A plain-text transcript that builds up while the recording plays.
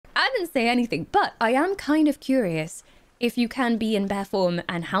I didn't say anything, but I am kind of curious if you can be in bear form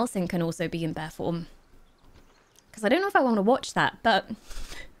and Halcyon can also be in bear form. Because I don't know if I want to watch that, but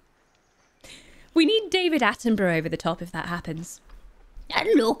we need David Attenborough over the top if that happens. And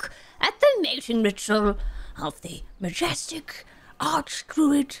look at the mating ritual of the majestic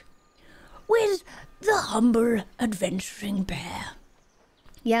arch-druid with the humble adventuring bear.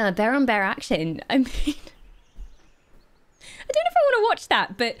 Yeah, bear on bear action. I mean, I don't know if I want to watch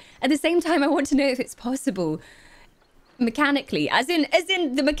that, but at the same time, I want to know if it's possible mechanically, as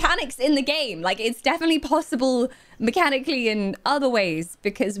in the mechanics in the game. Like, it's definitely possible mechanically in other ways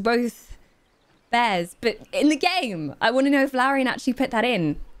because both bears, but in the game, I want to know if Larian actually put that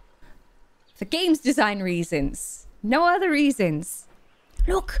in for games design reasons, no other reasons.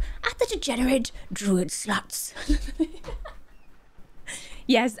 Look at the degenerate druid sluts.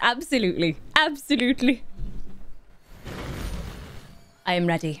 Yes, absolutely. Absolutely. I am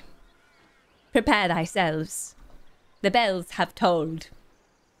ready. Prepare thyselves. The bells have tolled.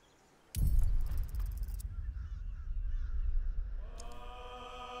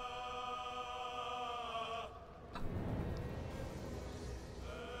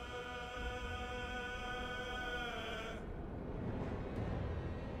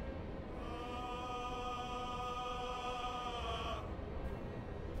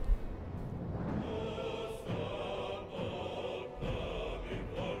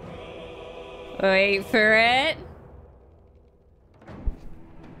 Wait for it.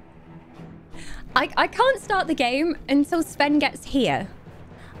 I can't start the game until Sven gets here.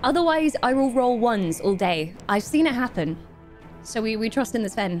 Otherwise, I will roll ones all day. I've seen it happen. So we trust in the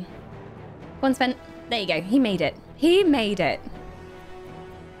Sven. Go on, Sven. There you go. He made it. He made it.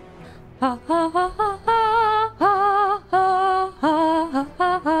 Ha ha ha ha ha ha ha ha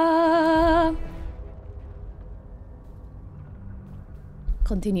ha ha.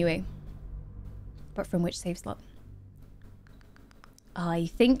 Continuing. But from which save slot? I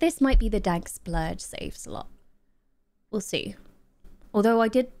think this might be the Dank Splurge save slot. We'll see. Although I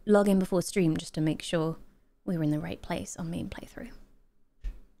did log in before stream just to make sure we were in the right place on main playthrough.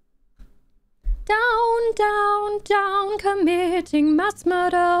 Down, down, down, committing mass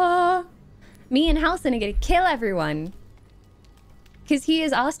murder. Me and Halcyon are gonna kill everyone. Because he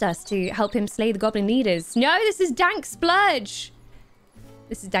has asked us to help him slay the goblin leaders. No, this is Dank Splurge.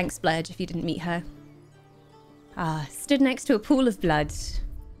 This is Dank Splurge if you didn't meet her. Ah, stood next to a pool of blood.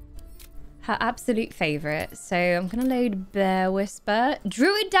 Her absolute favourite. So I'm going to load Bear Whisper.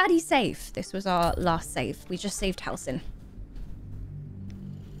 Druid Daddy safe. This was our last save. We just saved Halcyon.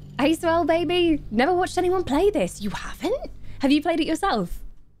 Hey, Swell, baby. Never watched anyone play this. You haven't? Have you played it yourself?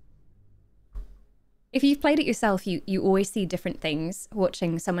 If you've played it yourself, you always see different things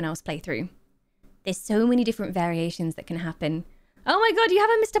watching someone else play through. There's so many different variations that can happen. Oh my god, you have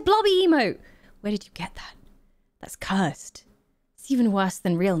a Mr. Blobby emote. Where did you get that? That's cursed. It's even worse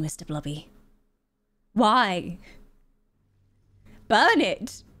than real Mr. Blobby. Why? Burn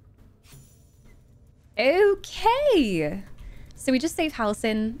it. Okay. So we just saved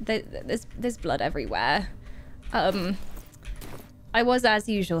Halcyon. There's blood everywhere. I was, as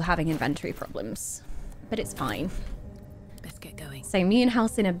usual, having inventory problems. But it's fine. Let's get going. So me and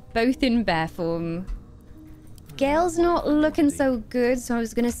Halcyon are both in bear form. Gale's not looking so good, so I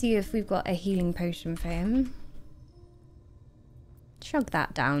was going to see if we've got a healing potion for him. Chug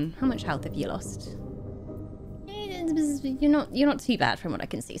that down. How much health have you lost? You're not too bad from what I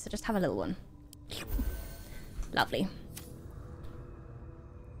can see, so just have a little one. Lovely.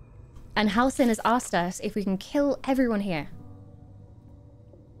 And Halcyon has asked us if we can kill everyone here.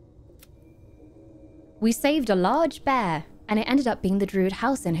 We saved a large bear, and it ended up being the druid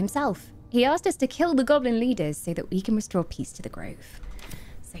Halcyon himself. He asked us to kill the goblin leaders so that we can restore peace to the grove.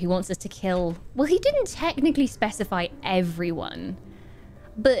 So he wants us to kill... Well, he didn't technically specify everyone.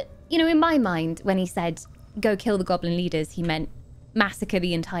 But, you know, in my mind, when he said, go kill the goblin leaders, he meant massacre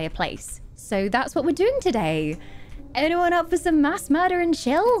the entire place. So that's what we're doing today. Anyone up for some mass murder and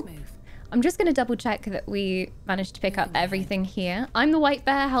chill? I'm just going to double check that we managed to pick up everything here. I'm the white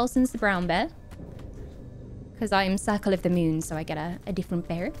bear, Halcyon's the brown bear. Because I'm Circle of the Moon, so I get a different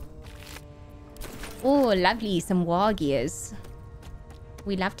bear. Oh, lovely. Some war gears.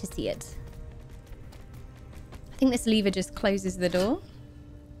 We love to see it. I think this lever just closes the door.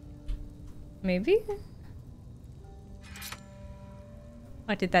 Maybe?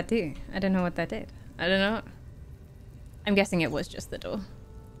 What did that do? I don't know what that did. I don't know. I'm guessing it was just the door.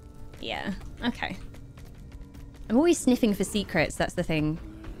 Yeah. Okay. I'm always sniffing for secrets. That's the thing.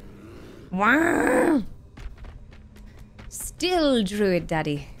 Wow. Still, Druid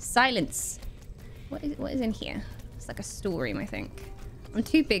Daddy. Silence. What is in here? It's like a storeroom, I think. I'm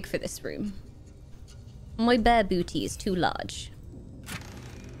too big for this room. My bear booty is too large.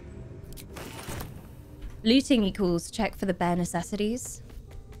 Looting equals check for the bare necessities.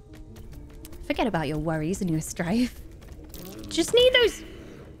 Forget about your worries and your strife. Just need those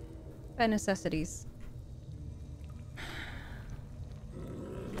bare necessities.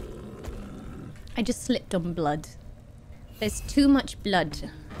 I just slipped on blood. There's too much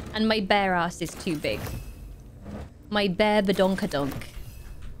blood. And my bare ass is too big. My bare badonkadonk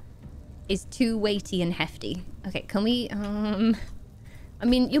is too weighty and hefty. Okay, can we, I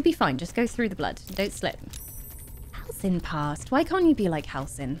mean, you'll be fine. Just go through the blood. Don't slip. Halcyon passed. Why can't you be like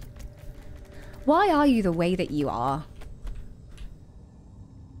Halcyon? Why are you the way that you are?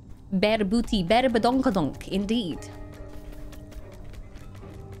 Bare booty, bare badonkadonk, indeed.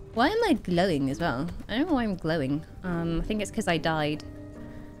 Why am I glowing as well? I don't know why I'm glowing. I think it's because I died.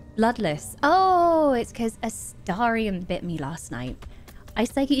 Bloodless. Oh, it's because Astarian bit me last night. I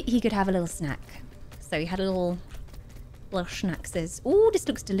said he could have a little snack. So he had a little schnackses. Oh, this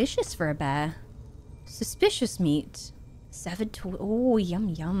looks delicious for a bear. Suspicious meat. Severed to... Oh, yum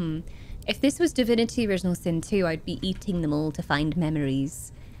yum. If this was Divinity Original Sin 2, I'd be eating them all to find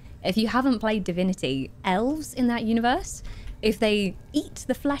memories. If you haven't played Divinity, elves in that universe, if they eat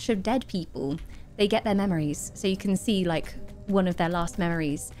the flesh of dead people, they get their memories. So you can see, like, one of their last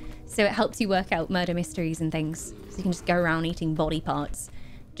memories. So it helps you work out murder mysteries and things. So you can just go around eating body parts.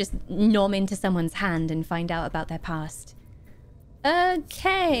 Just nom into someone's hand and find out about their past.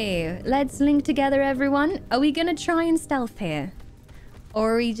 Okay, let's link together, everyone. Are we gonna try and stealth here?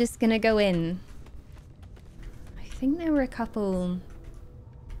 Or are we just gonna go in? I think there were a couple...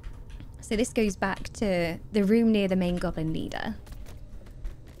 So this goes back to the room near the main goblin leader.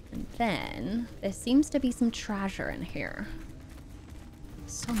 And then there seems to be some treasure in here.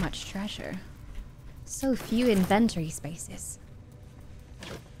 So much treasure. So few inventory spaces.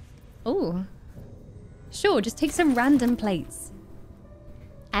 Oh. Sure, just take some random plates.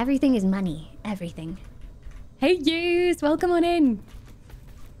 Everything is money. Everything. Hey, yous! Welcome on in!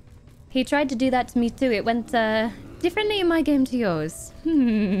 He tried to do that to me too. It went, differently in my game to yours.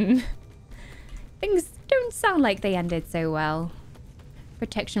 Things don't sound like they ended so well.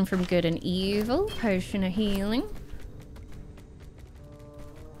 Protection from good and evil. Potion of healing.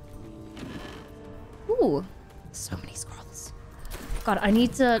 Ooh. So many scrolls. God, I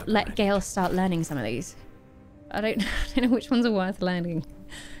need to let Gale start learning some of these. I don't know which ones are worth learning.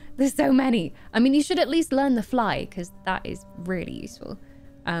 There's so many. I mean, you should at least learn the fly, because that is really useful.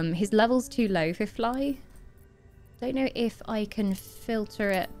 His level's too low for fly. Don't know if I can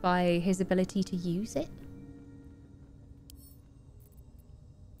filter it by his ability to use it.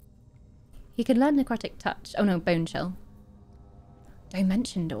 He can learn necrotic touch. Oh no, bone chill.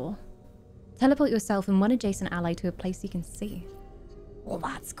 Dimension door. Teleport yourself and one adjacent ally to a place you can see. Well,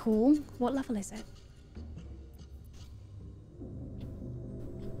 that's cool. What level is it?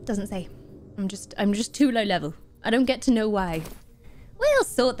 Doesn't say. I'm just too low level. I don't get to know why. We'll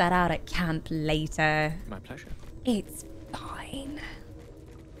sort that out at camp later. My pleasure. It's fine.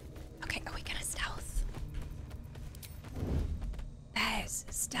 Okay, are we gonna stealth? There's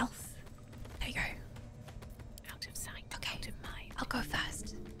stealth. There you go. Out of sight, Okay, out of mind. I'll go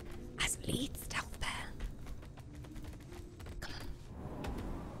first. As lead stealth bear. Come on.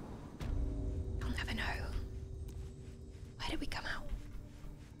 You'll never know. Where did we come out?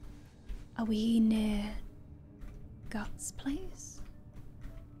 Are we near Guts' place?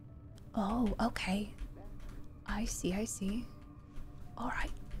 Oh, okay. I see, I see.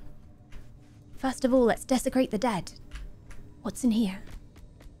 Alright. First of all, let's desecrate the dead. What's in here?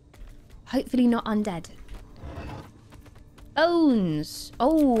 Hopefully not undead. Bones!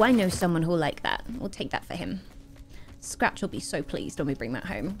 Oh, I know someone who'll like that. We'll take that for him. Scratch will be so pleased when we bring that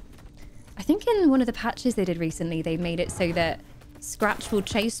home. I think in one of the patches they did recently, they made it so that Scratch will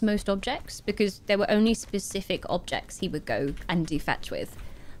chase most objects because there were only specific objects he would go and do fetch with.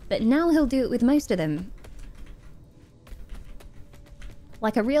 But now he'll do it with most of them.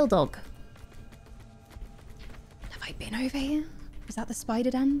 Like a real dog. Have I been over here? Is that the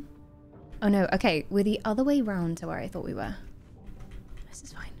spider den? Oh no, okay, we're the other way round to where I thought we were. This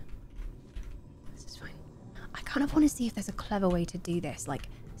is fine. This is fine. I kind of want to see if there's a clever way to do this, like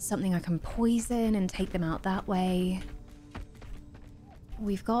something I can poison and take them out that way.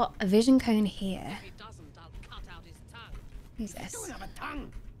 We've got a vision cone here. If he doesn't, I'll cut out his tongue. Who's this? He don't have a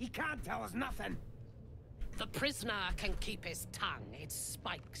tongue. He can't tell us nothing. The prisoner can keep his tongue. Its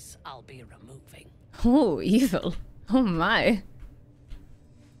spikes I'll be removing. Oh, evil. Oh my.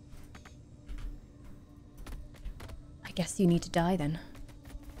 I guess you need to die then.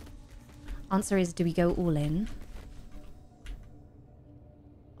 Answer is, do we go all in?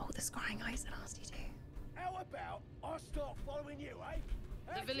 Oh, the scrying eyes are nasty too. How about I start following you, eh?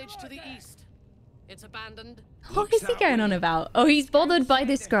 The village to the east. It's abandoned. What is he going on about? Oh, he's bothered by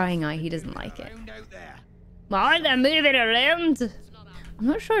the scrying eye. He doesn't like it. Why they're moving around? I'm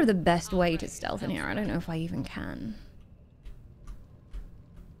not sure of the best way to stealth in here. I don't know if I even can.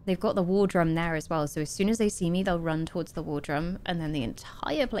 They've got the war drum there as well, so as soon as they see me, they'll run towards the war drum, and then the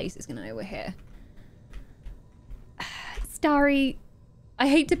entire place is gonna know we're here. Starry, I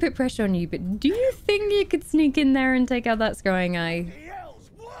hate to put pressure on you, but do you think you could sneak in there and take out that scrying eye?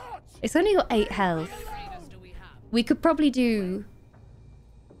 It's only got 8 health. We could probably do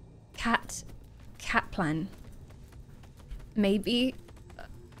cat plan. Maybe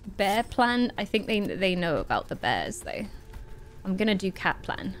bear plan. I think they know about the bears though. I'm gonna do cat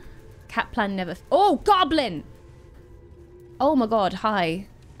plan. Cat plan never. Oh, goblin! Oh my god, hi.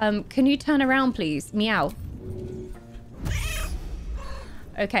 Can you turn around please? Meow.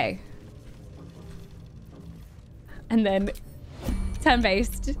 Okay. And then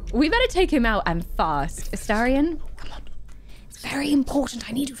turn-based. We better take him out and fast. Astarion, Come on. It's very important.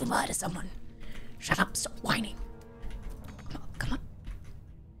 I need you to murder someone. Shut up. Stop whining. Come on. Come on.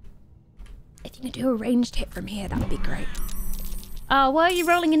 If you can do a ranged hit from here, that would be great. oh, why are you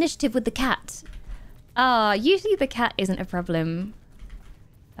rolling initiative with the cat? Ah, usually the cat isn't a problem.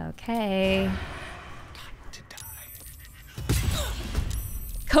 Okay.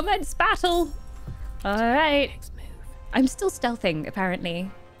 Commence battle. All right. I'm still stealthing,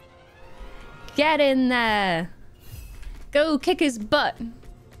 apparently. Get in there. Go kick his butt.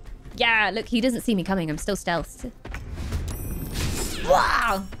 Yeah, look, he doesn't see me coming. I'm still stealthed.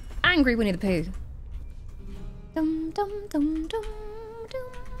 Wow! Angry Winnie the Pooh. Dum, dum, dum, dum, dum.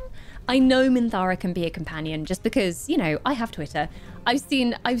 I know Minthara can be a companion just because, you know, I have Twitter. I've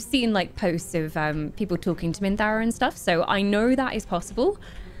seen like posts of people talking to Minthara and stuff, so I know that is possible.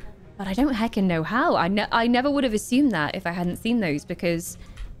 But I don't heckin' know how. I never would have assumed that if I hadn't seen those, because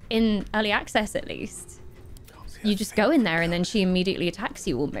in early access at least, you just go in there and then she immediately attacks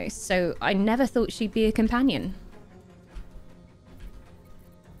you almost. So I never thought she'd be a companion.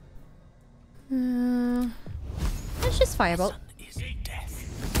 Let's just firebolt.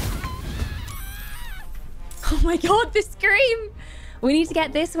 Oh my god, the scream! We need to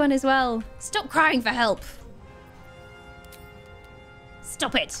get this one as well. Stop crying for help.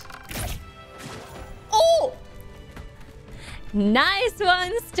 Stop it. Oh! Nice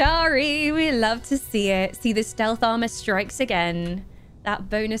one, Starry. We love to see it. See, the stealth armor strikes again. That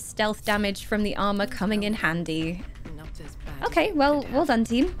bonus stealth damage from the armor coming in handy. Okay, well done,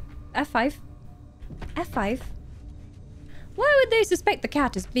 team. F5. F5. Why would they suspect the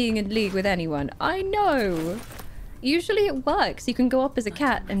cat as being in league with anyone? I know. Usually it works. You can go up as a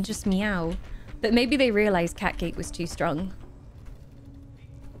cat and just meow. But maybe they realized Catgate was too strong.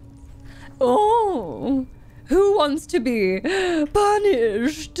 Oh, who wants to be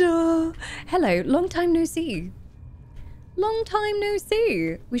punished? Hello, long time no see. Long time no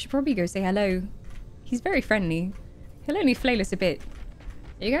see. We should probably go say hello. He's very friendly. He'll only flail us a bit.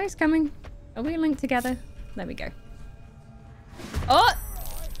 Are you guys coming? Are we linked together? There we go. Oh!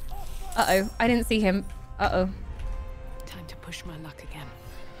 Uh-oh, I didn't see him. Uh-oh. Time to push my luck again.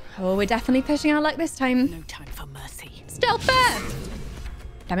 Oh, we're definitely pushing our luck this time. No time for mercy. Stealth bear!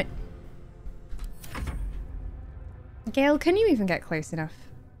 Damn it. Gale, can you even get close enough?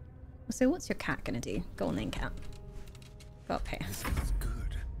 So what's your cat gonna do? Go on then, cat. Go up here. This is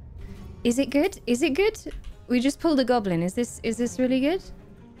good. Is it good? Is it good? We just pulled a goblin. Is this really good?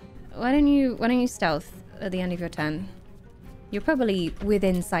 Why don't you stealth at the end of your turn? You're probably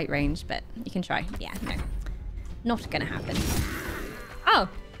within sight range, but you can try. Yeah, no. Not gonna happen. Oh.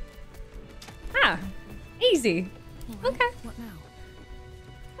 Ah. Easy. Okay. What now?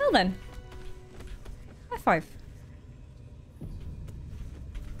 Well then. High five.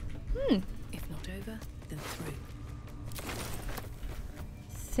 If not over, then through.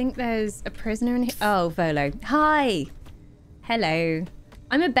 Think there's a prisoner in here. Oh, Volo. Hi. Hello.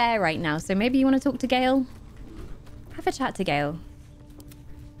 I'm a bear right now, so maybe you want to talk to Gale? Have a chat to Gale.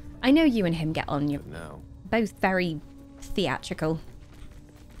 I know you and him get on. You're both very theatrical.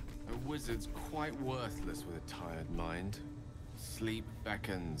 A wizard's quite worthless with a tired mind. Sleep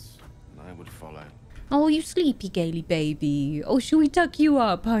beckons, and I would follow. Oh, you sleepy Gaily baby. Oh, should we tuck you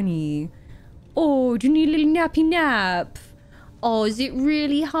up, honey? Oh, do you need a little nappy nap? Oh, is it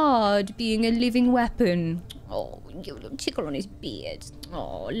really hard being a living weapon? Oh, you little tickle on his beard.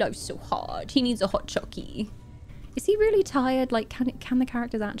 Oh, life's so hard. He needs a hot chockey. Is he really tired? Like, can the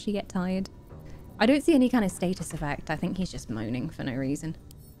characters actually get tired? I don't see any kind of status effect. I think he's just moaning for no reason.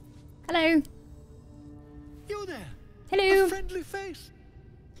 Hello. You there? Hello. A friendly face.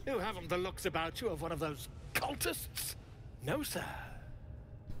 You haven't the looks about you of one of those cultists. No, sir.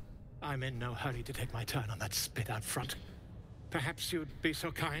 I'm in no hurry to take my turn on that spit out front. Perhaps you'd be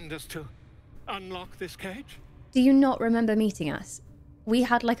so kind as to unlock this cage? Do you not remember meeting us? We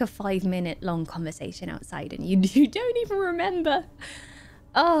had like a 5-minute long conversation outside and you don't even remember.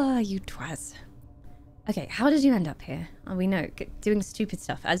 Oh, you twaz. Okay, how did you end up here? Oh, we know, doing stupid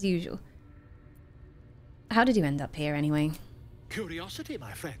stuff, as usual. How did you end up here, anyway? Curiosity,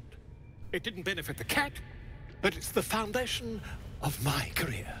 my friend. It didn't benefit the cat, but it's the foundation of my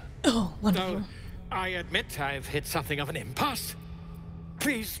career. Oh, wonderful. Though I admit I've hit something of an impasse.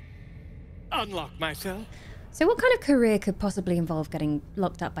 Please, unlock my cell. So what kind of career could possibly involve getting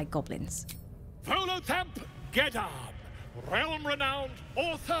locked up by goblins? Volothamp Gedab, realm-renowned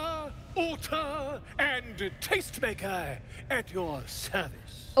author, and tastemaker at your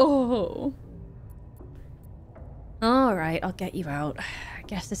service. Oh. Alright, I'll get you out. I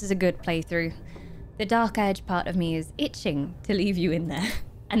guess this is a good playthrough. The Dark Edge part of me is itching to leave you in there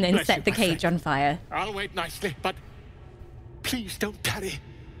and then Bless set you, the my cage friend. on fire. I'll wait nicely, but please don't tarry.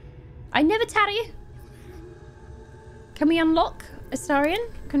 I never tarry. Can we unlock Astarion?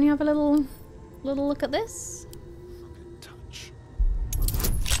 Can you have a little look at this? Touch.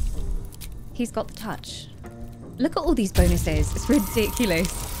 He's got the touch. Look at all these bonuses. It's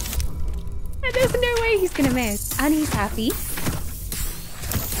ridiculous. And there's no way he's gonna miss. And he's happy.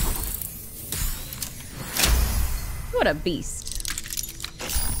 What a beast.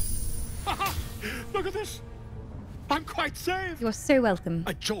 Look at this. I'm quite safe. You're so welcome.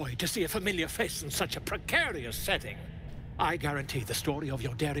 A joy to see a familiar face in such a precarious setting. I guarantee the story of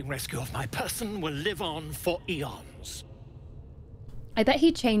your daring rescue of my person will live on for eons. I bet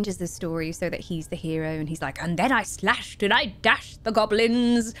he changes the story so that he's the hero and he's like, and then I slashed and I dashed the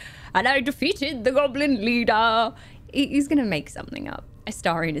goblins and I defeated the goblin leader. He's gonna make something up.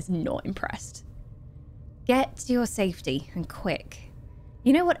 Astarion is not impressed. Get to your safety and quick.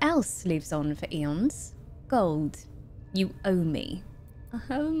 You know what else lives on for eons? Gold. You owe me.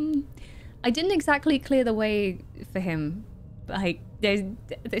 I didn't exactly clear the way for him. Like, there's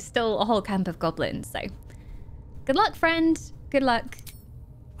still a whole camp of goblins, so. Good luck, friend. Good luck.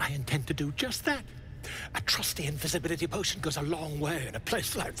 I intend to do just that. A trusty invisibility potion goes a long way in a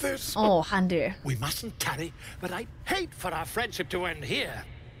place like this. Oh, handy. We mustn't tarry, but I'd hate for our friendship to end here.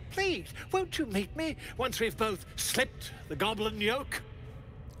 Please, won't you meet me once we've both slipped the goblin yoke?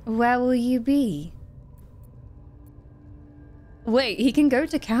 Where will you be? Wait, he can go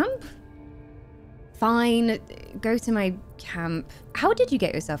to camp? Fine, go to my camp. How did you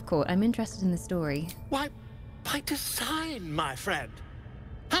get yourself caught? I'm interested in the story. Why, by design, my friend.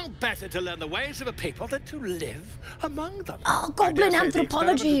 How better to learn the ways of a people than to live among them? Oh, goblin I dare say the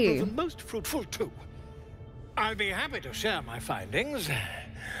experiment has anthropology. proven most fruitful too. I'll be happy to share my findings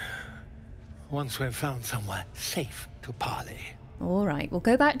once we've found somewhere safe to parley. All right, we'll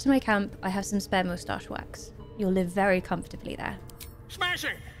go back to my camp. I have some spare moustache wax. You'll live very comfortably there.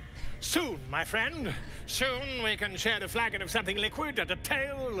 Smashing! Soon, my friend. Soon we can share a flagon of something liquid and a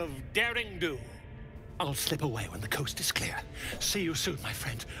tale of daring do. I'll slip away when the coast is clear. See you soon, my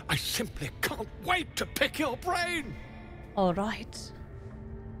friend. I simply can't wait to pick your brain! All right.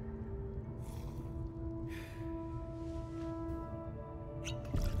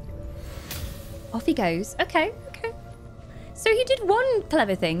 Off he goes. Okay, okay. So he did one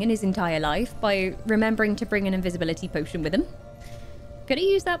clever thing in his entire life by remembering to bring an invisibility potion with him. Could have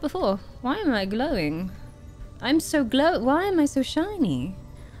used that before. Why am I glowing? I'm so Why am I so shiny?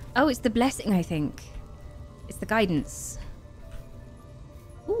 Oh, it's the blessing, I think. It's the guidance.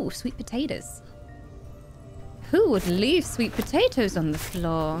 Ooh, sweet potatoes. Who would leave sweet potatoes on the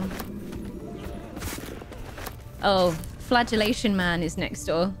floor? Oh, flagellation man is next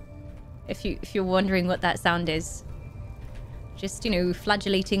door. If you're wondering what that sound is. Just, you know,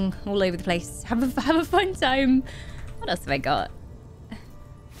 flagellating all over the place. Have a fun time. What else have I got?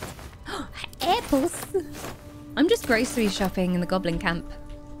 Apples. I'm just grocery shopping in the goblin camp.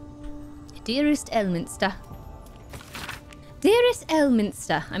 Dearest Elminster. Dearest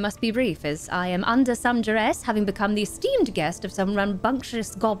Elminster, I must be brief, as I am under some duress, having become the esteemed guest of some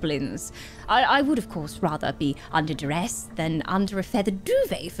rambunctious goblins. I would, of course, rather be under duress than under a feathered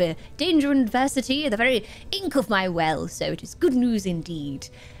duvet, for danger and adversity are the very ink of my well, so it is good news indeed.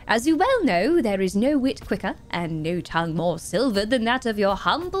 As you well know, there is no wit quicker, and no tongue more silver than that of your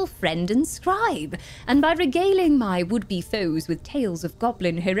humble friend and scribe, and by regaling my would-be foes with tales of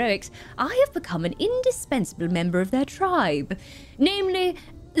goblin heroics, I have become an indispensable member of their tribe, namely,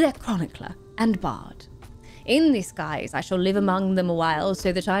 their chronicler and bard. In this guise, I shall live among them a while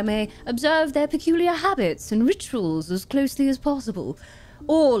so that I may observe their peculiar habits and rituals as closely as possible,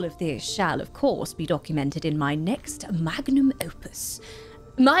 All of this shall, of course, be documented in my next magnum opus,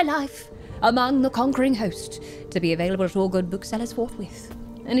 My Life Among the Conquering Host, to be available at all good booksellers forthwith.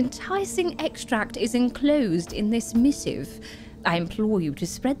 An enticing extract is enclosed in this missive. I implore you to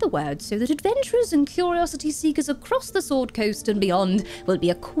spread the word so that adventurers and curiosity seekers across the Sword Coast and beyond will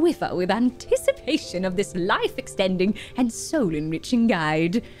be aquiver with anticipation of this life-extending and soul-enriching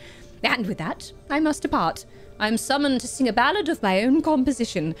guide. And with that, I must depart. I am summoned to sing a ballad of my own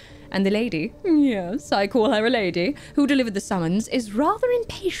composition, and the lady, yes, I call her a lady, who delivered the summons, is rather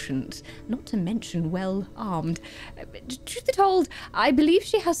impatient, not to mention well-armed. Truth be told, I believe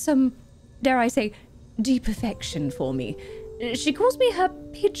she has some, dare I say, deep affection for me. She calls me her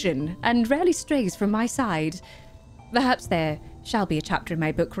pigeon, and rarely strays from my side. Perhaps there shall be a chapter in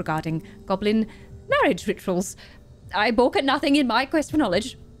my book regarding goblin marriage rituals. I balk at nothing in my quest for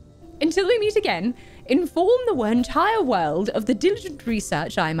knowledge. Until we meet again, inform the entire world of the diligent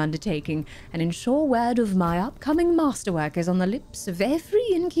research I am undertaking, and ensure word of my upcoming masterwork is on the lips of every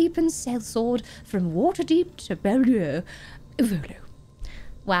innkeep and sellsword from Waterdeep to Baldur. Volo.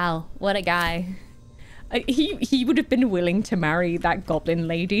 Wow, what a guy. He would have been willing to marry that goblin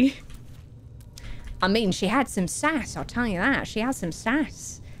lady. I mean, she had some sass, I'll tell you that. She had some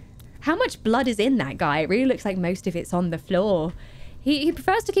sass. How much blood is in that guy? It really looks like most of it's on the floor. He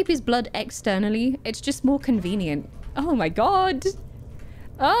prefers to keep his blood externally. It's just more convenient. Oh my god.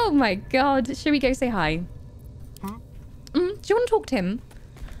 Oh my god. Should we go say hi? Do you want to talk to him?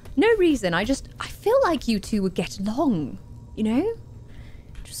 No reason. I feel like you two would get along. You know?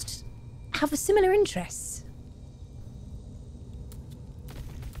 Just have a similar interests.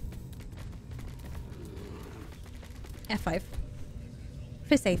 F5.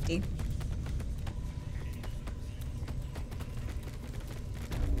 For safety.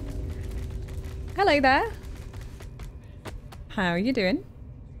 Hello there. How are you doing?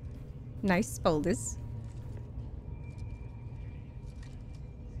 Nice boulders.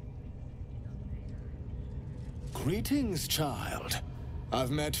 Greetings, child.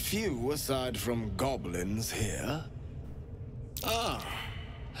 I've met few aside from goblins here. Ah,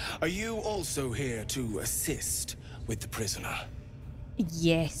 are you also here to assist with the prisoner?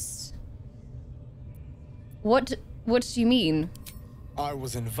 Yes. What do you mean? I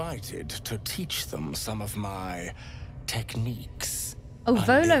was invited to teach them some of my techniques. Oh, I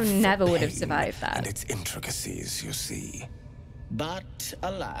Volo live for never would have pain survived that. and its intricacies, you see. But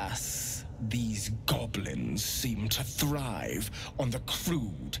alas, these goblins seem to thrive on the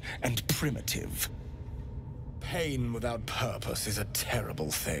crude and primitive. Pain without purpose is a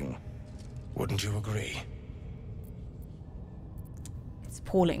terrible thing. Wouldn't you agree? It's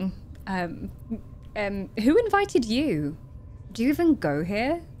appalling. Who invited you? Do you even go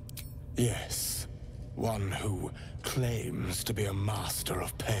here? Yes, one who claims to be a master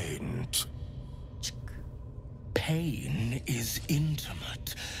of pain. Pain is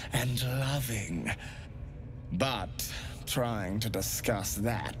intimate and loving, but trying to discuss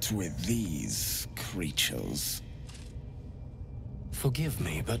that with these creatures. Forgive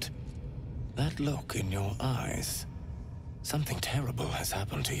me, but that look in your eyes, something terrible has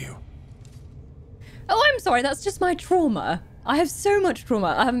happened to you. Oh, I'm sorry, that's just my trauma. I have so much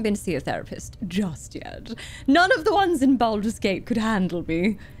trauma. I haven't been to see a therapist just yet. None of the ones in Baldur's Gate could handle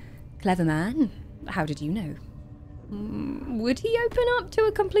me. Clever man. How did you know? Would he open up to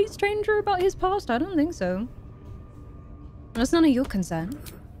a complete stranger about his past? I don't think so. That's none of your concern.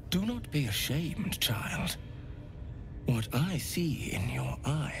 Do not be ashamed, child. What I see in your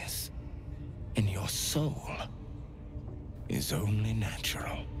eyes, in your soul, is only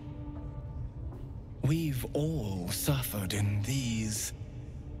natural. We've all suffered in these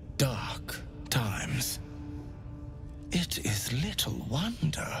dark times. It is little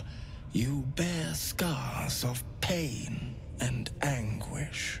wonder you bear scars of pain and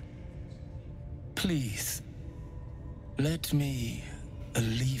anguish. Please, let me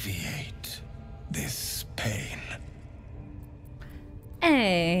alleviate this pain.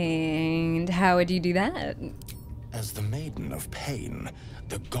 And how would you do that? As the Maiden of Pain,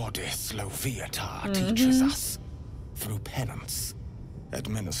 the goddess Loviatar teaches us through penance,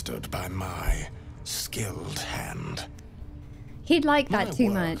 administered by my skilled hand. He'd like that My too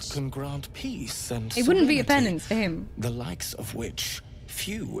work much. can grant peace and It wouldn't be a serenity, penance for him. the likes of which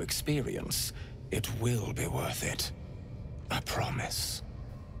few experience. It will be worth it. I promise.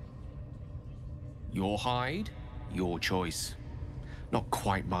 Your hide, your choice. Not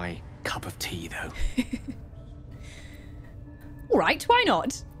quite my cup of tea, though. All right, why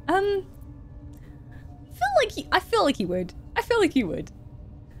not? I feel like he would. I feel like he would.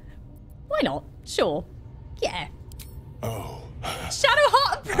 Why not? Sure. Yeah. Oh, Shadow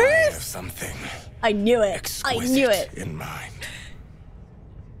Heart I approved! have something I knew it. I knew it. in mind.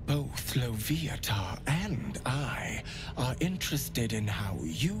 Both Loviatar and I are interested in how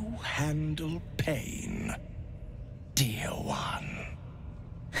you handle pain, dear one.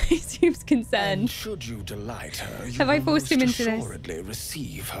 He seems concerned. And should you delight her, you Have I will forced him most into this? assuredly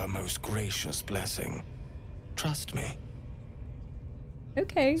receive her most gracious blessing. Trust me.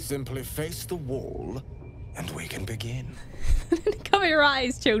 Okay. Simply face the wall, and we can begin. Cover your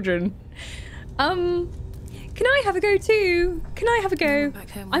eyes, children. Can I have a go too? Can I have a go?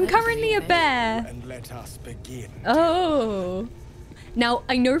 Back home I'm with currently a everything, bear. And let us begin. Oh. Now,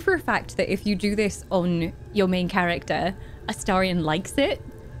 I know for a fact that if you do this on your main character, Astarion likes it,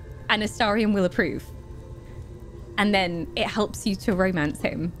 and Astarion will approve. And then it helps you to romance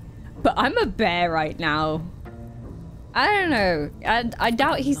him. But I'm a bear right now. I don't know. I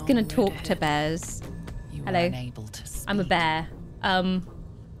doubt he's Long gonna road talk to ahead. bears. You Hello. were unable to speak. I'm a bear.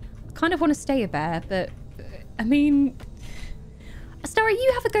 Kind of want to stay a bear, but I mean, Astarion,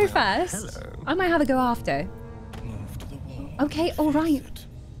 you have a go first. hello. I might have a go after. Move to the wall. Okay, all right. Face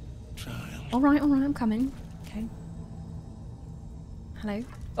it, child. All right, I'm coming. Okay. Hello.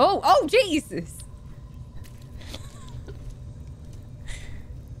 Oh, Jesus.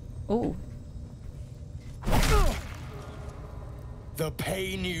 Oh. The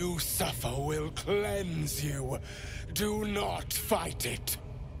pain you suffer will cleanse you. Do not fight it.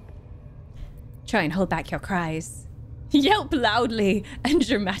 Try and hold back your cries. Yelp loudly and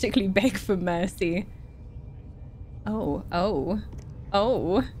dramatically beg for mercy. Oh.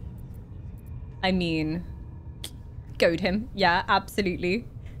 I mean, goad him. Yeah, absolutely.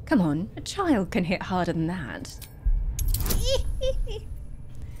 Come on, a child can hit harder than that.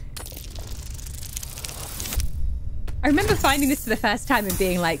 I remember finding this for the first time and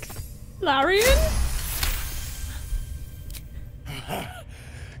being like, Larian?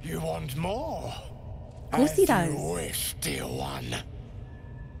 You want more? Of course he does. As you wish, dear one.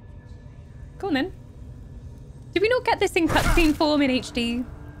 Go on then. Did we not get this in cutscene form in HD?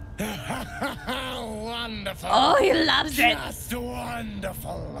 Wonderful. Oh, he loves it. Just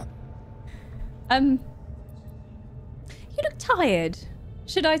wonderful. You look tired.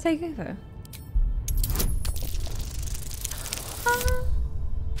 Should I take over?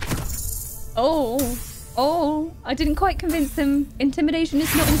 Oh, I didn't quite convince him. Intimidation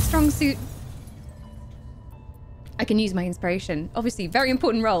is not his strong suit. I can use my inspiration. Obviously, very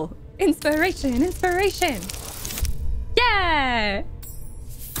important role. Inspiration. Yeah!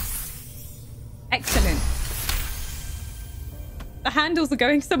 Excellent. The handles are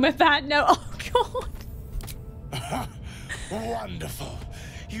going somewhere bad now. Oh, God. Wonderful.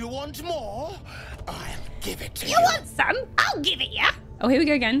 You want more? I'll give it to you. You want some? I'll give it ya. Oh, here we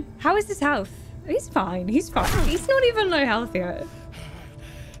go again. How is his health? He's fine. He's not even low health yet.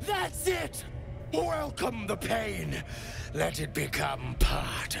 That's it. Welcome the pain. Let it become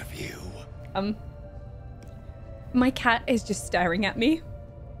part of you. My cat is just staring at me.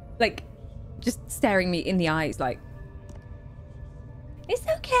 Like, just staring me in the eyes like, it's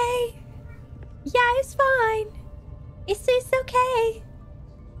okay. Yeah, it's fine. It's okay.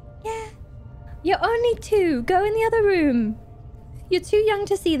 Yeah. You're only 2. Go in the other room. You're too young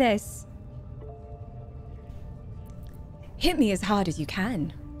to see this. Hit me as hard as you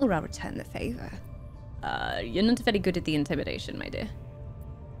can, or I'll return the favor. You're not very good at the intimidation, my dear.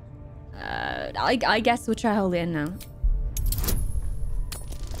 I guess we'll try hold it in now.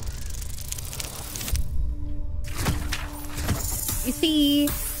 You see,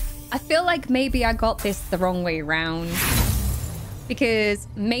 I feel like maybe I got this the wrong way around. Because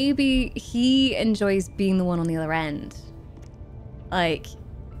maybe he enjoys being the one on the other end. Like,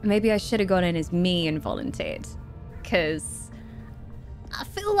 maybe I should have gone in as me and volunteered. Because I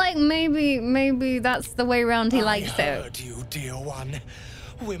feel like maybe that's the way around he likes I it. heard you, dear one.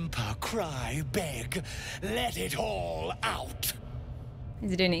 Whimper, cry, beg. Let it all out.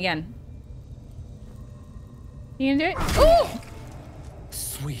 Is he doing it again? You gonna do it? Oh!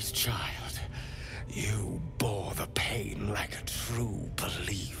 Sweet child, you bore the pain like a true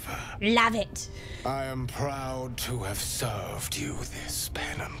believer. Love it. I am proud to have served you this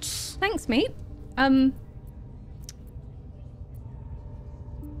penance. Thanks, mate.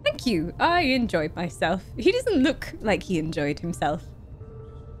 Thank you. I enjoyed myself. He doesn't look like he enjoyed himself.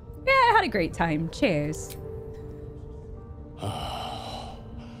 Yeah, I had a great time. Cheers.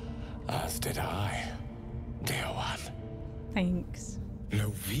 As did I, dear one. Thanks.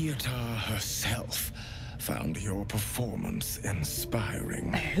 Loviatar herself found your performance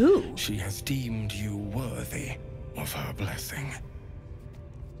inspiring. Who? She has deemed you worthy of her blessing.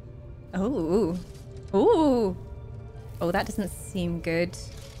 Oh. Ooh. Oh, that doesn't seem good.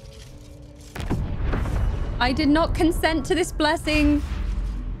 I did not consent to this blessing.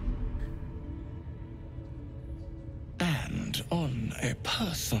 And on a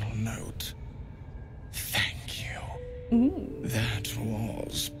personal note, thank you. Ooh. That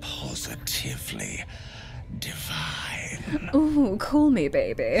was positively divine. Ooh, call me,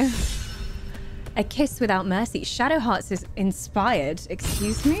 baby. A kiss without mercy. Shadowhearts is inspired.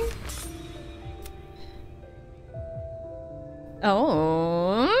 Excuse me?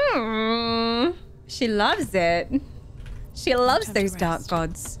 Oh, she loves it. She loves those dark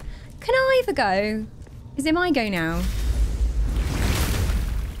gods. Can I either go? Is it my go now?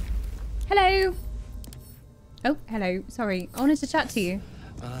 Hello. Oh, hello. Sorry. I wanted to chat to you.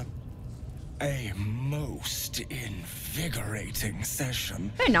 A most invigorating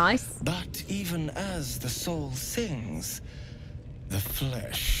session. Very nice. But even as the soul sings, the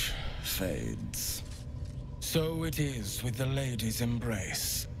flesh fades. So it is with the lady's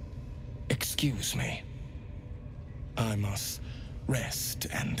embrace. Excuse me. I must rest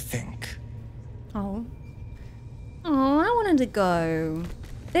and think. Oh. Oh, I wanted to go.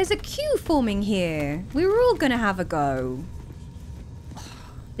 There's a queue forming here. We were all gonna have a go.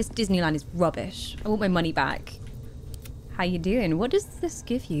 This Disneyland is rubbish. I want my money back. How you doing? What does this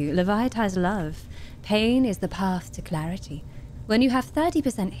give you? Leviatized love. Pain is the path to clarity. When you have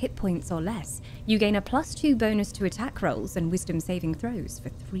 30% hit points or less, you gain a +2 bonus to attack rolls and wisdom saving throws for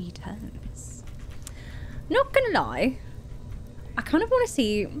 3 turns. Not gonna lie, I kind of want to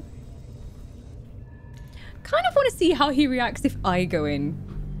see how he reacts if I go in.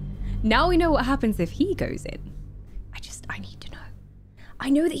 Now we know what happens if he goes in. I need to know. I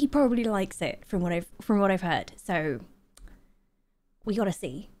know that he probably likes it from what I've heard. So we gotta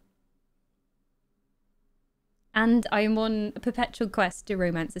see. And I'm on a perpetual quest to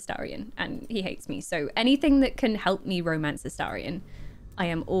romance Astarion, and he hates me. So anything that can help me romance Astarion, I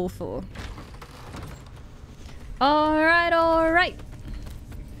am all for. All right.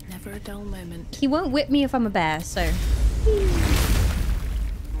 Never a dull moment. He won't whip me if I'm a bear, so.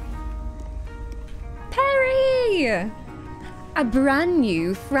 Perry! A brand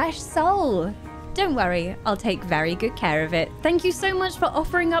new, fresh soul. Don't worry, I'll take very good care of it. Thank you so much for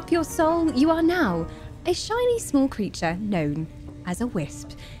offering up your soul. You are now a shiny small creature known as a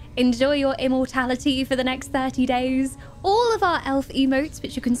wisp. Enjoy your immortality for the next 30 days. All of our elf emotes,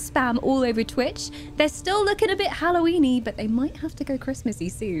 which you can spam all over Twitch, they're still looking a bit Halloween-y, but they might have to go Christmassy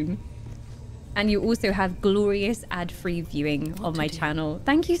soon. And you also have glorious ad-free viewing on my channel.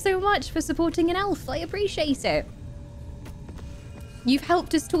 Thank you so much for supporting an elf. I appreciate it. You've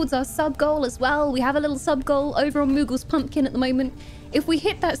helped us towards our sub goal as well. We have a little sub goal over on Moogle's Pumpkin at the moment. If we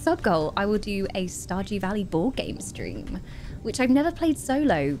hit that sub goal, I will do a Stardew Valley board game stream, which I've never played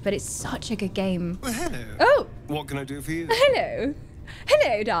solo, but it's such a good game. Well, hello. Oh! What can I do for you? Hello.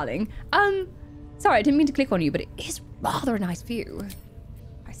 Hello, darling. Sorry, I didn't mean to click on you, but it is rather a nice view.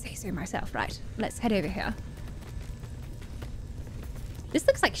 I say so myself. Right, let's head over here. This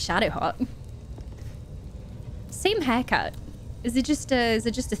looks like Shadowheart. Same haircut. Is it just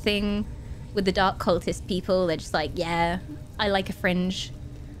a thing with the dark cultist people? They're just like, yeah, I like a fringe.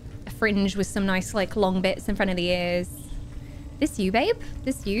 A fringe with some nice, like, long bits in front of the ears. This you, babe?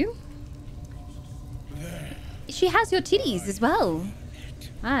 This you? She has your titties as well.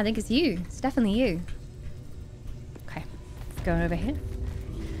 Ah, I think it's you. It's definitely you. Okay, let's go over here.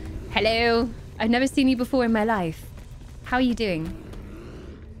 Hello. I've never seen you before in my life. How are you doing?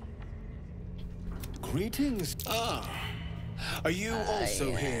 Greetings. Are you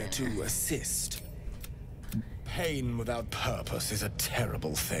also here to assist? Pain without purpose is a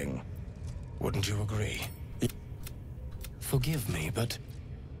terrible thing. Wouldn't you agree? Forgive me, but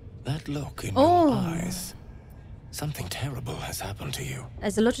that look in your eyes, something terrible has happened to you.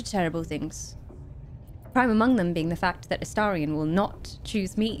 There's a lot of terrible things. Prime among them being the fact that Astarion will not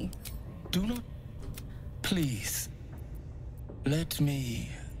choose me. Do not... Please. Let me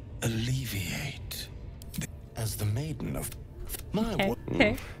alleviate. As the maiden of... My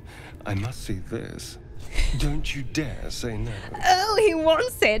Okay. I must see this. Don't you dare say no. Oh, he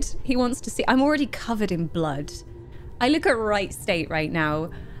wants it. He wants to see. I'm already covered in blood. I look at right state right now.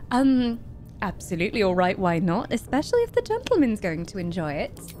 Absolutely all right. Why not? Especially if the gentleman's going to enjoy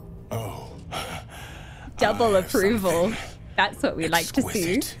it. Oh. Double approval. That's what we like to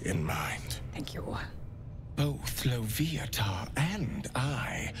see. In mind. Thank you. Both Loviatar and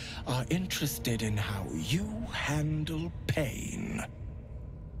I are interested in how you handle pain,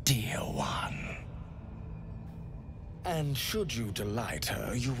 dear one. And should you delight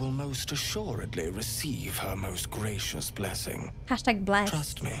her, you will most assuredly receive her most gracious blessing. Hashtag blessed.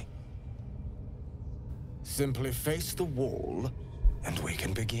 Trust me. Simply face the wall, and we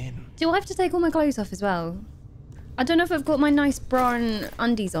can begin. Do I have to take all my clothes off as well? I don't know if I've got my nice bra and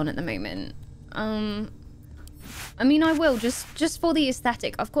undies on at the moment. I mean, I will, just for the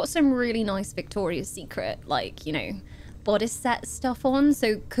aesthetic. I've got some really nice Victoria's Secret, like, you know, bodice set stuff on.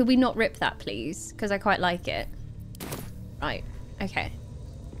 So could we not rip that, please? Because I quite like it. Right, okay.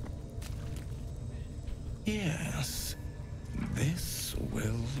 Yes, this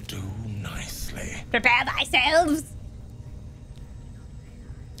will do nicely. Prepare thyselves!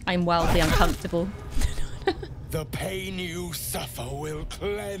 I'm wildly uncomfortable. The pain you suffer will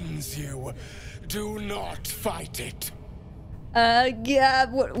cleanse you. Do not fight it. Yeah,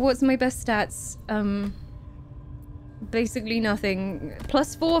 what's my best stats? Basically nothing.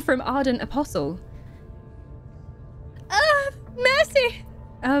 +4 from Ardent Apostle. Mercy!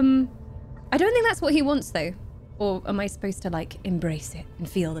 I don't think that's what he wants, though. Or am I supposed to, like, embrace it and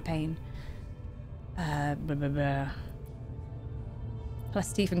feel the pain? +2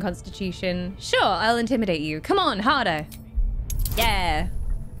 from Constitution. Sure, I'll intimidate you. Come on, harder. Yeah.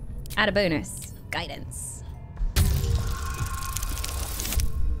 Add a bonus. Guidance.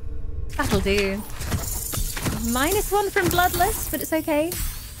 That'll do. -1 from Bloodless, but it's okay.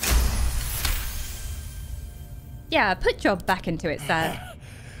 Yeah, put job back into it, sir.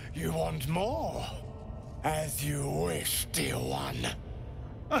 You want more? As you wish, dear one.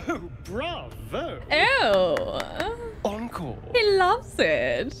 Oh, bravo! Ew. Encore. He loves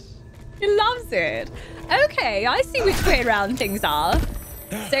it. He loves it. Okay, I see which way around things are.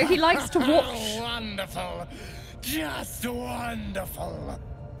 So he likes to watch. Wonderful. Just wonderful.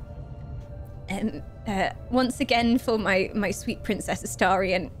 And once again, for my sweet Princess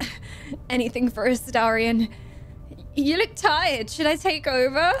Astarion. Anything for Astarion. You look tired. Should I take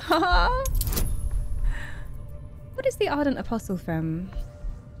over? What is the Ardent Apostle from?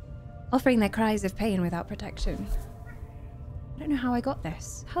 Offering their cries of pain without protection. I don't know how I got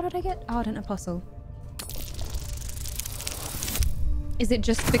this. How did I get Ardent Apostle? Is it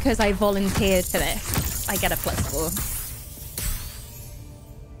just because I volunteered for this? I get a +4.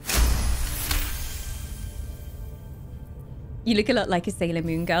 You look a lot like a Sailor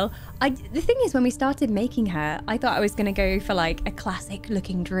Moon girl. The thing is, when we started making her, I thought I was going to go for like a classic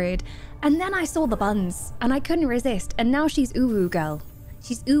looking druid. And then I saw the buns and I couldn't resist. And now she's Uwu girl.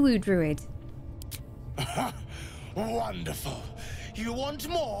 She's Uwu druid. Wonderful. You want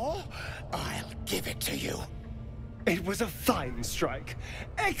more? I'll give it to you. It was a fine strike.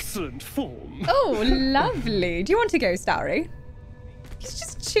 Excellent form. Oh, lovely. Do you want to go, Starry? He's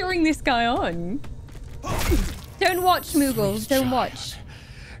just cheering this guy on. Don't watch, Moogle. Don't watch.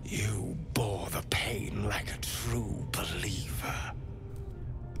 You bore the pain like a true believer.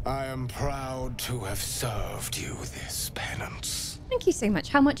 I am proud to have served you this penance. Thank you so much.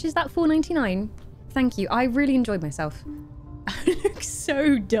 How much is that? $4.99? Thank you. I really enjoyed myself. I look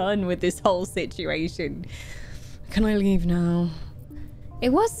so done with this whole situation. Can I leave now? It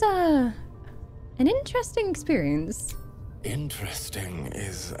was an interesting experience. Interesting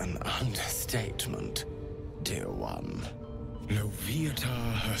is an understatement, dear one.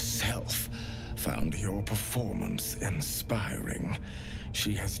 Loviatar herself found your performance inspiring.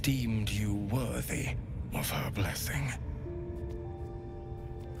 She has deemed you worthy of her blessing.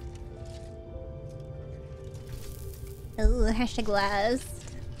 Oh, #glass.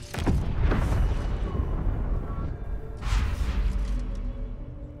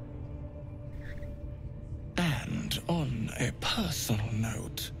 And on a personal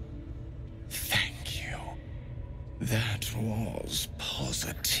note, thank you. That was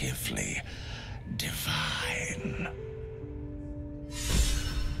positively divine.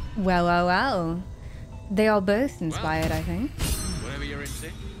 Well, well, well. They are both inspired, I think. Whatever you're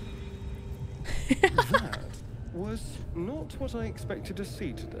into. That was not what I expected to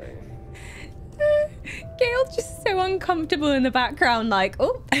see today. Gail's just so uncomfortable in the background, like,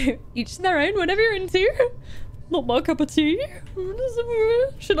 oh, each to their own, whatever you're into. Not my cup of tea.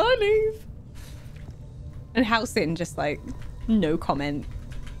 Should I leave? And Halcyon just like, no comment.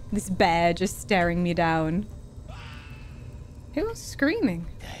 This bear just staring me down. Who was screaming?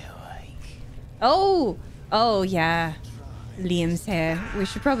 Oh, oh yeah. Liam's here. We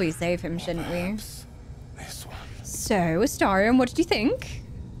should probably save him, shouldn't we? This one. So, Astarion, what did you think?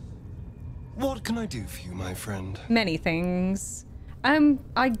 What can I do for you, my friend? Many things.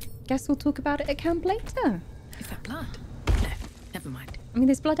 I guess we'll talk about it at camp later. Is that blood? No, never mind. I mean,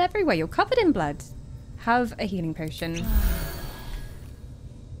 there's blood everywhere. You're covered in blood. Have a healing potion.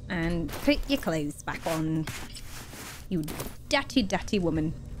 And put your clothes back on. You dirty, dirty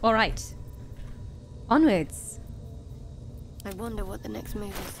woman. All right. Onwards. I wonder what the next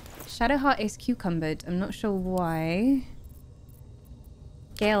move is. Shadowheart is cucumbered. I'm not sure why.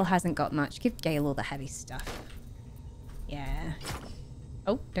 Gale hasn't got much. Give Gale all the heavy stuff. Yeah.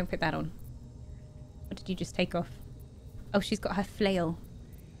 Oh, don't put that on. What did you just take off? Oh, she's got her flail.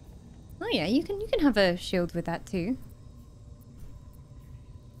 Oh yeah, you can have a shield with that too.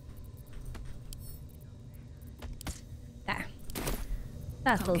 There.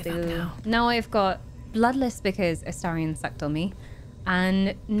 That'll do. Now I've got Bloodless because Astarion sucked on me.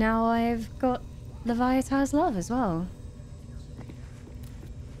 And now I've got Leviathar's Love as well.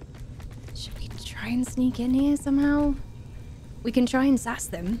 Should we try and sneak in here somehow? We can try and sass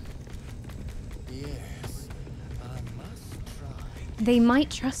them. Yes, I must try. They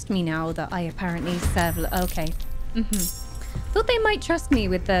might trust me now that I apparently serve... Okay. Thought they might trust me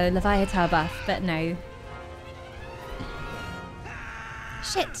with the Leviathan buff, but no.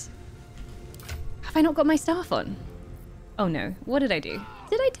 Shit. Have I not got my staff on? Oh no. What did I do?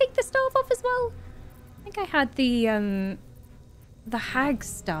 Did I take the staff off as well? I think I had the hag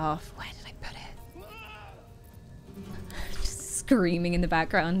staff. Where did I put it? Just screaming in the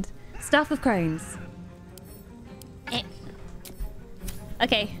background. Staff of Crones.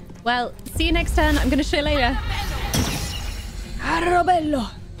 Okay. Well, see you next turn. I'm gonna show you later. Arabello.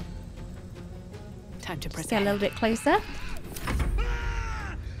 Time to press. Get a little bit closer.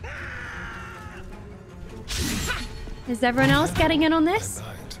 Is everyone else getting in on this?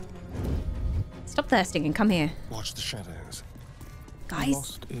 Stop thirsting and come here. Watch the shadows. Guys.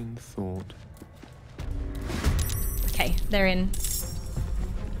 Lost in thought. Okay, they're in.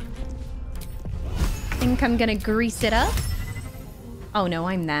 Think I'm gonna grease it up. Oh no,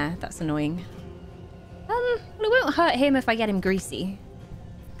 I'm there. That's annoying. Well, it won't hurt him if I get him greasy.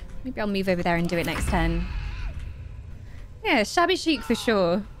 Maybe I'll move over there and do it next turn. Yeah, shabby chic for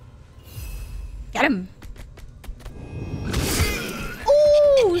sure. Get him.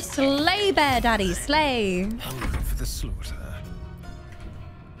 Ooh, slay bear daddy, slay. Hungry for the slaughter.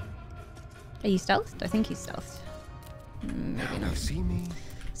 Are you stealthed? I think he's stealthed. Now you see me.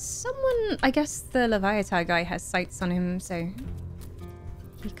 Someone, I guess the Leviathan guy has sights on him, so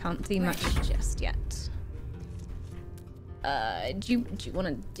he can't do much just yet. Do you want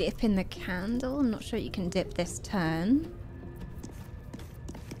to dip in the candle? I'm not sure you can dip this turn.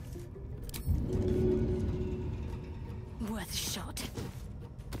 Worth a shot.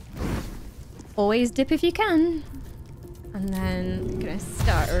 Always dip if you can. And then I'm gonna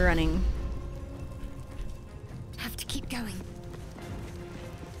start running. Have to keep going.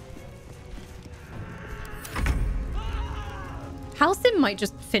 Halcyon might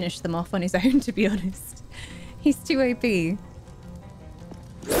just finish them off on his own, to be honest. He's too OP.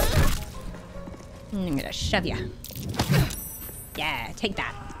 I'm gonna shove ya. Yeah, take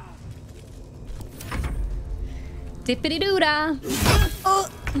that. Dippity-doo-dah. Oh.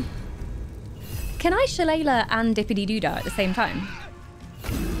 Can I shillelagh and dippity-doo-dah at the same time?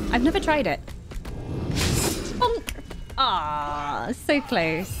 I've never tried it. Bonk. Ah, so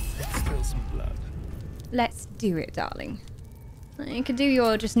close. Let's spill some blood. Let's do it, darling. You could do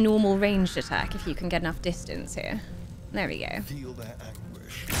your just normal ranged attack if you can get enough distance here. There we go. Feel their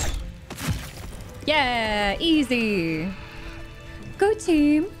anguish. Yeah, easy. Go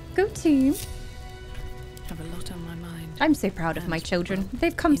team. Go team. Have a lot on my mind. I'm so proud of my children.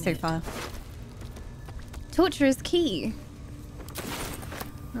 They've come so far. Torture is key.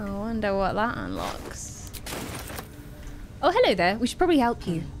 I wonder what that unlocks. Oh, hello there. We should probably help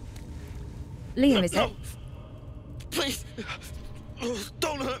you. Liam, is it? Please. Oh,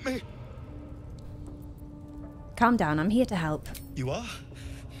 don't hurt me. Calm down. I'm here to help. You are?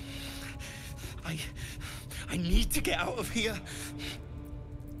 I need to get out of here.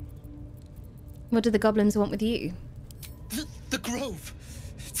 What do the goblins want with you? The grove.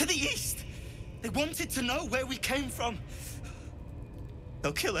 To the east. They wanted to know where we came from.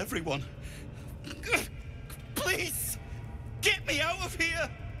 They'll kill everyone. Please. Get me out of here.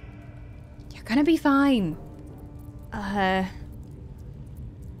 You're gonna be fine.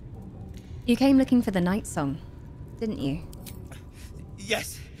 You came looking for the night song, didn't you?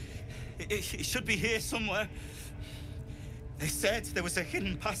 Yes. It should be here somewhere. They said there was a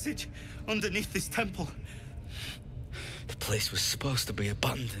hidden passage underneath this temple. The place was supposed to be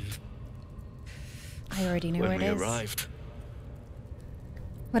abandoned. I already know where When it we is. arrived.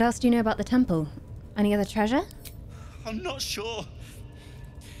 What else do you know about the temple? Any other treasure? I'm not sure.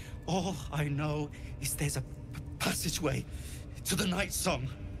 All I know is there's a passageway to the night song.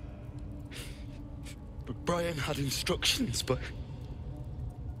 But Brian had instructions, but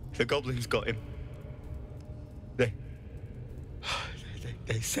the goblins got him.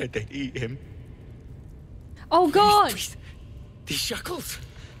 They said they'd eat him. Oh God! These shackles.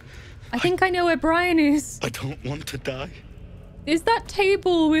 I think I know where Brian is. I don't want to die. Is that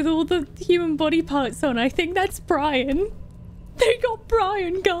table with all the human body parts on? I think that's Brian. They got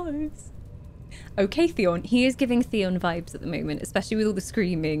Brian, guys. Okay, Theon. He is giving Theon vibes at the moment, especially with all the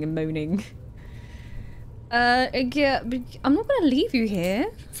screaming and moaning. Yeah, I'm not going to leave you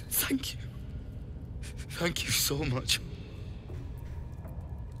here. Thank you. Thank you so much.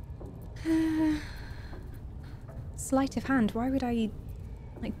 Sleight of hand. Why would I,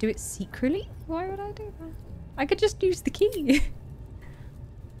 like, do it secretly? Why would I do that? I could just use the key.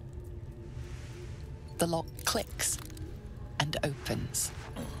 The lock clicks and opens.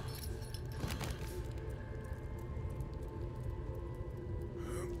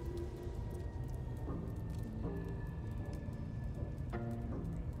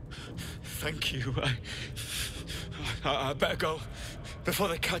 Thank you. I better go before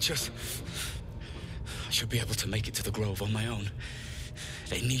they catch us. I should be able to make it to the grove on my own.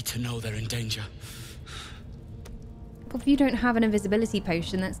 They need to know they're in danger. Well, if you don't have an invisibility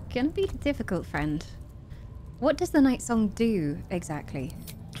potion, that's gonna be difficult, friend. What does the night song do exactly?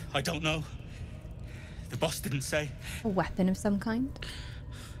 I don't know. The boss didn't say. A weapon of some kind?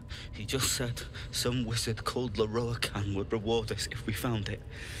 He just said some wizard called Leroacan would reward us if we found it.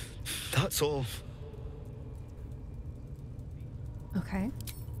 That's all. Okay.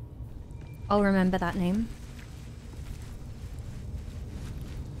 I'll remember that name.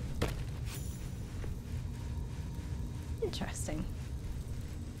 Interesting.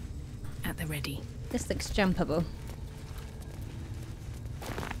 At the ready. This looks jumpable.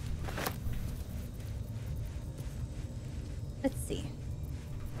 Let's see.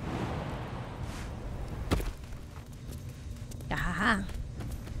 Ah.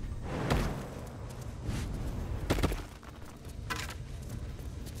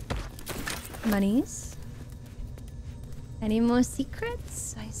 Monies. Any more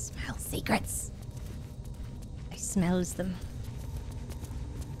secrets? I smell secrets. I smells them.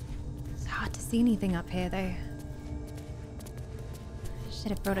 It's hard to see anything up here though. Should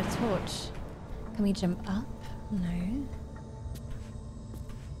have brought a torch. Can we jump up? No.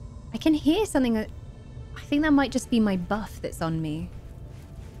 I can hear something that... I think that might just be my buff that's on me.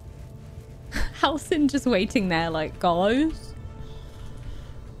 Halcyon just waiting there like, guys,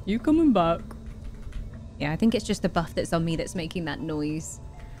 you coming back? Yeah, I think it's just the buff that's on me that's making that noise.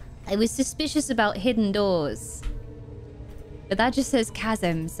 I was suspicious about hidden doors. But that just says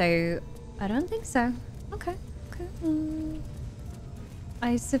chasm, so I don't think so. Okay, okay.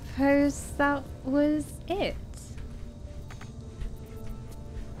 I suppose that was it.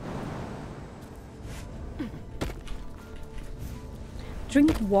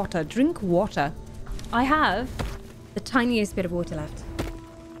 Drink water, drink water. I have the tiniest bit of water left.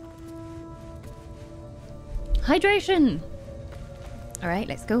 Hydration! Alright,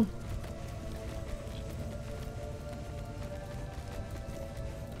 let's go.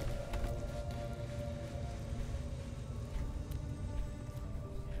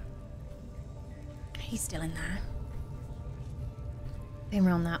 He's still in there. Been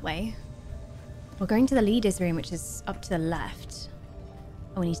around that way. We're going to the leader's room, which is up to the left.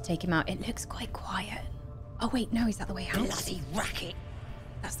 Oh, we need to take him out. It looks quite quiet. Oh, wait, no, is that the way out? Bloody racket!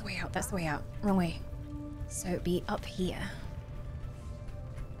 That's the way out, that's the way out. Wrong way. So it'd be up here.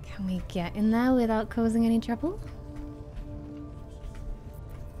 Can we get in there without causing any trouble?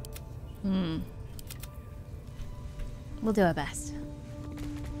 We'll do our best.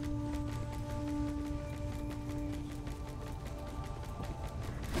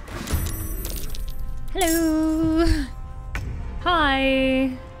 Hello!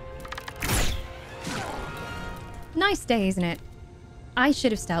 Hi! Nice day, isn't it? I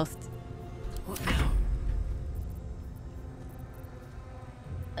should have stealthed.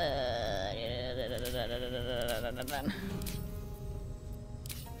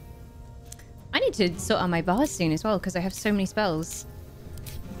 I need to sort out my bars soon as well because I have so many spells.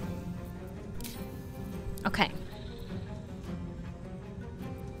 Okay.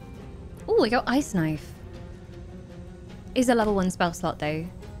 Oh, I got Ice Knife. Is a level 1 spell slot though.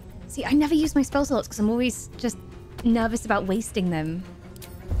 See, I never use my spell slots because I'm always just nervous about wasting them.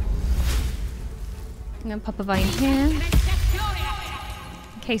 I'm gonna pop a vine here in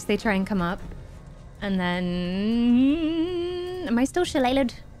case they try and come up. And then... Am I still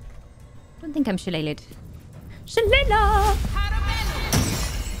shillelaed? I don't think I'm shillelaed. Shillelagh!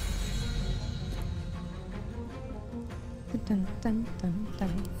 Dun, dun, dun,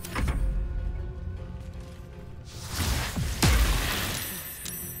 dun.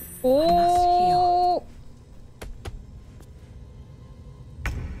 Oh!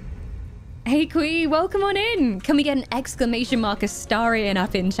 Hey, Quee, welcome on in. Can we get an exclamation mark Astarian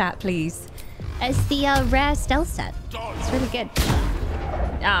up in chat, please? It's the rare stealth set. It's really good.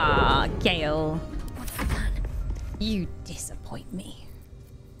 Ah, Gale. What's the plan? You disappoint me.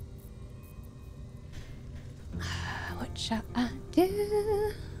 What shall I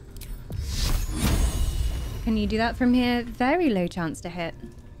do? Can you do that from here? Very low chance to hit.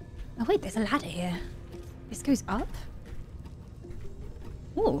 Oh wait, there's a ladder here. This goes up?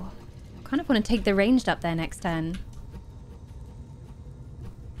 Ooh. I kind of want to take the ranged up there next turn.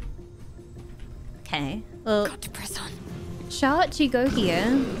 Okay. Well, Got to press on. Chart, you go here.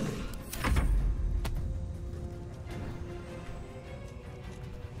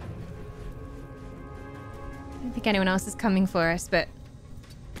 I don't think anyone else is coming for us, but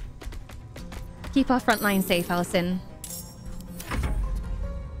keep our front line safe, Alison.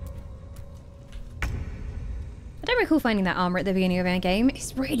 I don't recall finding that armor at the beginning of our game.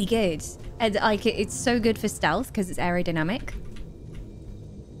 It's really good. And like, it's so good for stealth because it's aerodynamic.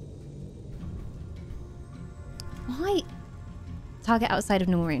 Why? Target outside of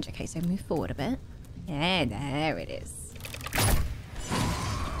normal range. Okay, so move forward a bit. Yeah, there it is.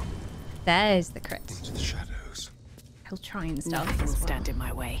 There's the crit. Into the shadows. He'll try and stuff. Nothing will stand in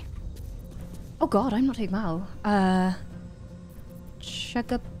my way. Oh god, I'm not doing well.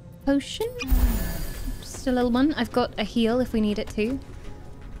 Chug a potion? Just a little one. I've got a heal if we need it too.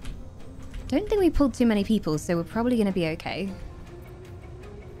 Don't think we pulled too many people, so we're probably gonna be okay.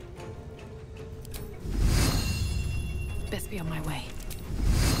 Best be on my way.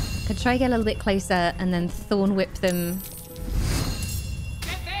 Could try to get a little bit closer and then thorn whip them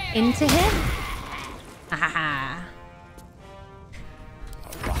into him. Ah.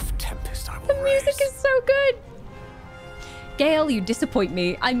 A rough tempest I will The music raise. is so good. Gale, you disappoint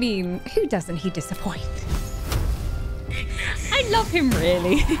me. I mean, who doesn't he disappoint? I love him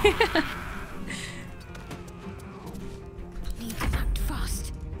really. Need to act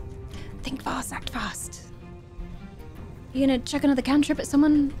fast. Think fast, act fast. You gonna chuck another cantrip at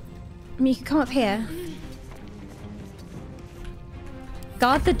someone? I mean, you can come up here.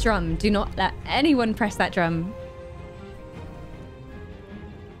 Guard the drum. Do not let anyone press that drum.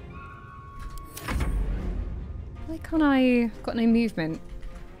 Why can't I? Got no movement.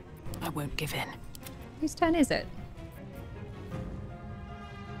 I won't give in. Whose turn is it?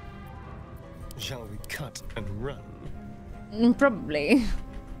 Shall we cut and run? Probably.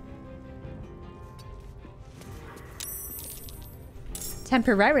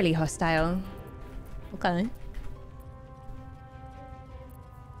 Temporarily hostile. Okay.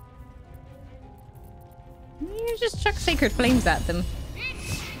 You just chuck sacred flames at them.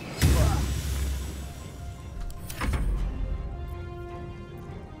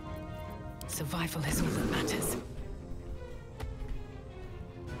 Survival is all that matters.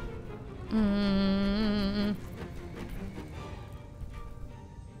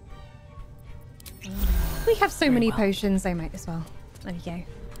 We have so many potions, I might as well. There we go.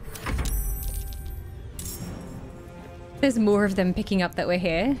 There's more of them picking up that we're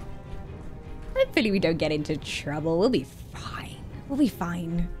here. Hopefully we don't get into trouble. We'll be fine. We'll be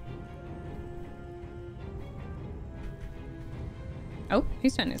fine. Oh,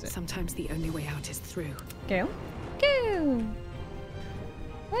 whose turn is it? Sometimes the only way out is through. Gale? Go!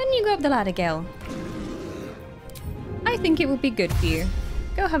 Why don't you go up the ladder, Gale? I think it would be good for you.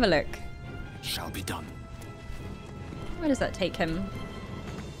 Go have a look. Shall be done. Where does that take him?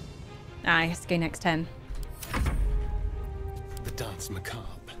 Ah, he has to go next turn. The dance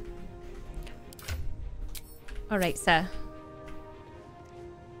macabre. All right, sir.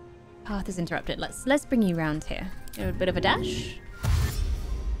 Path is interrupted. Let's bring you round here. A bit of a dash.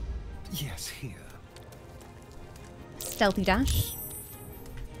 Yes, here. Stealthy dash.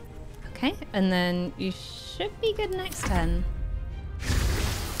 Okay, and then you should be good next turn.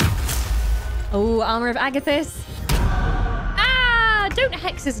 Oh, Armor of Agathis. Ah! Don't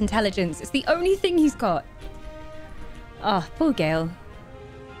hex his intelligence. It's the only thing he's got. Oh, poor Gale.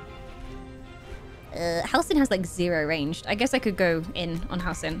 Halcyon has like 0 ranged. I guess I could go in on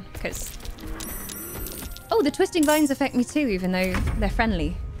Halcyon because... Oh, the Twisting Vines affect me too, even though they're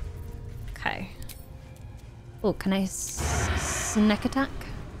friendly. Okay. Oh, can I snack attack?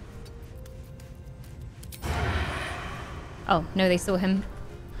 Oh, no, they saw him.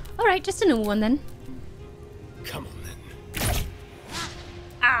 All right, just a normal one then. Come on then.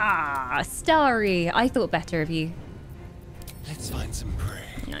 Ah, Starry. I thought better of you. Let's find some prey.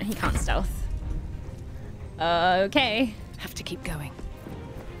 No, he can't stealth. Okay. Have to keep going.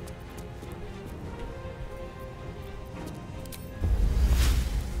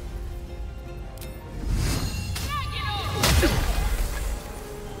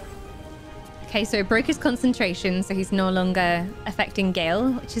 Okay, so it broke his concentration, so he's no longer affecting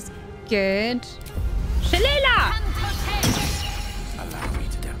Gale, which is good. Shalila! Allow me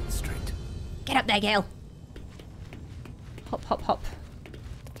to demonstrate. Get up there, Gale. Hop, hop, hop.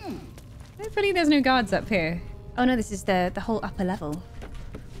 Hopefully there's no guards up here. Oh no, this is the whole upper level.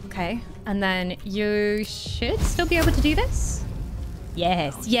 Okay, and then you should still be able to do this?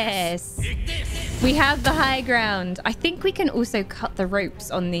 Yes, yes. We have the high ground. I think we can also cut the ropes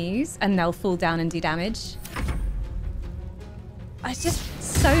on these and they'll fall down and do damage. It's just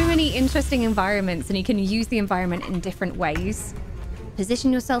so many interesting environments and you can use the environment in different ways.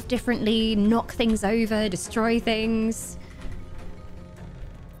 Position yourself differently, knock things over, destroy things.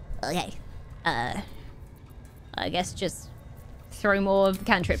 Okay. I guess just throw more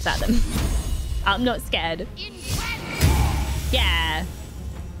cantrips at them. I'm not scared. Yeah.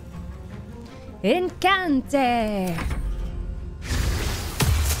 Incante.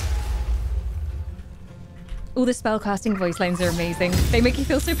 All the spellcasting voice lines are amazing. They make you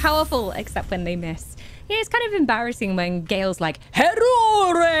feel so powerful, except when they miss. Yeah, it's kind of embarrassing when Gale's like,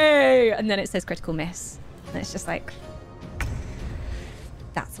 Herore! And then it says critical miss. And it's just like,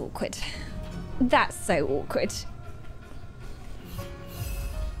 that's awkward. That's so awkward.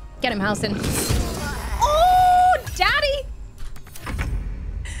 Get him, Halson. Oh, daddy!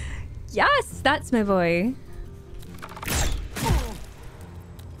 Yes, that's my boy.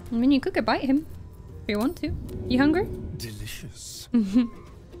 I mean, you could go bite him if you want to. You hungry? Delicious.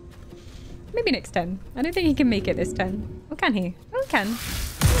 Maybe next turn. I don't think he can make it this turn. Or can he? Oh, he can.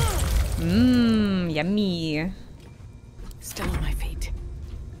 Mmm, yummy. Still on my feet.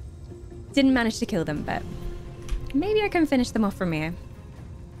 Didn't manage to kill them, but maybe I can finish them off from here.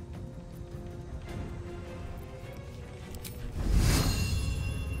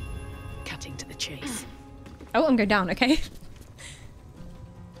 Cutting to the chase. Oh, I'm going down, okay.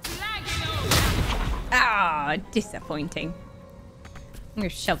 Ah, disappointing. I'm gonna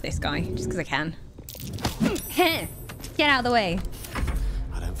shove this guy just because I can. Get out of the way.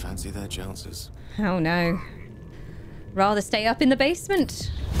 I don't fancy their chances. Oh no. Rather stay up in the basement.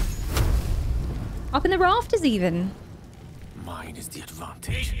 Up in the rafters even. Mine is the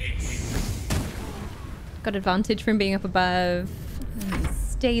advantage. Got advantage from being up above.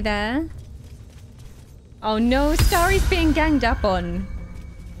 Stay there. Oh no, Starry's being ganged up on.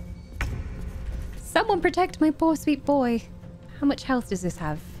 Someone protect my poor sweet boy. How much health does this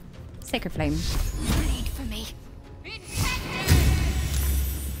have? Sacred Flame. Bleed for me.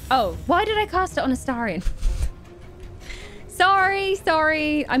 Oh, why did I cast it on a Starian?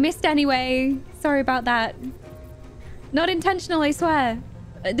 Sorry. I missed anyway. Sorry about that. Not intentional, I swear.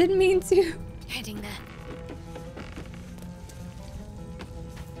 I didn't mean to. Heading there.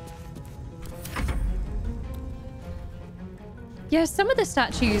 Yeah, some of the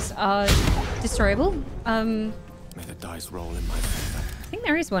statues are destroyable. May the dice roll in my favor. I think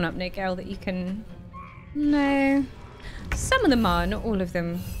there is one up near Gale that you can... No. Some of them are, not all of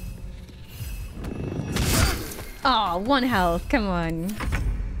them. Oh, 1 health. Come on.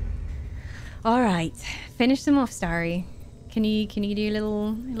 All right. Finish them off, Starry. Can you do a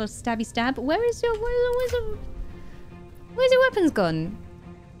little stabby stab? Where's your weapons gone?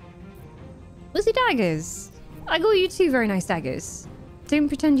 Where's your daggers? I got you 2 very nice daggers. Don't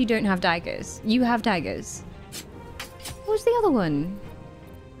pretend you don't have daggers. You have daggers. What's the other one?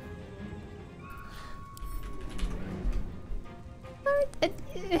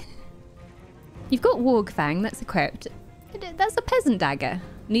 You've got Wargfang, that's equipped. That's a peasant dagger.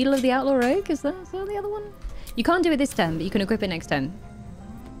 Needle of the Outlaw Rogue, is that the other one? You can't do it this turn, but you can equip it next turn.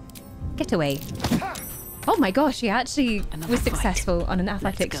 Get away. Oh my gosh, he actually was successful on an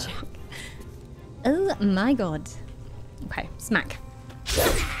athletics check. Oh my god. Okay, smack.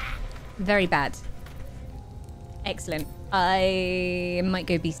 Very bad. Excellent. I might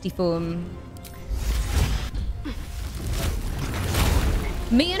go beastie form.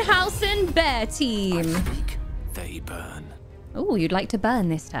 Me and Halson, bear team. Speak, they burn. Oh, you'd like to burn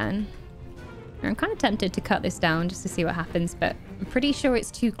this turn. I'm kind of tempted to cut this down just to see what happens, but I'm pretty sure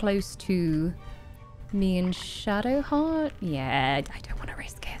it's too close to me and Shadowheart. Yeah, I don't want to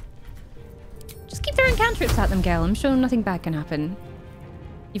risk it. Just keep throwing cantrips at them, Gale. I'm sure nothing bad can happen.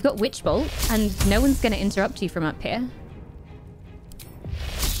 You've got Witch Bolt, and no one's going to interrupt you from up here.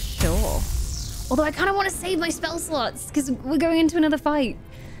 Sure. Although I kind of want to save my spell slots, because we're going into another fight.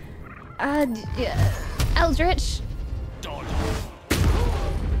 Eldritch.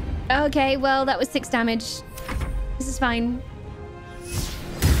 Okay, well, that was 6 damage. This is fine.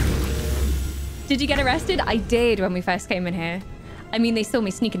 Did you get arrested? I did when we first came in here. I mean, they saw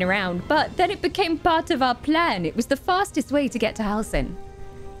me sneaking around, but then it became part of our plan. It was the fastest way to get to Halson.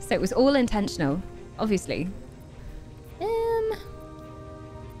 So it was all intentional, obviously. I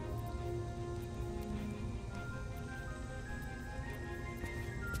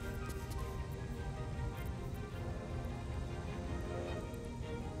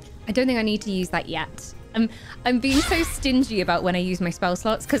don't think I need to use that yet. I'm being so stingy about when I use my spell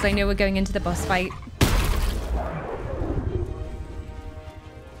slots because I know we're going into the boss fight.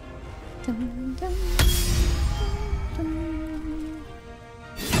 Dun, dun, dun.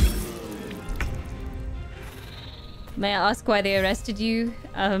 May I ask why they arrested you?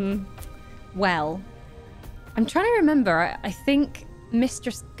 Well, I'm trying to remember. I think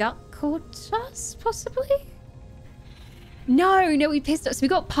Mistress Gut caught us, possibly? No, we pissed us. So we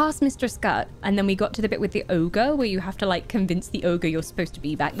got past Mistress Gut, and then we got to the bit with the ogre, where you have to, like, convince the ogre you're supposed to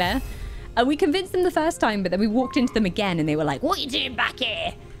be back there. And we convinced them the first time, but then we walked into them again, and they were like, "What are you doing back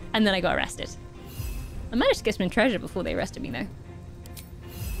here?" And then I got arrested. I managed to get some treasure before they arrested me, though.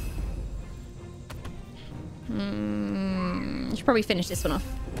 I should probably finish this one off.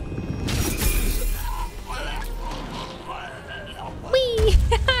 Whee!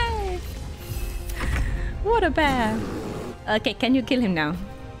 What a bear. Okay, can you kill him now?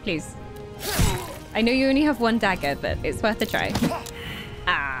 Please. I know you only have one dagger, but it's worth a try.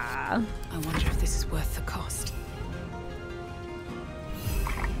 Ah. I wonder if this is worth the cost.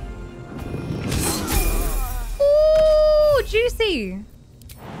 Ooh, juicy.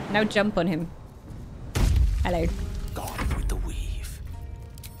 Now jump on him. Hello. Gone with the weave.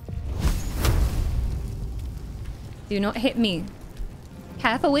 Do not hit me.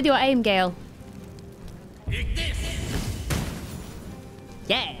 Careful with your aim, Gale.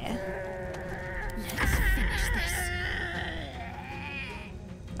 Yeah. Let's finish this.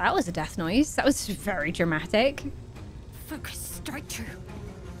 That was a death noise. That was very dramatic. Focus, strike true.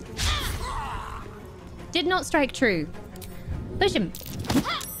 Did not strike true. Push him.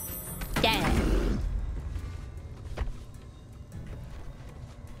 Yeah.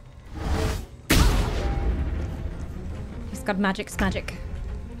 He's got magic's magic.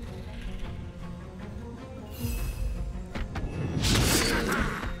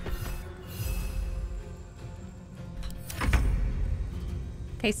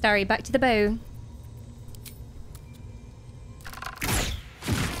 Okay, Starry, back to the bow.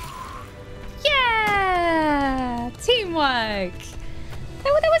 Yeah! Teamwork!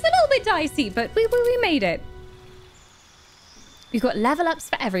 That was a little bit dicey, but we made it. We've got level ups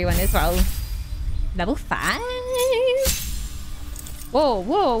for everyone as well. Level 5.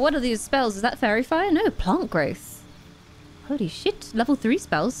 Whoa, what are these spells? Is that fairy fire? No, plant growth. Holy shit, level 3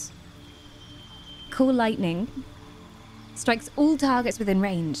 spells. Cool lightning. Strikes all targets within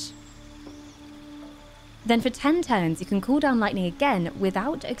range. Then for 10 turns, you can cool down lightning again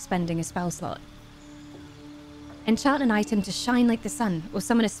without expending a spell slot. Enchant an item to shine like the sun, or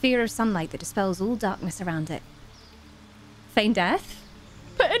summon a sphere of sunlight that dispels all darkness around it. Feign death?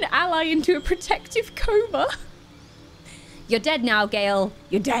 Put an ally into a protective coma. You're dead now, Gale.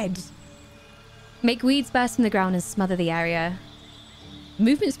 You're dead. Make weeds burst from the ground and smother the area.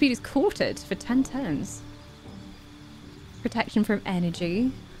 Movement speed is quartered for 10 turns. Protection from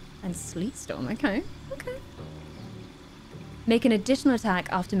energy and sleet storm. Okay. Make an additional attack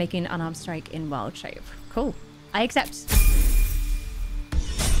after making an unarmed strike in wild shape. Cool. I accept.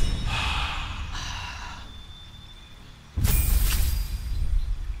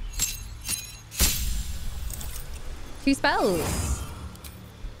 Two spells.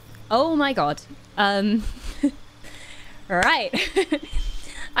 Oh my god. Right.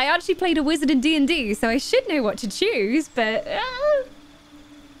 I actually played a wizard in D&D, so I should know what to choose, but...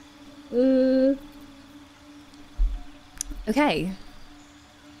 Okay.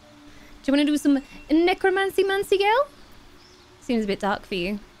 Do you want to do some necromancy-mancy, Gale? Seems a bit dark for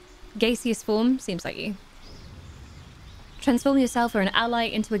you. Gaseous form? Seems like you. Transform yourself or an ally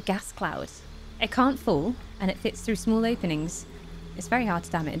into a gas cloud. It can't fall, and it fits through small openings. It's very hard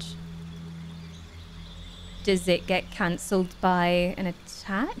to damage. Does it get cancelled by an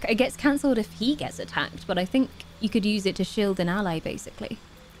attack? It gets cancelled if he gets attacked, but I think you could use it to shield an ally, basically.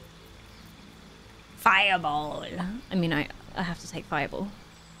 Fireball. I mean, I have to take Fireball.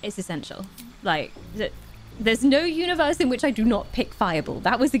 It's essential. Like, there's no universe in which I do not pick Fireball.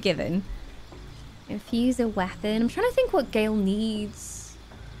 That was a given. Infuse a weapon. I'm trying to think what Gale needs.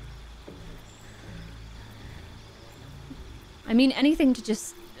 I mean, anything to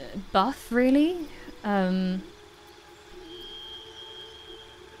just buff, really.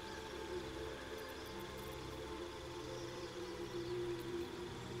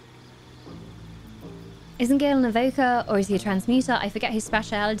 Isn't Gale an evoker or is he a transmuter? I forget his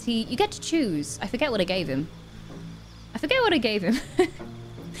speciality. You get to choose. I forget what I gave him.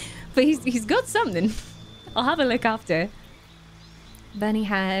 But he's got something. I'll have a look after. Burning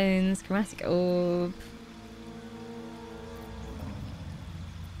hands, chromatic orb.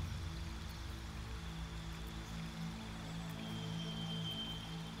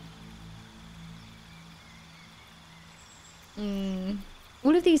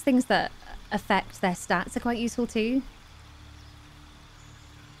 All of these things that affect their stats are quite useful too.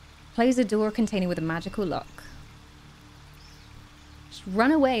 Close a door containing with a magical lock. Just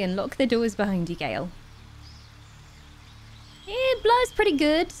run away and lock the doors behind you, Gale. Yeah, blur's pretty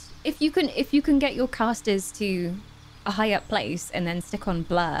good. If you can get your casters to a high up place and then stick on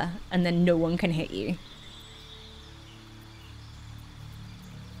blur and then no one can hit you.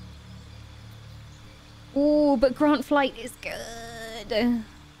 Oh, but Grant Flight is good.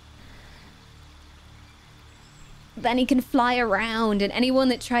 Then he can fly around and anyone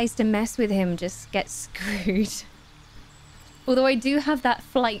that tries to mess with him just gets screwed. Although I do have that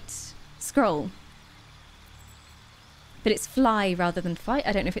flight scroll. But it's fly rather than fight.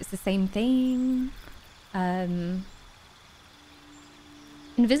 I don't know if it's the same thing.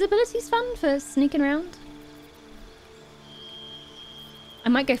 Invisibility's fun for sneaking around. I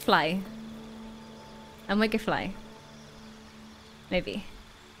might go fly. I might go fly. Maybe.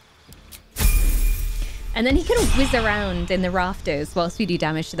 And then he can whiz around in the rafters whilst we do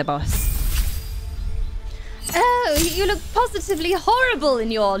damage to the boss. Oh, you look positively horrible in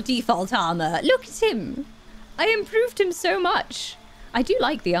your default armor. Look at him. I improved him so much. I do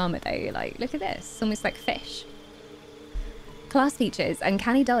like the armor though. Like, look at this. Almost like fish. Class features.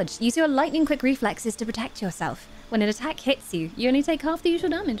 Uncanny dodge. Use your lightning quick reflexes to protect yourself. When an attack hits you, you only take half the usual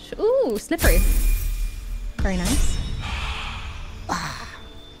damage. Ooh, slippery. Very nice.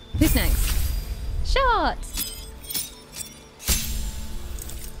 Who's next? Shot!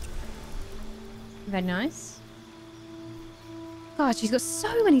 Very nice. God, she's got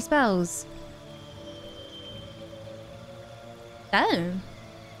so many spells. Oh.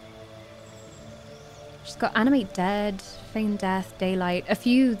 She's got Animate Dead, Feign Death, Daylight. A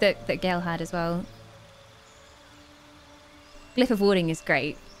few that Gale had as well. Glyph of Warding is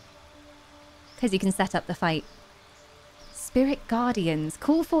great. Because you can set up the fight. Spirit Guardians.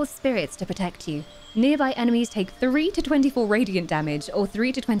 Call forth spirits to protect you. Nearby enemies take 3 to 24 radiant damage or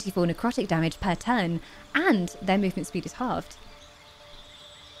 3 to 24 necrotic damage per turn, and their movement speed is halved.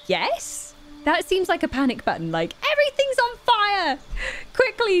 Yes? That seems like a panic button, like, everything's on fire!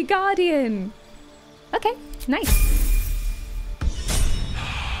 Quickly, Guardian! Okay, nice.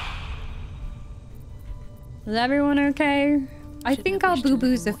 Is everyone okay? I think our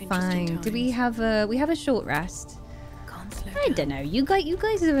boo-boos are fine. Do we have a short rest? I don't know. You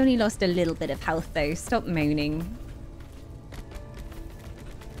guys have only lost a little bit of health though. Stop moaning.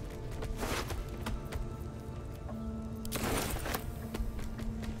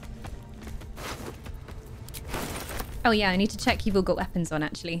 Oh yeah, I need to check you've all got weapons on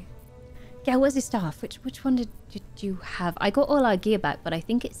actually. Yeah, where's your staff? Which one did you have? I got all our gear back, but I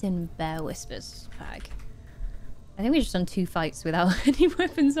think it's in Bear Whisper's bag. I think we just done 2 fights without any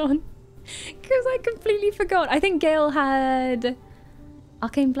weapons on. Because I completely forgot. I think Gale had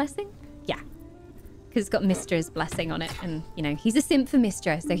Arcane Blessing? Yeah. Because it's got Mistra's Blessing on it. And, you know, he's a simp for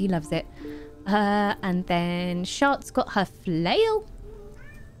Mistra, so he loves it. And then Shart's got her Flail.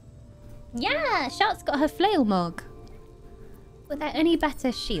 Yeah, Shart's got her Flail Mog. Without any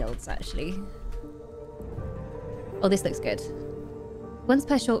better shields, actually. Oh, this looks good. Once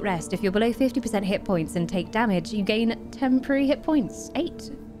per short rest, if you're below 50% hit points and take damage, you gain temporary hit points.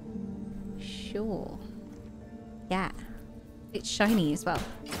 8. Sure. Yeah. It's shiny as well.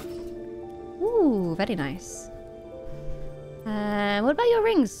 Ooh, very nice. What about your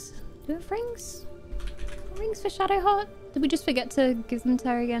rings? Do you have rings? Rings for Shadowheart? Did we just forget to give them to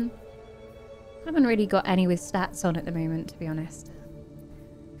her again? I haven't really got any with stats on at the moment, to be honest.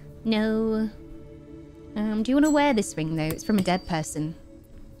 No. Do you want to wear this ring, though? It's from a dead person.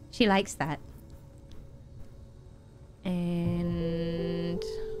 She likes that. And...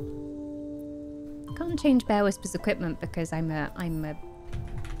 I can't change Bear Whisper's equipment because I'm a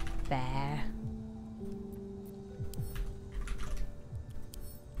bear.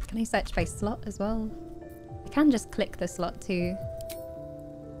 Can I search by slot as well? I can just click the slot too.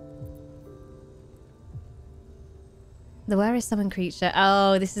 The wearer summon creature.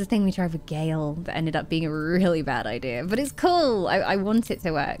 Oh, this is the thing we tried with Gale that ended up being a really bad idea. But it's cool. I want it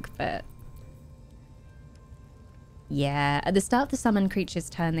to work, but... Yeah, at the start of the summon creature's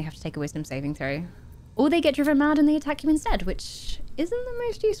turn, they have to take a wisdom saving throw. Or they get driven mad and they attack you instead, which isn't the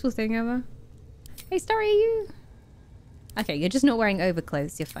most useful thing ever. Hey, Starry, are you? Okay, you're just not wearing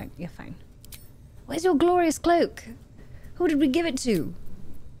overclothes. You're fine. You're fine. Where's your glorious cloak? Who did we give it to?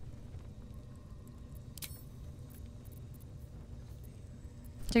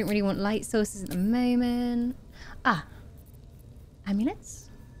 Don't really want light sources at the moment. Ah. Amulets?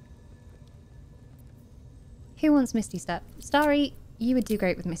 Who wants Misty Step? Starry, you would do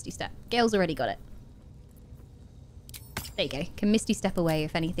great with Misty Step. Gale's already got it. There you go. Can Misty Step away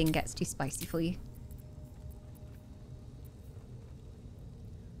if anything gets too spicy for you.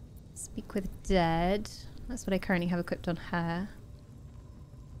 Speak with Dead. That's what I currently have equipped on her.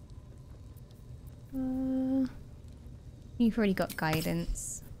 You've already got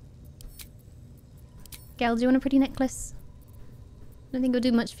guidance. Gale, do you want a pretty necklace? I don't think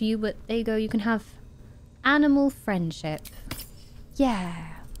it'll do much for you, but there you go. You can have animal friendship. Yeah,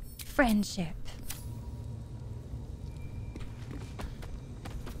 friendship.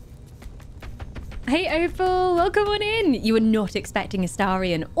 Hey Opal, welcome on in. You were not expecting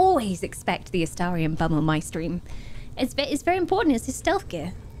Astarion. Always expect the Astarion bum on my stream. It's very important. It's his stealth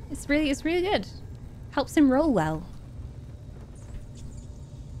gear. It's really good. Helps him roll well.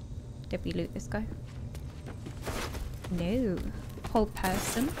 Did we loot this guy? No. Whole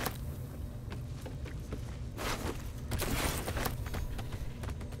person.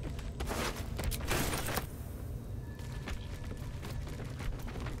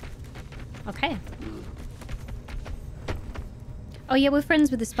 Okay. Oh yeah, we're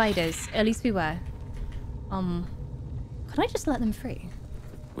friends with the spiders. At least we were. Can I just let them free?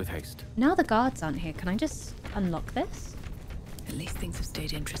 With haste. Now the guards aren't here, can I just unlock this? At least things have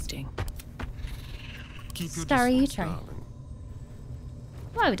stayed interesting. Keep your Starry, you distance, try. darling.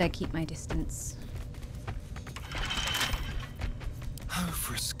 Why would I keep my distance? How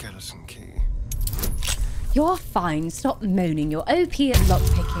for a skeleton key? You're fine. Stop moaning. You're OP at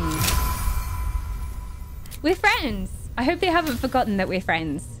lockpicking. We're friends. I hope they haven't forgotten that we're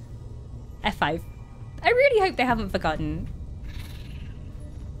friends. F5. I really hope they haven't forgotten.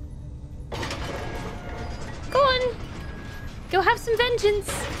 Go on. Go have some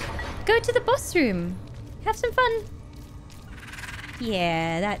vengeance. Go to the boss room. Have some fun.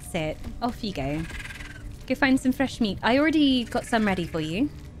 Yeah, that's it. Off you go. Go find some fresh meat. I already got some ready for you.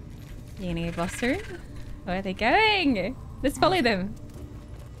 You gonna go boss room? Where are they going? Let's follow them.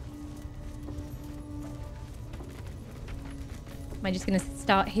 Am I just gonna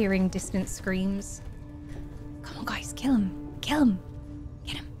start hearing distant screams? Come on, guys, kill him. Kill him.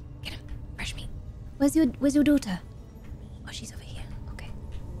 Get him. Get him. Fresh meat. Where's your daughter? Oh, she's over here. Okay.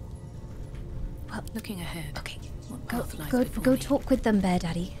 Well, Looking ahead. okay. What Go, path lies go, before go me? talk with them, Bear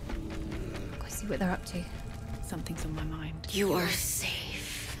Daddy. Go see what they're up to. Something's on my mind. You are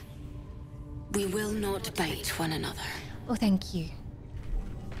safe. We will not bite one another. Oh, thank you.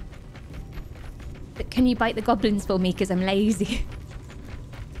 But can you bite the goblins for me? Because I'm lazy.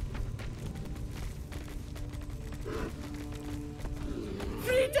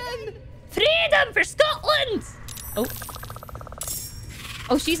 Freedom! Freedom for Scotland! Oh.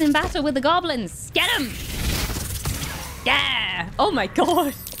 Oh, she's in battle with the goblins. Get him! Yeah! Oh my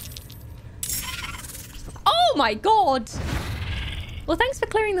god. Oh my god! Well, thanks for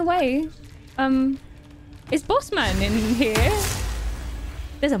clearing the way. Is Bossman in here?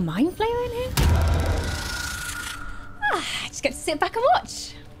 There's a mind flayer in here? Ah, I just get to sit back and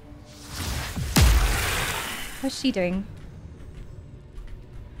watch. What's she doing?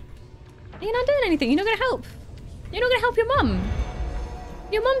 You're not doing anything. You're not gonna help. You're not gonna help your mum.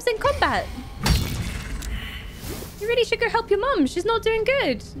 Your mum's in combat. You really should go help your mum. She's not doing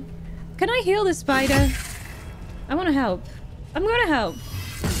good. Can I heal the spider? I want to help. I'm gonna help.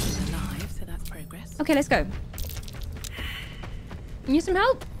 She's alive, so that's progress. Okay, let's go. You need some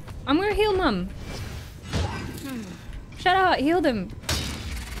help? I'm gonna heal mum. Shut up, heal them.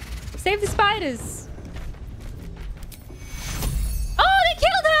 Save the spiders. Oh, they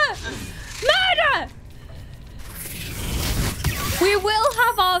killed her! Murder! We will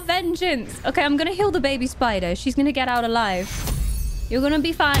have our vengeance. Okay, I'm gonna heal the baby spider. She's gonna get out alive. You're gonna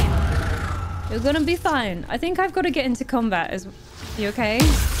be fine. You're gonna be fine. I think I've got to get into combat as... You okay?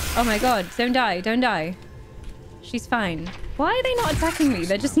 Oh my god, don't die, don't die. She's fine. Why are they not attacking me?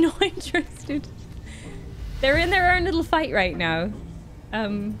 They're just not interested. They're in their own little fight right now.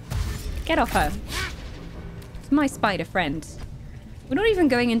 Get off her. It's my spider friend. We're not even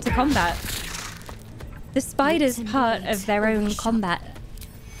going into combat. The spider's part of their own combat.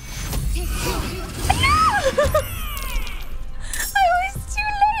 No! I was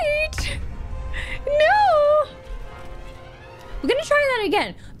too late! No! We're gonna try that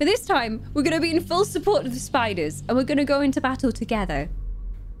again, but this time we're gonna be in full support of the spiders and we're gonna go into battle together.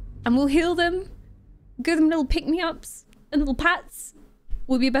 And we'll heal them, give them little pick-me-ups and little pats.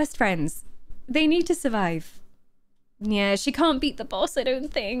 We'll be best friends. They need to survive. Yeah, she can't beat the boss, I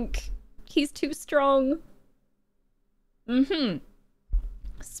don't think. He's too strong.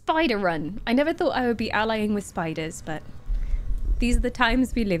 Spider run. I never thought I would be allying with spiders, but these are the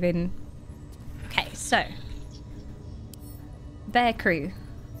times we live in. Okay, so. Bear crew,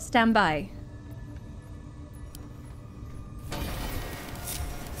 stand by.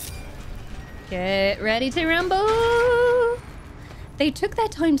 Get ready to rumble! They took their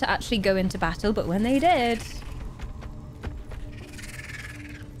time to actually go into battle, but when they did...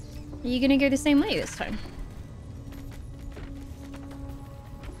 Are you gonna go the same way this time?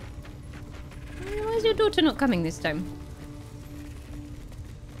 Why is your daughter not coming this time?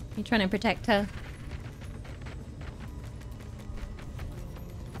 You trying to protect her?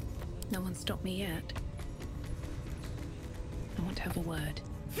 No one stopped me yet. I want to have a word.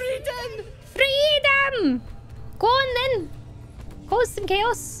 Freedom! Freedom! Go on then! Cause some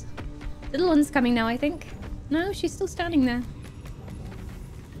chaos. Little one's coming now, I think. No, she's still standing there.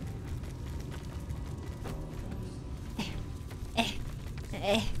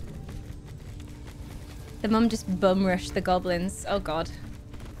 The mum just bum rushed the goblins. Oh god.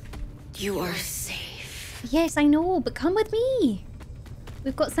 You are safe. Yes, I know, but come with me.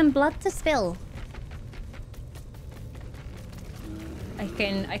 We've got some blood to spill.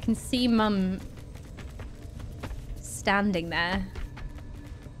 I can see Mum standing there.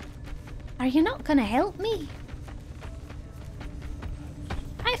 Are you not gonna help me?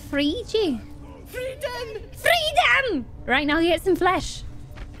 I freed you. Freedom! Freedom! Right now you get some flesh.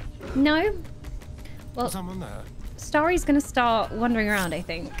 No? Well, Someone there. Starry's gonna start wandering around, I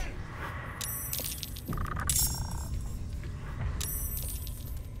think.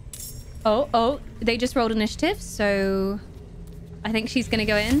 Oh, they just rolled initiative, so I think she's gonna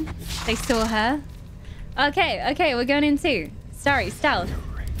go in. They saw her. Okay, we're going in too. Starry, stealth.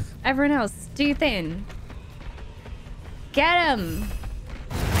 Everyone else, do your thing. Get him!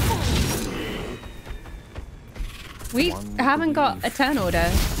 We haven't got a turn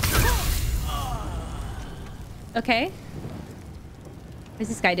order. Okay. What's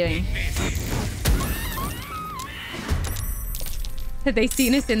this guy doing? Have they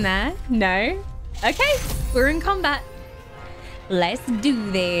seen us in there? No? Okay, we're in combat. Let's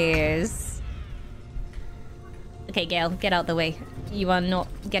do this. Okay, Gale, get out the way. You are not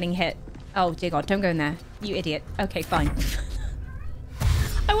getting hit. Oh, dear God, don't go in there. You idiot. Okay, fine.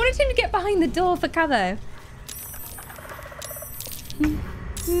 I wanted him to get behind the door for cover.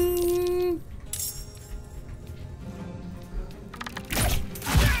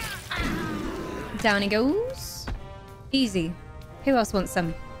 Down he goes. Easy. Who else wants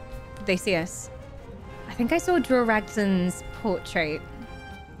some? Did they see us? I think I saw Draw Ragzon's portrait.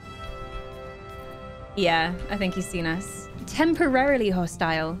 Yeah, I think he's seen us. Temporarily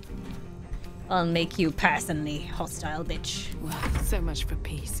hostile. I'll make you personally hostile, bitch. Well, so much for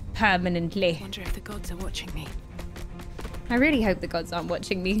peace. Permanently. Wonder if the gods are watching me. I really hope the gods aren't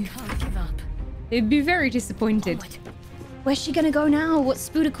watching me. Can't give up. They'd be very disappointed. Onward. Where's she gonna go now? What's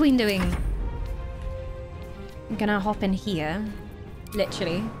Spooder Queen doing? I'm gonna hop in here.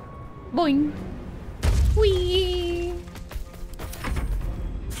 Literally. Boing. Whee!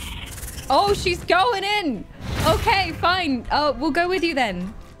 Oh, she's going in! Okay, fine. We'll go with you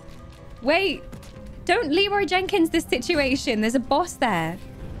then. Wait. Don't Leroy Jenkins this situation. There's a boss there.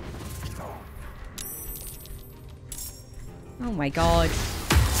 Oh my god.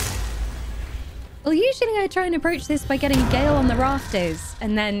 Well, usually I try and approach this by getting Gale on the rafters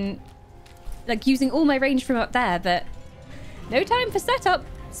and then, like, using all my range from up there, but no time for setup.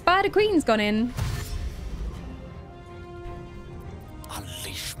 Spider Queen's gone in.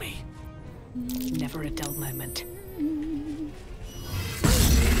 Unleash me. Never a dull moment.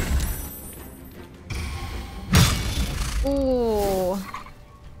 Oh.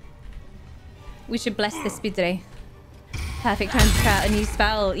 We should bless this speedray. Perfect time to try out a new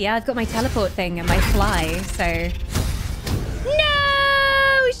spell. Yeah, I've got my teleport thing and my fly, so...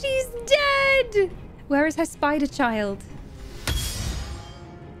 No! She's dead! Where is her spider child?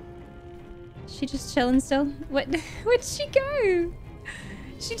 Is she just chilling still? Where'd she go?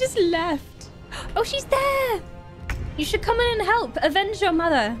 She just left. Oh, she's there! You should come in and help. Avenge your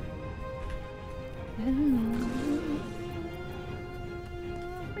mother.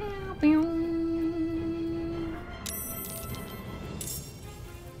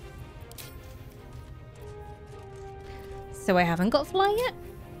 So I haven't got fly yet?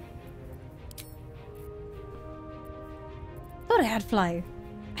 Thought I had fly.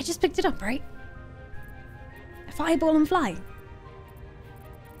 I just picked it up, right? A fireball and fly.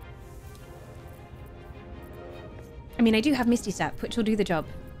 I mean, I do have Misty Step, which will do the job.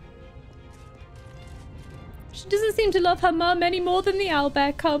 She doesn't seem to love her mum any more than the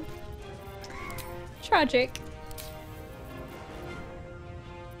owlbear cub. Tragic.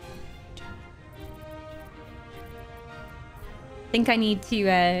 think I need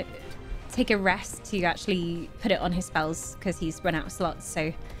to take a rest to actually put it on his spells because he's run out of slots.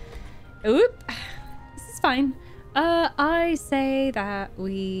 So, oop, this is fine. I say that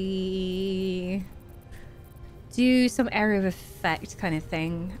we do some area of effect kind of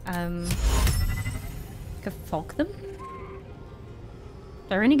thing. Could fog them.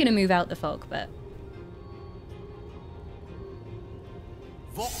 They're only going to move out the fog, but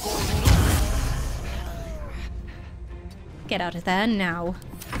get out of there now.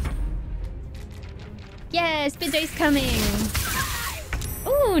 Yeah, Spidjo's coming.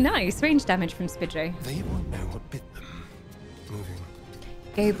 Oh, nice. Range damage from Spidjo. They won't know what bit them. Moving.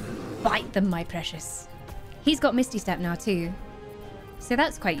 Go bite them, my precious. He's got Misty Step now too. So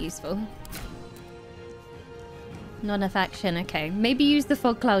that's quite useful. Not enough action. Okay. Maybe use the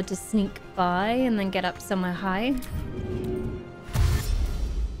fog cloud to sneak by and then get up somewhere high.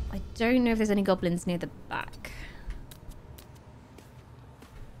 I don't know if there's any goblins near the back.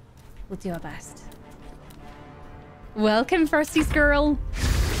 We'll do our best. Welcome, Frosty Squirrel.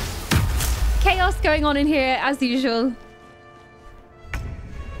 Chaos going on in here, as usual.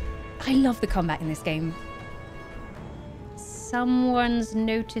 I love the combat in this game. Someone's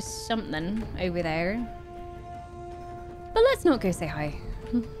noticed something over there. But let's not go say hi.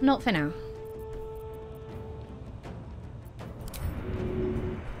 Not for now.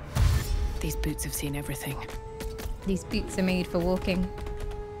 These boots have seen everything. These boots are made for walking.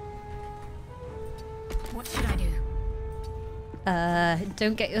 What should I do?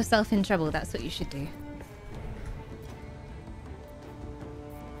 Don't get yourself in trouble. That's what you should do.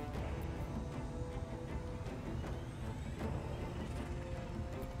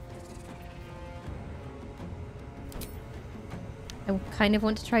 I kind of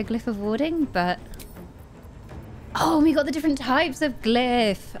want to try Glyph of Warding, but... Oh, we got the different types of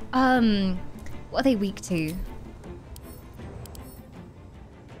Glyph. What are they weak to?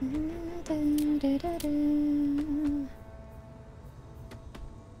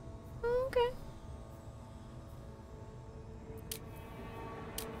 Okay.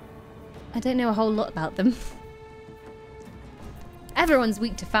 I don't know a whole lot about them. Everyone's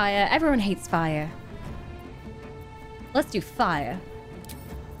weak to fire. Everyone hates fire. Let's do fire.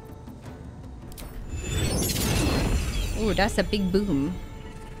 Ooh, that's a big boom.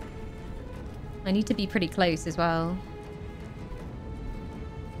 I need to be pretty close as well.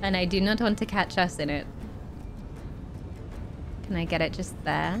 And I do not want to catch us in it. Can I get it just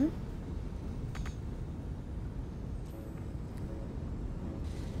there?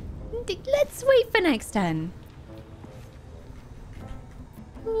 Let's wait for next turn.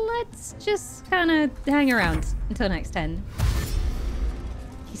 Let's just kind of hang around until next turn.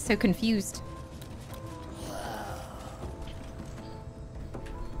 He's so confused.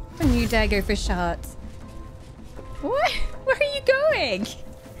 Don't you dare go for shots. What? Where are you going?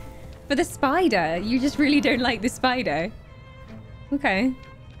 For the spider? You just really don't like the spider? Okay,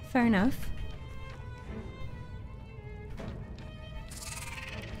 fair enough.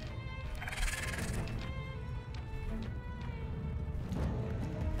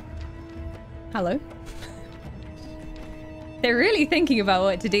 Hello? They're really thinking about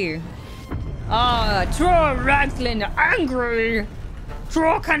what to do. Ah, Troll Raglan angry!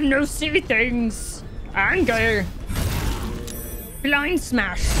 Troll can no see things! Anger! Blind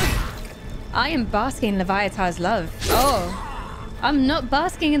smash! I am basking in Leviathar's love. Oh. I'm not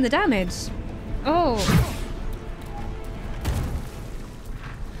basking in the damage. Oh.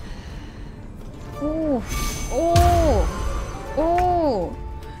 Oh. Oh. Oh.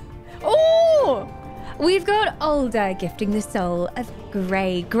 Oh! We've got Alda gifting the soul of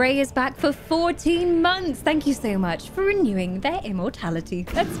Grey. Grey is back for 14 months. Thank you so much for renewing their immortality.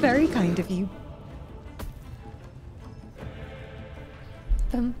 That's very kind of you.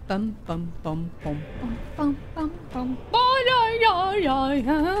 Bum bum bum bum bum bum bum bum bum.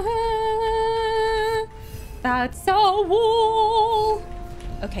 That's a wall.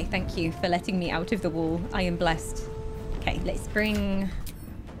 Okay, thank you for letting me out of the wall. I am blessed. Okay, let's bring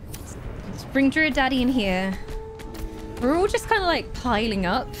Druid Daddy in here. We're all just kind of like piling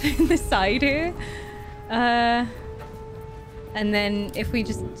up in the side here. And then if we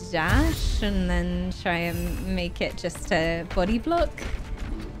just dash and then try and make it just a body block.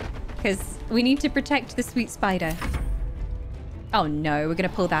 Because we need to protect the sweet spider. Oh no, we're going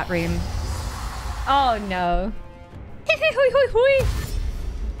to pull that room. Oh no.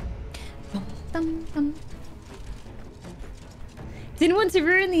 Didn't want to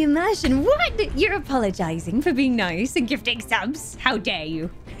ruin the immersion. What? You're apologizing for being nice and gifting subs? How dare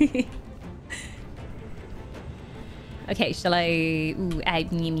you? Okay, shall I... Ooh,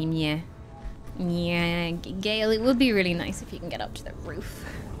 Yeah, Gale, it would be really nice if you can get up to the roof.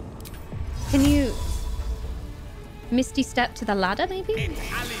 Can you Misty step to the ladder, maybe?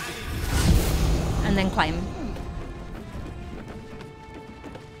 And then climb.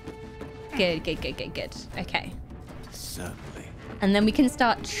 Good, good, good, good, good. Okay. Certainly. And then we can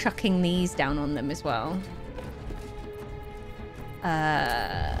start chucking these down on them as well.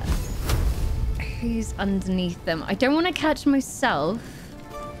 Who's underneath them? I don't want to catch myself.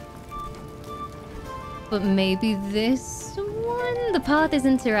 But maybe this one? The path is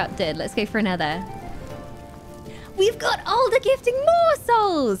interrupted. Let's go for another. We've got all the gifting more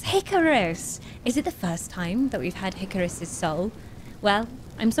souls! Hikaris! Is it the first time that we've had Hikaris' soul? Well,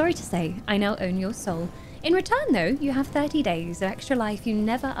 I'm sorry to say, I now own your soul. In return, though, you have 30 days of extra life you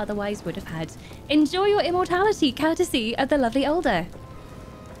never otherwise would have had. Enjoy your immortality, courtesy of the lovely Older.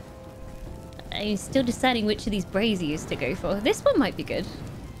 I'm still deciding which of these braziers to go for. This one might be good.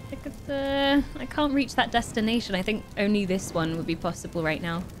 I can't reach that destination. I think only this one would be possible right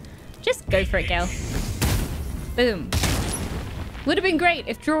now. Just go for it, Gale. Boom. Would have been great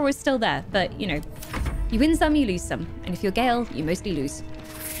if Draw was still there, but, you know, you win some, you lose some. And if you're Gale, you mostly lose.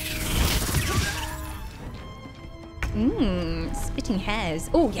 Spitting hairs.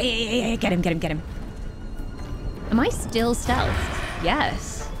 Oh, yeah. Get him, get him, get him. Am I still stealth?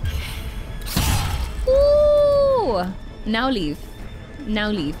 Yes. Ooh! Now leave. Now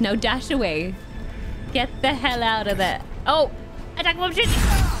leave. Now dash away. Get the hell out of there. Oh! Attack option!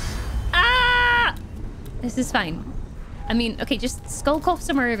 Ah! This is fine. I mean, okay, just skull cough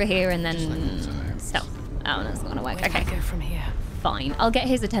somewhere over here and then stealth. Oh, that's not gonna work. Okay. Go from here. Fine. I'll get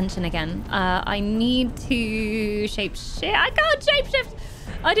his attention again. I need to shapeshift. I can't shapeshift!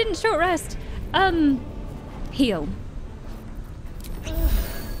 I didn't short rest. Heal.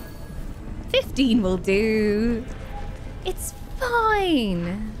 15 will do. It's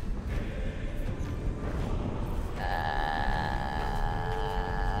fine.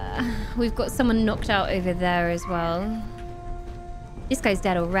 We've got someone knocked out over there as well. This guy's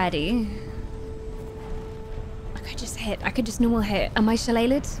dead already. I could just hit. I could just normal hit. Am I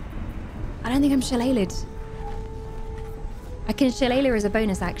shillelagh'd? I don't think I'm shillelagh'd. I can shillelagh as a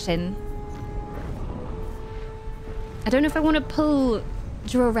bonus action. I don't know if I want to pull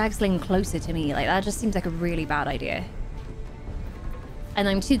Draw Ragsling closer to me. Like, that just seems like a really bad idea. And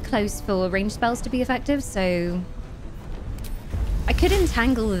I'm too close for range spells to be effective, so... I could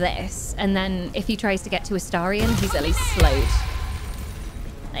entangle this, and then if he tries to get to Astarion, he's at least slowed.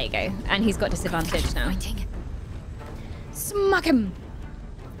 There you go. And he's got disadvantage now. Smack him!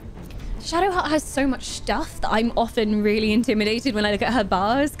 Shadowheart has so much stuff that I'm often really intimidated when I look at her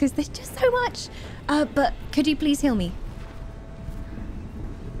bars, because there's just so much. But could you please heal me?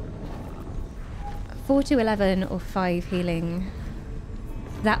 4 to 11 or 5 healing.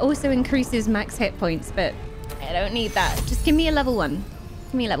 That also increases max hit points, but I don't need that. Just give me a level 1.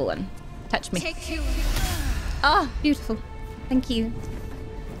 Give me a level 1. Touch me. Ah, beautiful. Thank you.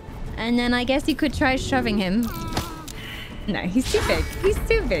 And then I guess you could try shoving him. No, he's too big. He's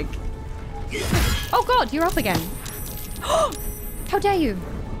too big. Oh god, you're up again. How dare you?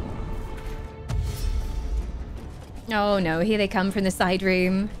 Oh no, here they come from the side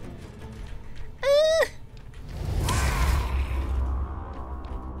room.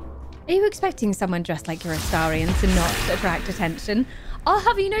 Are you expecting someone dressed like your Astarion to not attract attention? I'll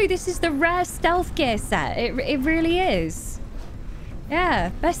have you know this is the rare stealth gear set. It really is. Yeah,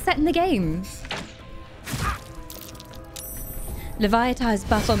 best set in the game. Leviathar's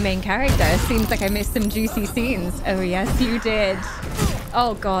buff on main character. Seems like I missed some juicy scenes. Oh yes, you did.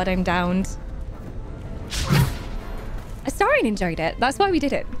 Oh god, I'm downed. Astarion enjoyed it. That's why we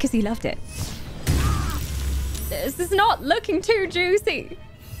did it, because he loved it. This is not looking too juicy.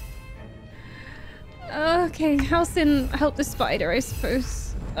 Okay, Halcyon, help the spider, I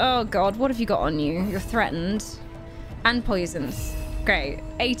suppose. Oh god, what have you got on you? You're threatened. And poisons. Great.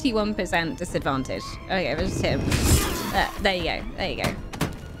 81% disadvantage. Okay, let's just hit him. There you go. There you go.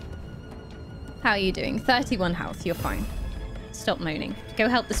 How are you doing? 31 health. You're fine. Stop moaning. Go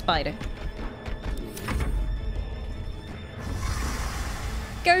help the spider.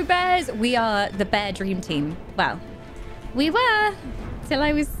 Go Bears! We are the Bear Dream Team. Well, we were till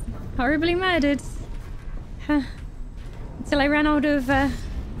I was horribly murdered. Until I ran out of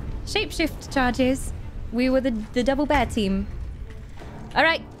shapeshift charges. We were the double bear team.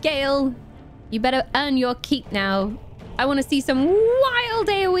 Alright, Gale. You better earn your keep now. I want to see some wild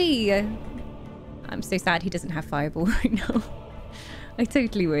AoE. I'm so sad he doesn't have Fireball right now. I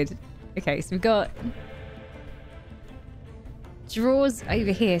totally would. Okay, so we've got... Draws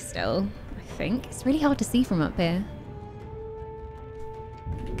over here still, I think. It's really hard to see from up here.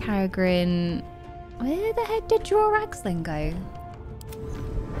 Peregrine. Where the heck did Draw Axlin go?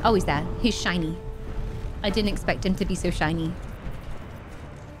 Oh, he's there. He's shiny. I didn't expect him to be so shiny.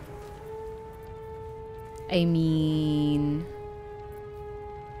 I mean...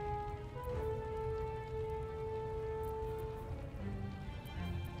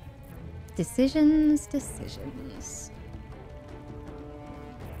 Decisions.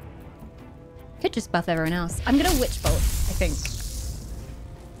 Could just buff everyone else. I'm gonna Witch Bolt, I think.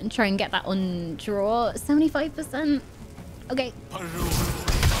 And try and get that on draw. 75%. Okay.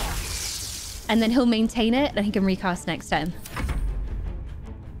 And then he'll maintain it, and he can recast next time.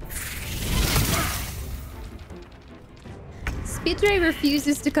 Speedray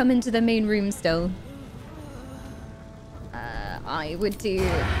refuses to come into the main room still. I would do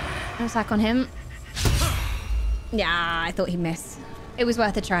an attack on him. Yeah, I thought he'd miss. It was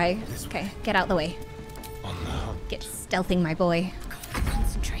worth a try. Okay, get out the way. Get stealthing, my boy.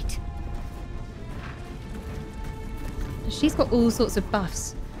 Concentrate. She's got all sorts of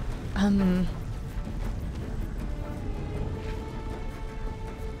buffs.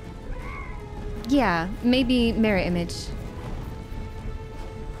 Yeah, maybe mirror image.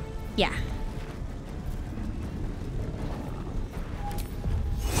 Yeah.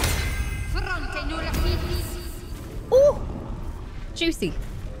 Ooh! Juicy.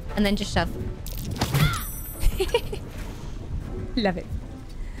 And then just shove. Love it.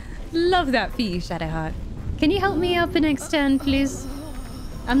 Love that for you, Shadowheart. Can you help me up the next turn, please?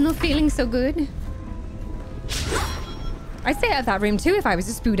 I'm not feeling so good. I'd stay out of that room too if I was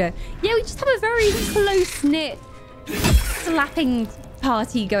a Spooder. Yeah, we just have a very close-knit slapping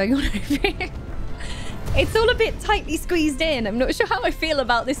party going on over here. It's all a bit tightly squeezed in. I'm not sure how I feel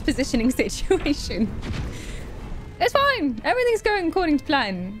about this positioning situation. It's fine. Everything's going according to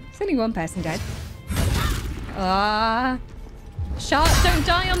plan. There's only one person dead. Shark, don't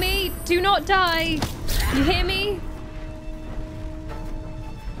die on me. Do not die. You hear me?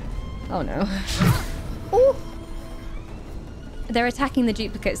 Oh no. Ooh. They're attacking the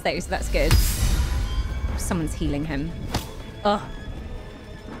duplicates though, so that's good. Someone's healing him. Oh.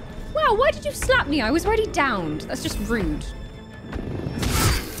 Wow, why did you slap me? I was already downed. That's just rude.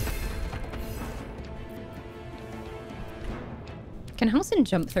 Can Halsin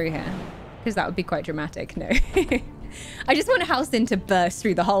jump through here? Because that would be quite dramatic. No. I just want Halsin to burst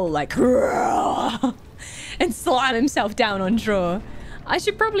through the hole like and slam himself down on draw. I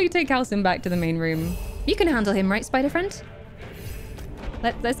should probably take Halsin back to the main room. You can handle him, right, Spider Friend?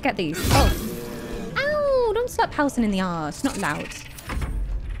 Let's get these. Oh. Ow! Don't slap Halsin in the arse. Not loud.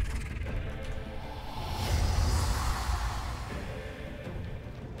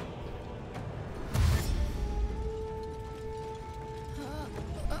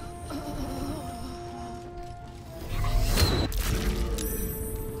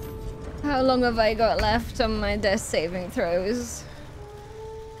 How long have I got left on my death saving throws?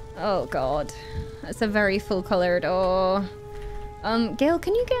 Oh god. That's a very full corridor. Gale,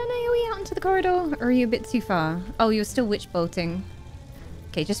 can you get an AoE out into the corridor? Or are you a bit too far? Oh, you're still witch bolting.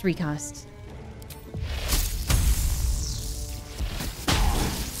 Okay, just recast.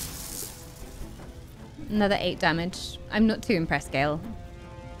 Another 8 damage. I'm not too impressed, Gale.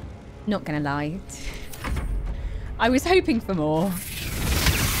 Not gonna lie. I was hoping for more.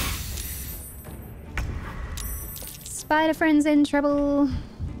 Spider Friend's in trouble.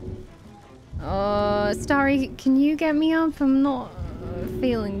 Oh, Starry, can you get me up? I'm not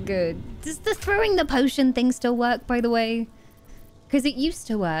feeling good. Does the throwing the potion thing still work, by the way? Because it used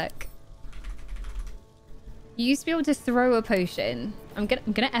to work. You used to be able to throw a potion. I'm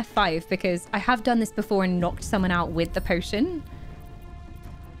gonna F5 because I have done this before and knocked someone out with the potion.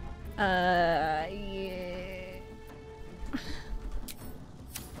 Yeah.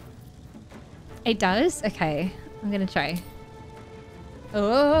 It does? Okay. I'm gonna try.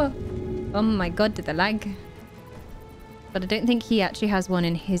 Oh my god, did the lag. But I don't think he actually has one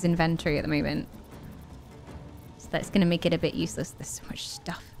in his inventory at the moment. So that's gonna make it a bit useless. There's so much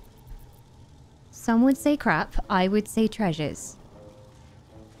stuff. Some would say crap, I would say treasures.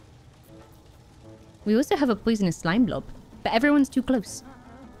 We also have a poisonous slime blob, but everyone's too close.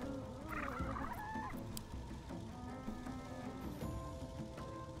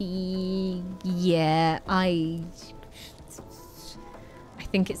 Yeah, I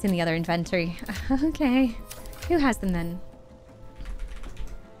think it's in the other inventory. Okay. Who has them then?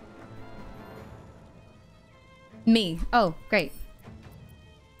 Me. Oh, great.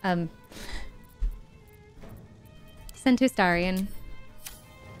 Centustarian.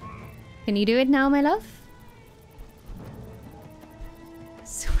 Can you do it now, my love?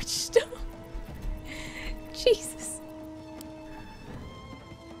 So much stuff. Jesus.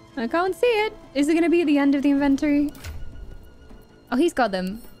 I can't see it. Is it going to be at the end of the inventory? Oh, he's got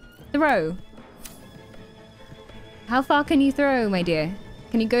them. Throw. How far can you throw, my dear?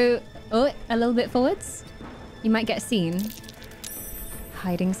 Can you go a little bit forwards? You might get seen.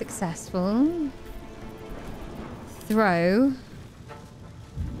 Hiding successful. Throw.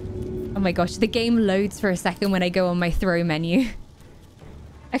 Oh my gosh, the game loads for a second when I go on my throw menu.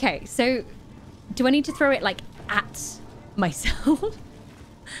 Okay, so do I need to throw it like at myself?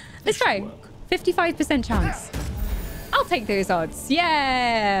 Let's try. 55% chance. I'll take those odds.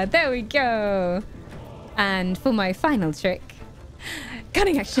 Yeah, there we go. And for my final trick,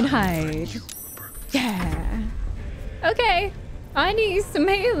 cunning action hide. Yeah. Okay, I need some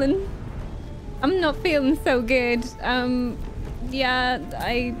healing. I'm not feeling so good. Yeah,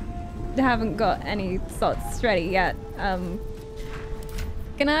 I haven't got any slots ready yet. Can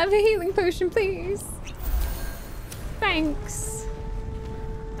I have a healing potion, please? Thanks.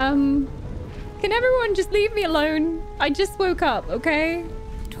 Can everyone just leave me alone? I just woke up, okay?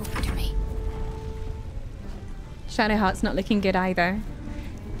 Talk to me. Shadowheart's not looking good either.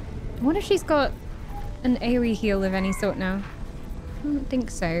 I wonder if she's got an AoE heal of any sort now. I don't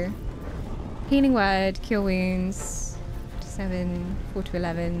think so. Healing word, cure wounds, 7, 4 to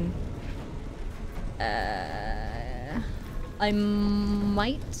 11. I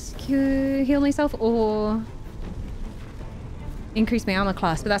might heal myself or increase my armor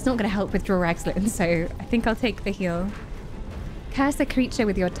class, but that's not going to help with Draw Excellent, so I think I'll take the heal. Curse a creature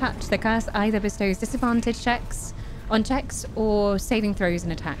with your touch. The curse either bestows disadvantage checks on checks or saving throws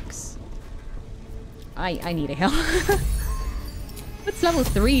and attacks. I need a heal. What's level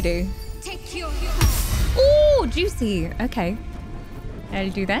 3 do? Take your Ooh, juicy. Okay. I'll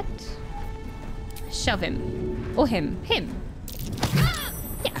do that. Shove him. Or him. Him.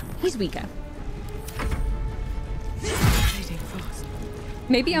 Yeah, he's weaker.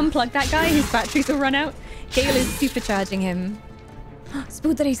 Maybe unplug that guy, his batteries will run out. Gale is supercharging him.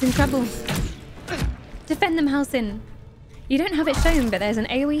 Spudre's in trouble. Defend them, Halsin. You don't have it shown, but there's an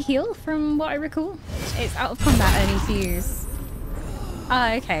AoE heal from what I recall. It's out of combat only to use.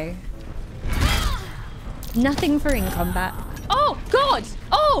 Ah, okay. Nothing for in combat. Oh, God!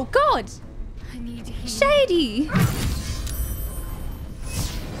 Oh, God! I need healing. Shady!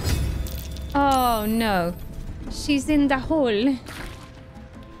 Oh, no. She's in the hole.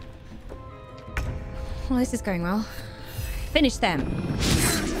 Well, this is going well. Finish them.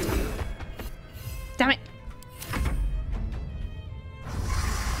 Damn it.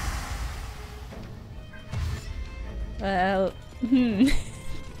 Well,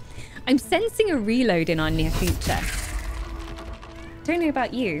 I'm sensing a reload in our near future. Don't know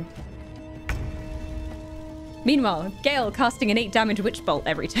about you. Meanwhile, Gale casting an 8 damage witch bolt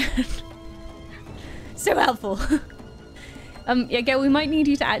every turn. So helpful. Yeah, Gale, we might need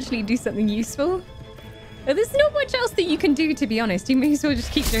you to actually do something useful. There's not much else that you can do, to be honest. You may as well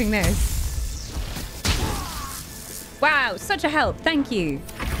just keep doing this. Wow, such a help. Thank you.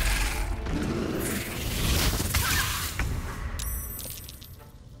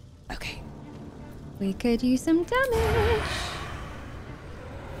 Okay. We could use some damage.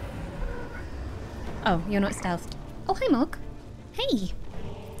 Oh, you're not stealthed. Oh, hi, Mog. Hey.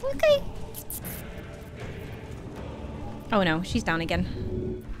 Okay. Oh, no. She's down again.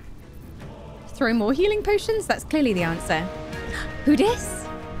 Throw more healing potions? That's clearly the answer. Who dis?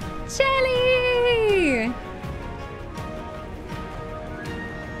 Shelly!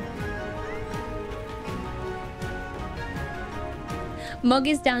 Mog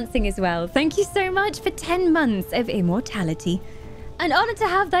is dancing as well. Thank you so much for 10 months of immortality. An honor to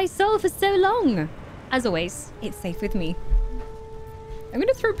have thy soul for so long. As always, it's safe with me. I'm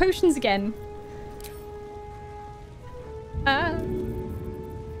gonna throw potions again.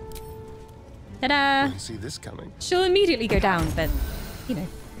 Ta-da! Didn't see this coming. She'll immediately go down, but, you know,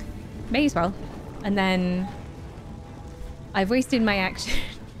 may as well. And then I've wasted my action.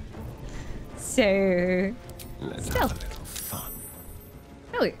 So, Let's still. have a little fun.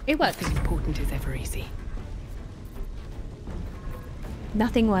 Oh, it works. Nothing important is ever easy.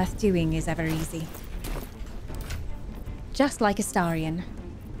 Nothing worth doing is ever easy. Just like Astarion.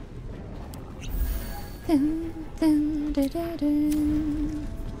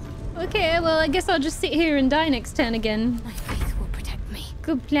 Okay, well, I guess I'll just sit here and die next turn again. My faith will protect me.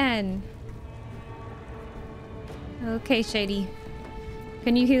 Good plan. Okay, Shady.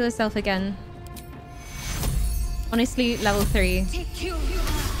 Can you heal yourself again? Honestly, level 3. Take you.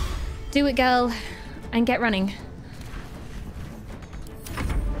 Do it, girl. And get running.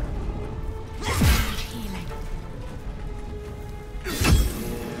 Healing.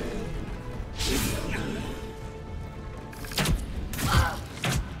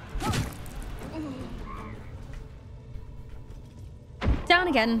 down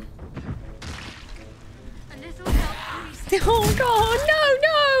again. Oh god, no,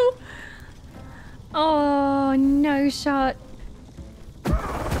 no! Oh no, shot.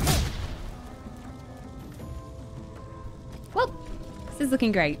 Well, this is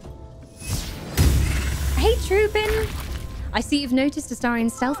looking great. Hey, Troopin! I see you've noticed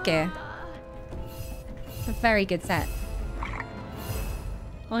Astarian's stealth gear. It's a very good set.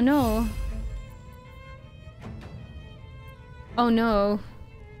 Oh no. Oh no.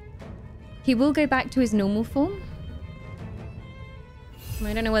 He will go back to his normal form.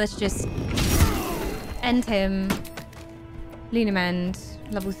 I don't know whether to just end him. Lunamend,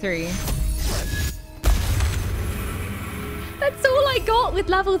 level 3. That's all I got with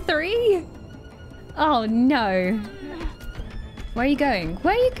level 3? Oh no. Where are you going?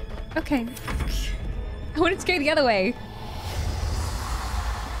 Where are you? Okay. I wanted to go the other way.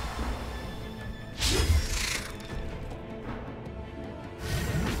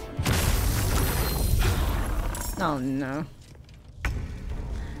 Oh no.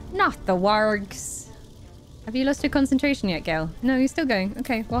 Not the wargs. Have you lost your concentration yet, Gale? No, you're still going.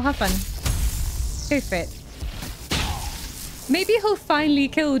 Okay, well, have fun. Go for it. Maybe he'll finally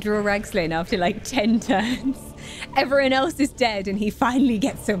kill Draw Ragslin after like 10 turns. Everyone else is dead and he finally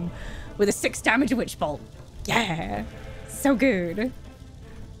gets him with a 6 damage witch bolt. Yeah. So good.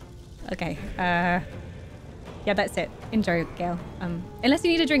 Okay. Yeah, that's it. Enjoy, Gale. Unless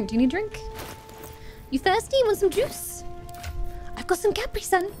you need a drink. Do you need a drink? You thirsty? Want some juice? I've got some Capri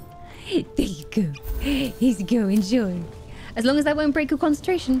Sun. There you go. Here you go. Enjoy. As long as that won't break your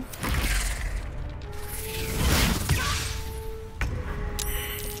concentration.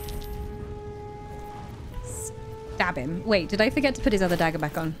 Stab him. Wait, did I forget to put his other dagger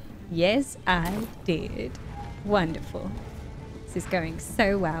back on? Yes, I did. Wonderful. This is going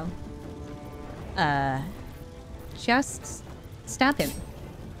so well. Just stab him.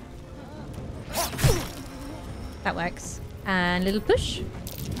 That works. And little push.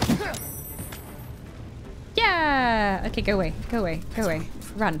 Yeah! Okay, go away. Go away. Go away.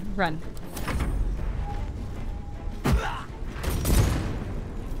 Run. Run.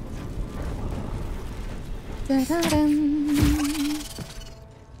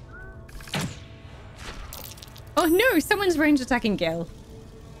 Oh no! Someone's range attacking Gil.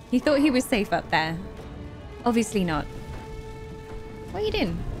 He thought he was safe up there. Obviously not. What are you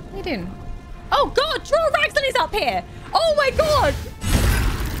doing? What are you doing? Oh god! Draw Ragslin is up here! Oh my god!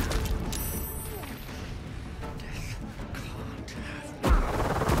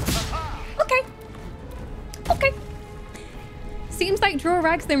 Okay. Okay. Seems like Draw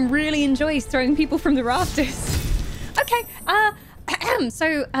Ragslin really enjoys throwing people from the rafters. Okay.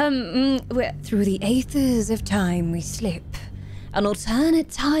 So, through the aethers of time we slip. An alternate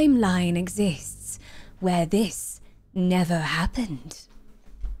timeline exists where this never happened.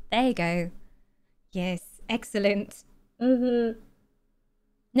 There you go. Yes, excellent.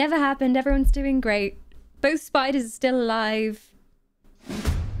 Never happened. Everyone's doing great. Both spiders are still alive.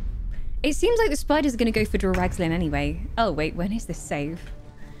 It seems like the spiders are going to go for Draw Ragslin anyway. Oh, wait. When is this save?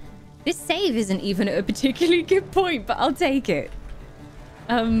 This save isn't even at a particularly good point, but I'll take it.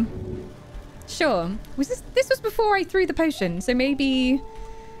 Sure. This was before I threw the potion, so maybe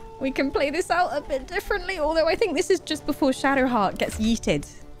we can play this out a bit differently. Although I think this is just before Shadowheart gets yeeted.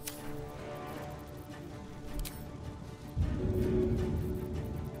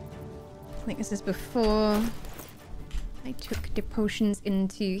 I think this is before I took the potions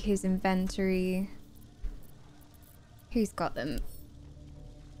into his inventory. Who's got them?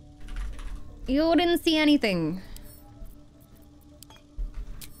 You didn't see anything.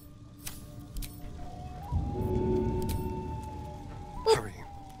 Hurry.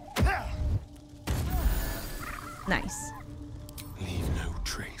 Nice. Leave no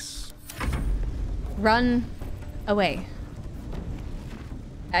trace. Run away.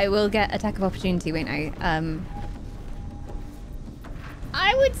 I will get attack of opportunity, won't I?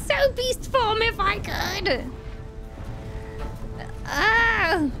 I would so beast form if I could.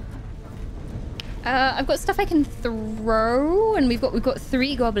 I've got stuff I can throw, and we've got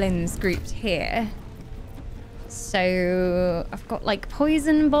 3 goblins grouped here. So I've got like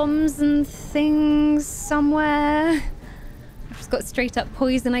poison bombs and things somewhere. I've just got straight up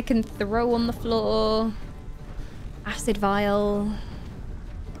poison I can throw on the floor. Acid vial.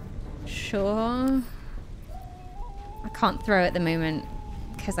 Sure. I can't throw at the moment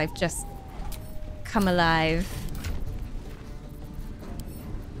because I've just come alive.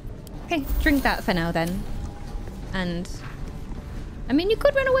 Okay, drink that for now then. And I mean, you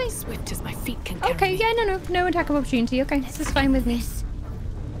could run away. Swift as my feet can carry Okay, me. yeah, no attack of opportunity. Okay, this is fine with me.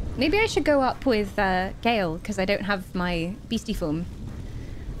 Maybe I should go up with Gale because I don't have my beastie form.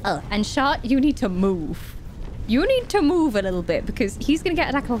 Oh, and Shart, you need to move. You need to move a little bit because he's going to get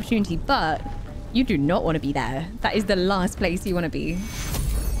attack of opportunity, but you do not want to be there. That is the last place you want to be.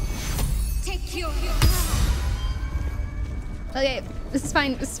 Take your... Okay, this is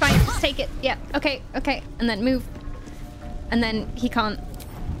fine. This is fine. Just take it. Yeah, okay, okay. And then move. And then he can't.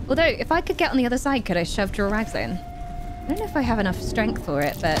 Although, if I could get on the other side, could I shove Drorags in? I don't know if I have enough strength for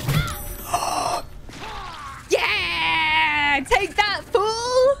it, but... Yeah! Take that,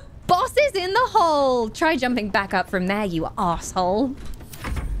 fool! Boss is in the hole! Try jumping back up from there, you asshole.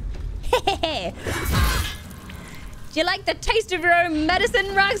 Do you like the taste of your own medicine,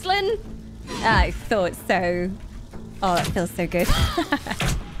 Ragslin? I thought so. Oh, that feels so good.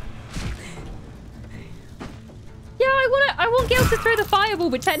 Yeah, I want Gale to throw the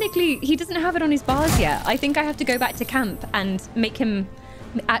fireball, but technically he doesn't have it on his bars yet. I think I have to go back to camp and make him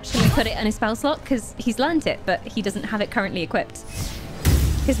actually put it in his spell slot because he's learned it, but he doesn't have it currently equipped.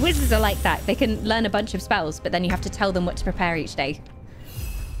 Because wizards are like that. They can learn a bunch of spells, but then you have to tell them what to prepare each day.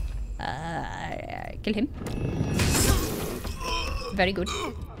 Kill him. Very good.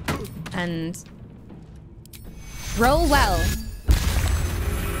 And roll well.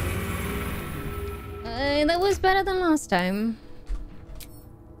 That was better than last time.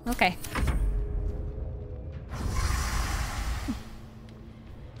 Okay.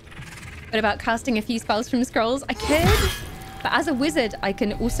 What about casting a few spells from scrolls? I could, but as a wizard, I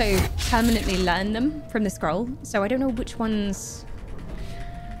can also permanently learn them from the scroll. So I don't know which ones...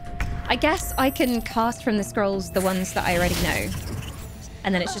 I guess I can cast from the scrolls the ones that I already know.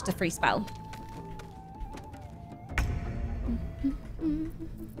 And then it's just a free spell.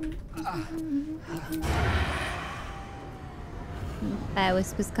 Bear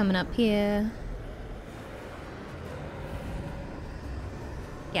Wisp was coming up here.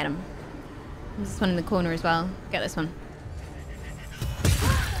 Get him. There's this one in the corner as well. Get this one.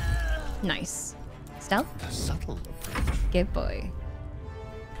 Nice. Stealth? A subtle approach. Good boy.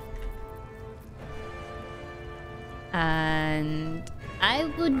 And I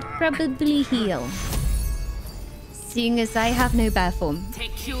would probably heal. Seeing as I have no bear form.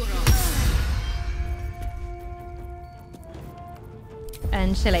 Take Kuro.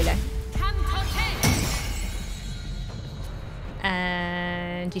 And Shillelagh.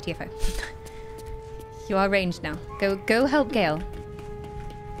 And GTFO. You are ranged now. Go help Gale.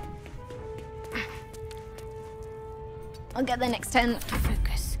 I'll get there next turn.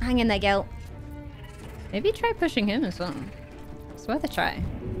 Focus. Hang in there, Gale. Maybe try pushing him as well. It's worth a try.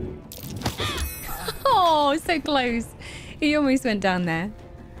 Oh, so close. He almost went down there.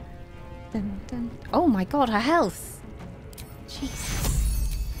 Dun, dun. Oh my god, her health. Jesus.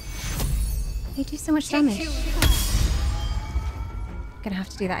 They do so much damage. Gonna have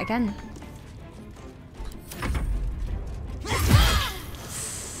to do that again.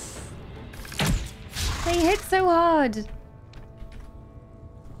 They hit so hard.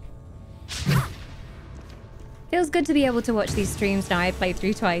 Feels good to be able to watch these streams now. I played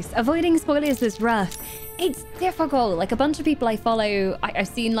through twice. Avoiding spoilers was rough. It's difficult. Like a bunch of people I follow, I've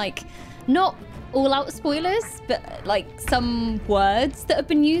seen like not all out spoilers, but like some words that have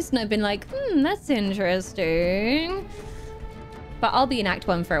been used and I've been like, that's interesting. But I'll be in Act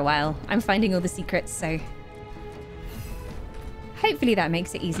 1 for a while. I'm finding all the secrets, so hopefully that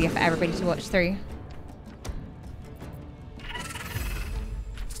makes it easier for everybody to watch through.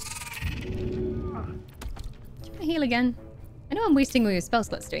 Heal again. I know I'm wasting all your spell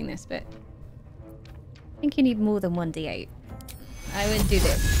slots doing this, but I think you need more than 1d8. I would do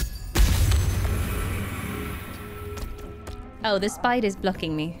this. Oh, the spider's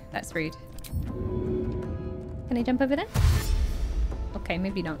blocking me. That's rude. Can I jump over there? Okay,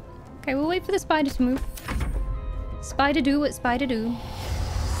 maybe not. Okay, we'll wait for the spider to move. Spider do what spider do.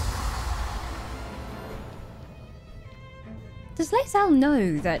 Does Lae'zel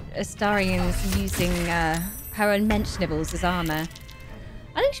know that Astarian's using her unmentionables as armor?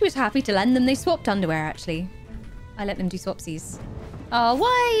 I think she was happy to lend them. They swapped underwear, actually. I let them do swapsies. Oh, why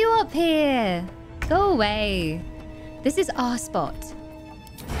are you up here? Go away. This is our spot.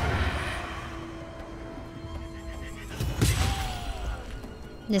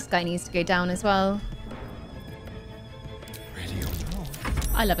 This guy needs to go down as well. Ready or not?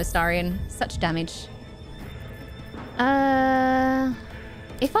 I love Astarian. Such damage.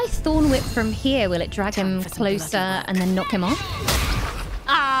 If I Thorn Whip from here, will it drag him closer and then knock him off?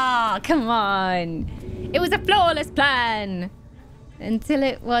 Ah, come on. It was a flawless plan. Until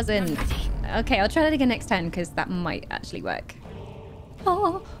it wasn't. Okay, I'll try that again next time because that might actually work.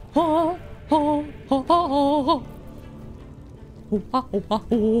 Right,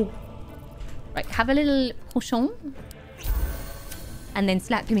 have a little potion. and then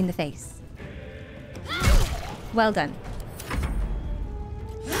slap him in the face. Well done.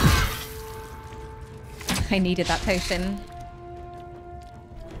 I needed that potion.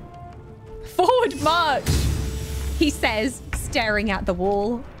 Forward march, he says, staring at the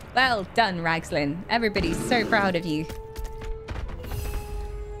wall. Well done, Ragslin. Everybody's so proud of you.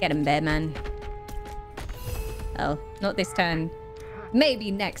 Get him, bear man. Oh, not this turn.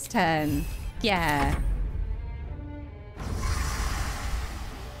 Maybe next turn. Yeah.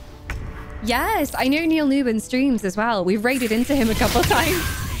 Yes, I know Neil Newman streams as well. We've raided into him a couple times.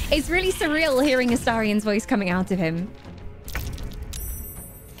 It's really surreal hearing Astarion's voice coming out of him.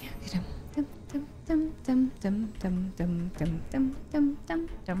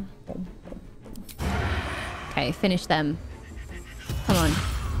 Okay, finish them. Come on.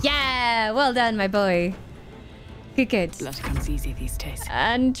 Yeah, well done, my boy. Good, good. Blood comes easy these days.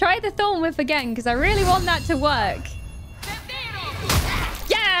 And try the Thorn Whip again, because I really want that to work.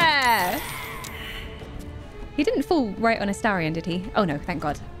 Yeah! He didn't fall right on Astarion, did he? Oh no, thank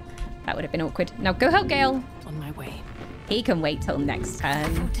God. That would have been awkward. Now go help Gale. On my way. He can wait till next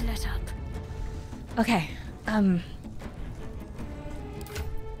turn. To let up. Okay.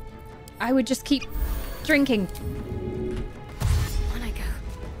 I would just keep drinking. On I go.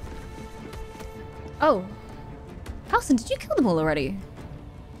 Oh. Halsin, did you kill them all already?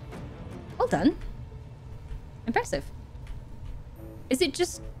 Well done. Impressive. Is it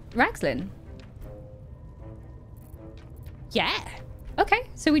just Ragslin? Yeah. Okay,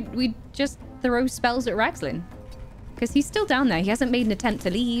 so we just throw spells at Ragslin. Because he's still down there. He hasn't made an attempt to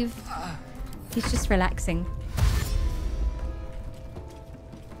leave. He's just relaxing.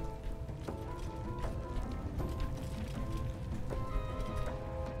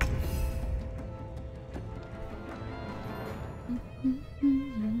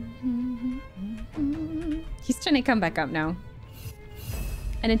 He's trying to come back up now.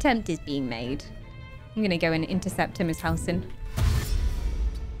 An attempt is being made. I'm gonna go and intercept him as Halsin.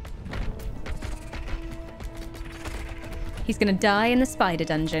 He's gonna die in the spider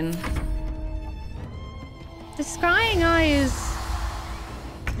dungeon. The scrying eye is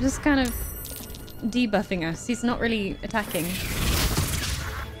just kind of debuffing us. He's not really attacking.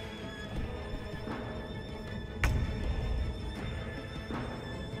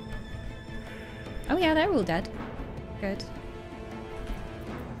 Oh yeah, they're all dead. Good.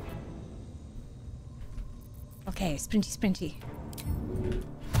 Okay, sprinty, sprinty.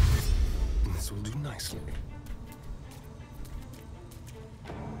 This will do nicely.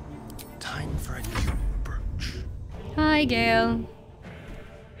 Time for a new approach. Hi, Gale.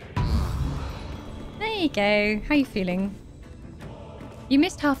 There you go. How you feeling? You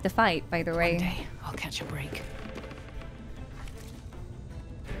missed half the fight, by the way. One day, I'll catch a break.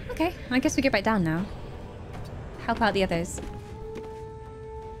 Okay, I guess we get back down now. Help out the others.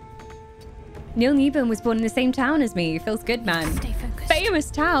 Neil Newburn was born in the same town as me. Feels good, man. Stay focused.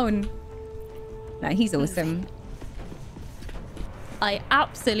 Famous town. No, he's awesome. I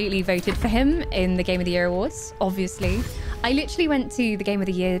absolutely voted for him in the Game of the Year awards, obviously. I literally went to the Game of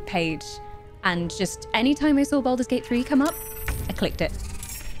the Year page and just anytime I saw Baldur's Gate 3 come up, I clicked it.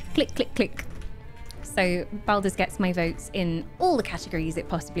 Click, click, click. So Baldur's gets my votes in all the categories it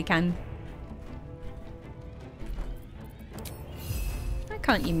possibly can. Why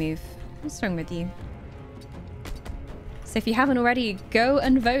can't you move? What's wrong with you? So if you haven't already, go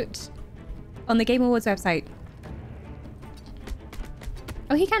and vote on the Game Awards website.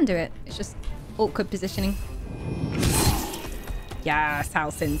 Oh, he can do it. It's just awkward positioning. Yes,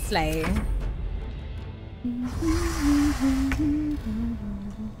 Halsin slay.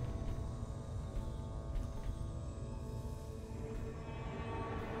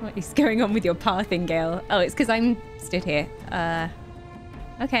 What is going on with your pathing, Gale? Oh, it's because I'm stood here.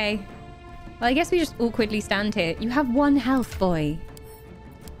 Okay. Well, I guess we just awkwardly stand here. You have 1 health, boy.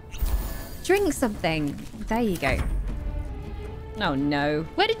 Drink something. There you go. Oh no.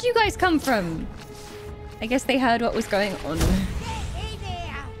 Where did you guys come from? I guess they heard what was going on. Hey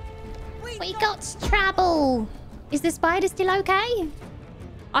there. We got trouble. Is the spider still okay?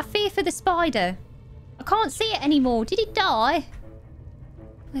 I fear for the spider. I can't see it anymore. Did it die?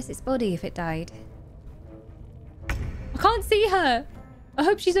 Where's its body if it died? I can't see her. I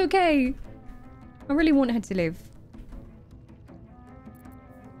hope she's okay. I really want her to live.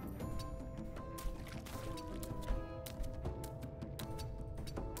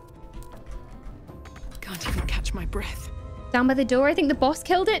 Can't even catch my breath. Down by the door, I think the boss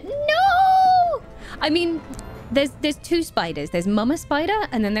killed it. No! I mean, there's 2 spiders. There's Mama Spider,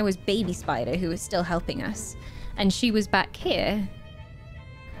 and then there was Baby Spider, who was still helping us. And she was back here.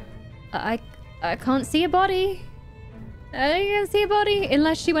 I can't see a body. I can't see a body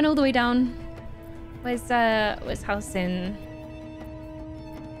unless she went all the way down. Where's Halsin?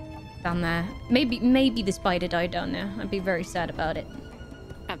 Down there. Maybe the spider died down there. I'd be very sad about it.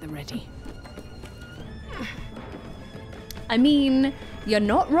 At the ready. I mean, you're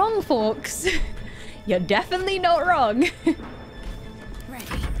not wrong, folks. You're definitely not wrong. Ready.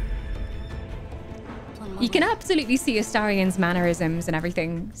 You can absolutely see Astarion's mannerisms and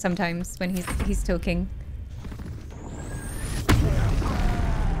everything sometimes when he's talking.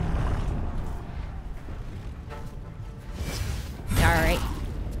 Alright.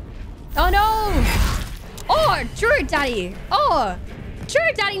 Oh no! Oh, Druid Daddy! Oh!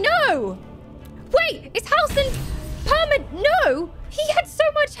 Druid Daddy, no! Wait, is Halsin permanent? No! He had so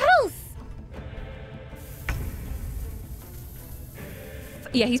much health!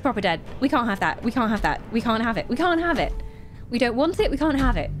 Yeah, he's proper dead. We can't have that. We can't have that. We can't have it. We can't have it. We don't want it. We can't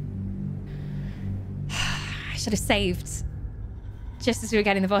have it. I should have saved just as we were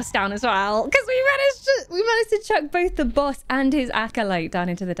getting the boss down as well, because we managed to chuck both the boss and his acolyte down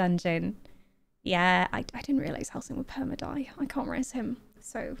into the dungeon. Yeah, I didn't realize Halsin would perma-die. I can't res him.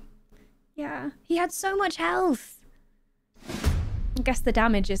 So, yeah. He had so much health. I guess the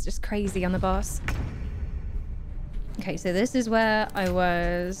damage is just crazy on the boss. Okay, so this is where I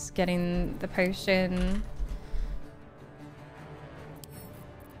was getting the potion.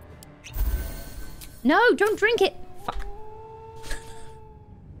 No, don't drink it. Fuck.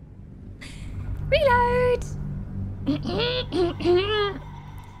 Reload.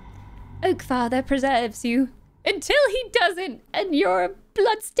 Oakfather preserves you until he doesn't, and you're a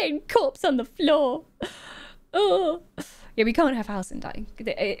bloodstained corpse on the floor. Oh. Yeah, we can't have Halsin dying.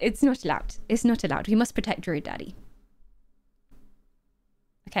 It's not allowed. It's not allowed. We must protect Druid Daddy.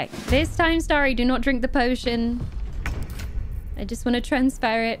 Okay, this time, Starry, do not drink the potion. I just want to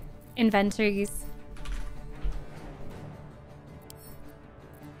transfer it. Inventories.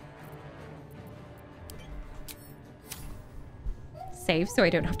 Save so I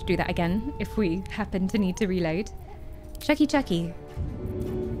don't have to do that again if we happen to need to reload. Chucky. Chucky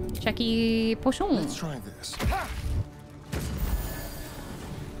potion. Let's try this.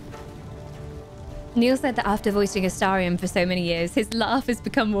 Neil said that after voicing Astarion for so many years, his laugh has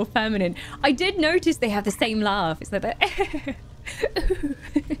become more feminine. I did notice they have the same laugh. It's like that.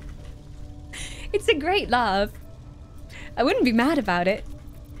 It's a great laugh. I wouldn't be mad about it.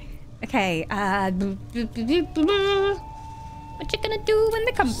 Okay. What you gonna do when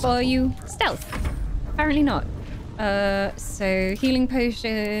they come for you? Stealth. Apparently not. So healing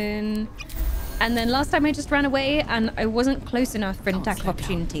potion. And then last time I just ran away and I wasn't close enough for an attack of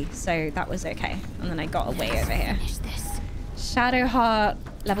opportunity. So that was okay. And then I got away over here. Shadow Heart,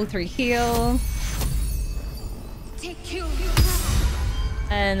 level 3 heal.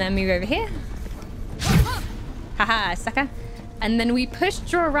 And then move over here. Haha, sucker. And then we pushed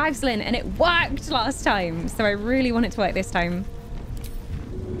Draw Rivesland and it worked last time. So I really want it to work this time.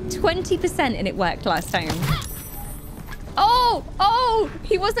 20% and it worked last time. Oh,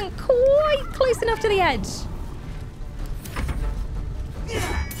 he wasn't quite close enough to the edge.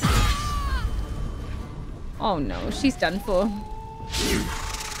 Oh no, she's done for.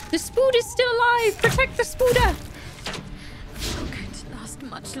 The Spood is still alive. Protect the Spooder. It's not going to last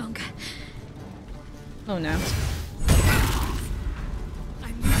much longer. Oh no.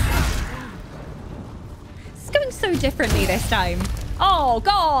 It's going so differently this time. Oh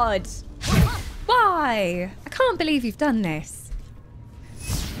God. Why? I can't believe you've done this.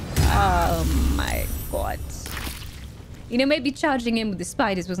 Oh my God. You know, maybe charging in with the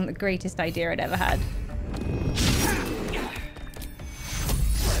spiders wasn't the greatest idea I'd ever had.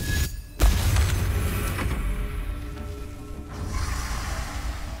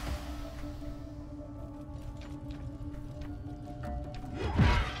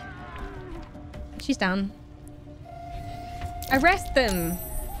 She's down. Arrest them.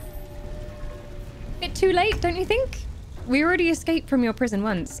 Bit too late, don't you think? We already escaped from your prison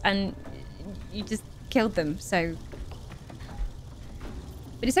once and you just killed them, so.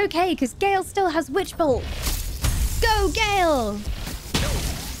 But it's okay, because Gale still has Witch Bolt. Go, Gale!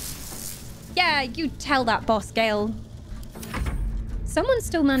 Yeah, you tell that boss, Gale. Someone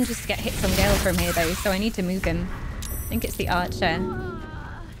still manages to get hits on Gale from here, though, so I need to move him. I think it's the archer.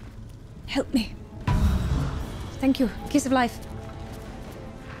 Help me. Thank you. Kiss of life.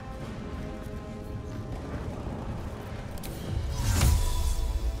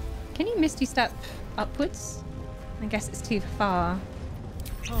 Can you Misty Step upwards? I guess it's too far.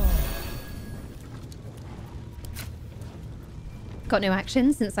 Oh. Got no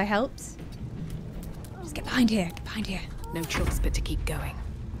action since I helped. Just get behind here. Get behind here. No choice but to keep going.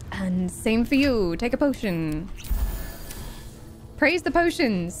 And same for you. Take a potion. Praise the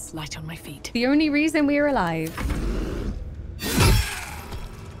potions. Light on my feet. The only reason we're alive.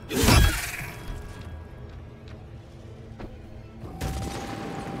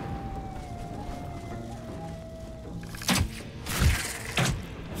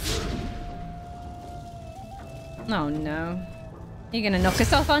 Oh no. You're gonna knock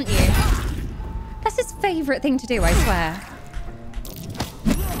us off, aren't you? That's his favorite thing to do, I swear.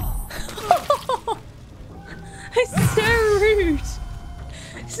 It's so rude.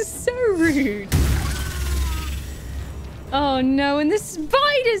 This is so rude. Oh no, and the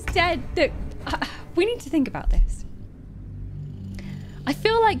spider's dead. Look, we need to think about this. I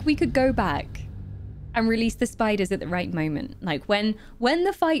feel like we could go back and release the spiders at the right moment. Like when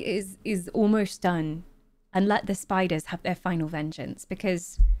the fight is almost done, and let the spiders have their final vengeance,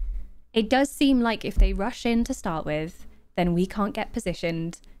 because it does seem like if they rush in to start with, then we can't get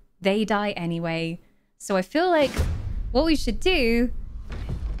positioned. They die anyway. So I feel like what we should do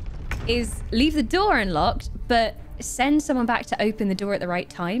is leave the door unlocked, but send someone back to open the door at the right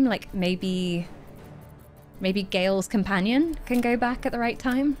time. Like maybe Gale's companion can go back at the right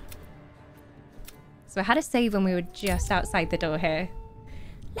time. So I had a save when we were just outside the door here.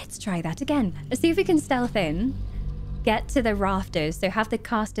 Let's try that again. Let's see if we can stealth in, get to the rafters. So have the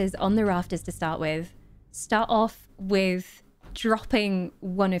casters on the rafters to start with. Start off with dropping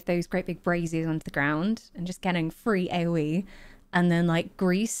one of those great big braziers onto the ground and just getting free AoE, and then like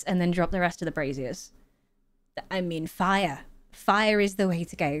grease and then drop the rest of the braziers. I mean, fire. Fire is the way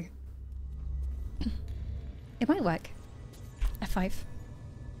to go. It might work. F5.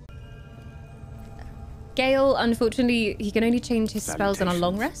 Gale, unfortunately, he can only change his spells on a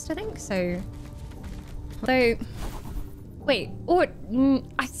long rest, I think, so... Though... Wait, or...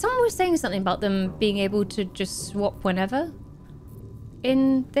 someone was saying something about them being able to just swap whenever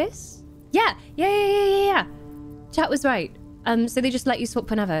in this? Yeah. Chat was right. So they just let you swap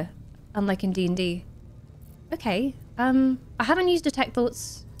whenever, unlike in D&D. Okay. I haven't used Detect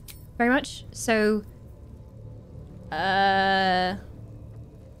Thoughts very much, so... I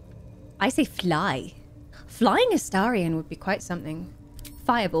say fly. Flying Astarian would be quite something.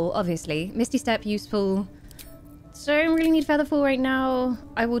 Fireball, obviously. Misty Step, useful. Don't really need Featherfall right now.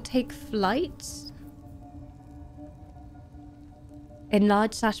 I will take Flight.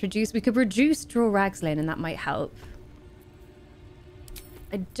 Enlarge/reduce. We could reduce Draw Ragslin and that might help.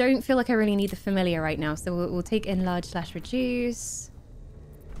 I don't feel like I really need the Familiar right now, so we'll take Enlarge/reduce.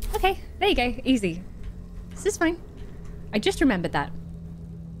 Okay, there you go. Easy. This is fine. I just remembered that.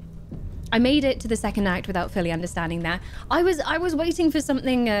 I made it to the second act without fully understanding that. I was waiting for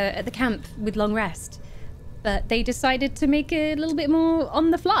something at the camp with long rest, but they decided to make it a little bit more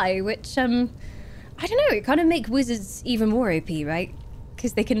on the fly, which I don't know. It kind of make wizards even more OP, right?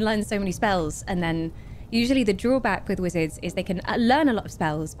 Because they can learn so many spells, and then usually the drawback with wizards is they can learn a lot of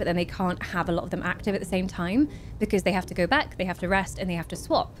spells, but then they can't have a lot of them active at the same time because they have to go back, they have to rest, and they have to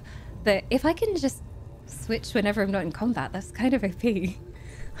swap. But if I can just switch whenever I'm not in combat, that's kind of OP.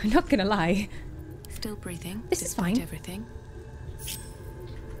 I'm not gonna lie. Still breathing. This is fine. Everything.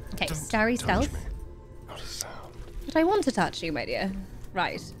 Okay, Starry Stealth. Me. Not a sound. But I want to touch you, my dear.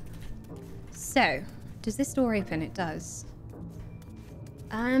 Right. So, does this door open? It does.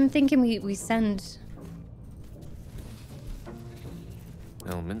 I'm thinking we send...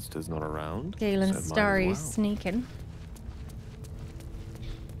 Elminster's not around. Gale and so might as Starry well. sneaking.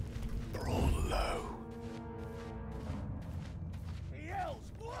 Brawl low. He yells,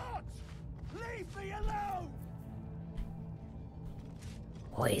 "What? Leave me alone!"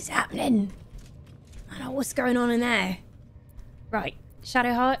 What is happening? I don't know what's going on in there. Right,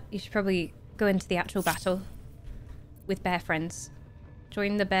 Shadowheart, you should probably go into the actual battle with Bear Friends.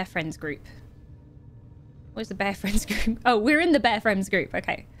 Join the Bear Friends group. What's the Bear Friends group? Oh, we're in the Bear Friends group.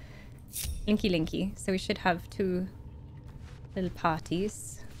 Okay. Linky. So we should have two little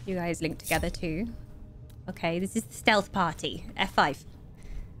parties. You guys link together too. Okay, this is the stealth party. F5.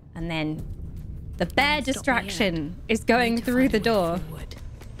 And then the bear distraction is going through the door.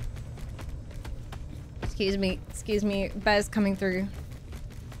 Excuse me, bear's coming through.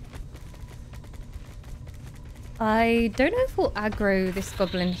 I don't know if we'll aggro this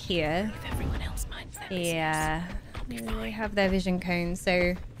goblin here. If everyone else minds their business, Yeah, I'll be they fine. have their vision cone,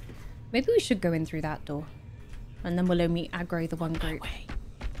 so maybe we should go in through that door. And then we'll only aggro the one group. Way.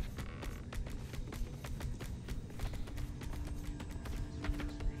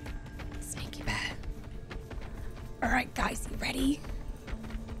 Sneaky bear. Alright guys, you ready?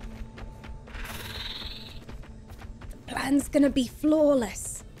 The plan's gonna be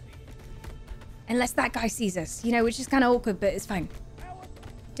flawless. Unless that guy sees us, you know, which is kind of awkward, but it's fine.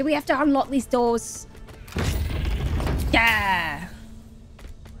 Do we have to unlock these doors? Yeah!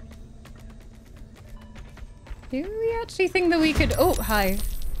 Do we actually think that we could... Oh, hi.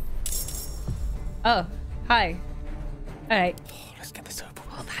 Oh, hi. Alright. Oh, let's get this over with.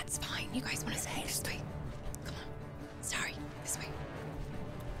 Oh, that's fine. You guys want to stay this way? Come on. Sorry, this way.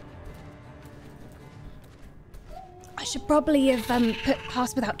 I should probably have put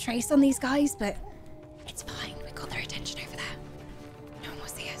pass without trace on these guys, but It's fine. We got their attention over there. No one will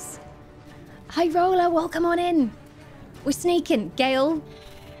see us. hi, Roller. Welcome on in. We're sneaking. Gale,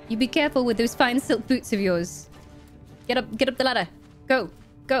 you be careful with those fine silk boots of yours. Get up the ladder. Go,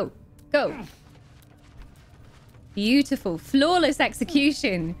 go, go. Beautiful, flawless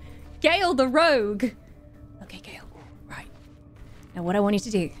execution. Gale the rogue. Okay, Gale. Right. Now what I want you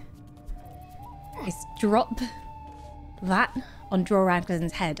to do is drop that on Draw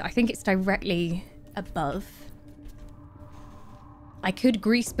Radcliffe's head. I think it's directly above. I could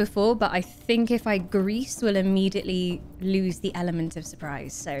grease before, but I think if I grease, we'll immediately lose the element of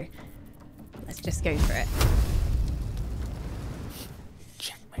surprise. So let's just go for it.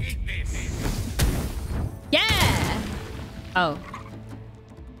 Checkmate. Yeah! Oh.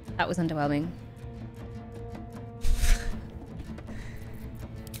 That was underwhelming.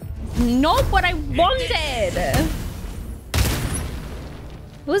 Not what I wanted!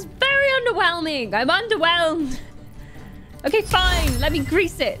 It was very underwhelming. I'm underwhelmed. Okay, fine. Let me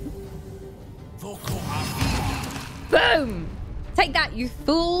grease it. Boom! Take that, you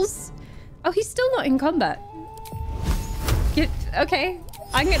fools. Oh, he's still not in combat. Okay.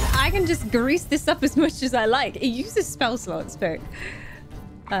 I can just grease this up as much as I like. It uses spell slots, but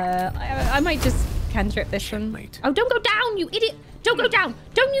I might just cantrip this Checkmate. one. Oh, don't go down, you idiot! Don't go down!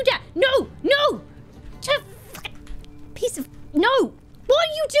 Don't you dare! No! No! Piece of... No! What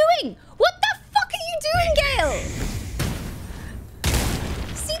are you doing? What the fuck are you doing, Gale?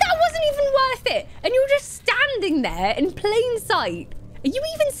 See, that wasn't even worth it. And you're just standing there in plain sight. Are you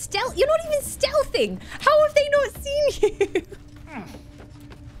even stealth? You're not even stealthing. How have they not seen you? I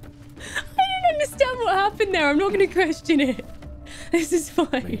don't understand what happened there. I'm not going to question it. This is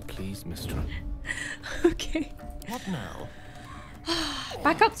fine. May it please, Mistress. Okay. What now?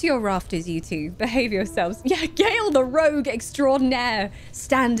 Back up to your rafters, you two. Behave yourselves. Yeah, Gale the rogue extraordinaire,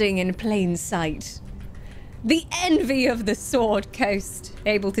 standing in plain sight. The envy of the Sword Coast,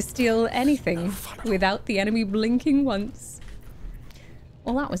 able to steal anything without the enemy blinking once.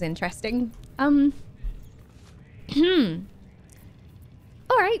 Well, that was interesting. All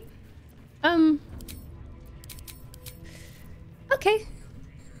right. Okay.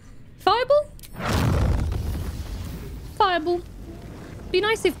 Fireball? Fireball. Be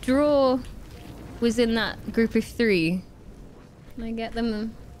nice if Draw was in that group of 3. Can I get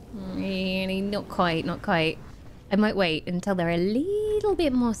them? Really, not quite, not quite. I might wait until they're a little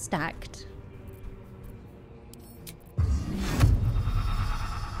bit more stacked.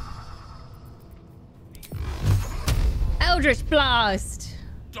 Eldritch Blast!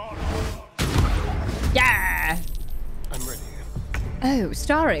 Yeah! I'm ready. Oh,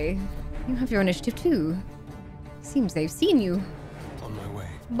 Starry. You have your initiative too. Seems they've seen you. On my way.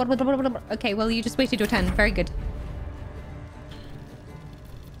 Okay, well, you just wasted your turn. Very good.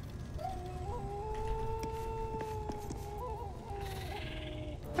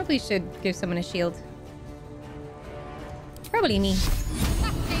 Probably should give someone a shield. Probably me.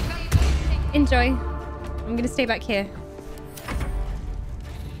 Enjoy. I'm gonna stay back here.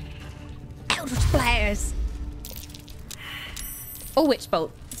 Eldritch Blast! Oh, Witch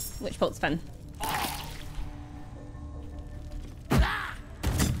Bolt. Witch Bolt's fun.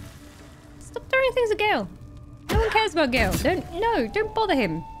 Stop throwing things at Gale. No one cares about Gale. Don't bother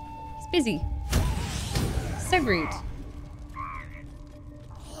him. He's busy. So rude.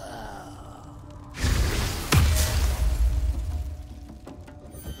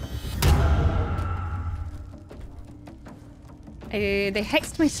 They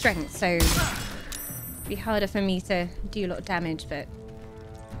hexed my strength, so it'd be harder for me to do a lot of damage, but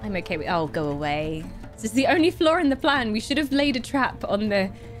I'm okay with... Oh, go away. This is the only flaw in the plan. We should have laid a trap on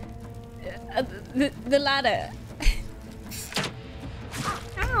the ladder.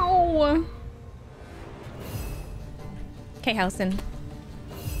 Ow! Okay, Halson.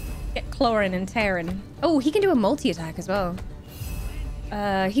 Get clawing and tearing. Oh, he can do a multi-attack as well.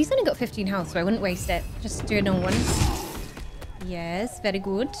 He's only got 15 health, so I wouldn't waste it. Just do it on one. Yes, very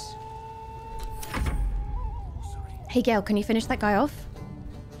good. Hey, Gale, can you finish that guy off?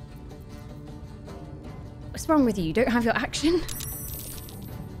 What's wrong with you? You don't have your action?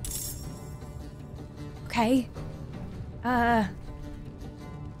 Okay. Do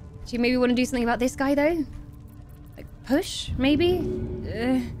you maybe want to do something about this guy, though? Like, push, maybe?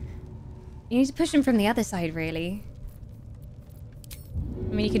 You need to push him from the other side, really.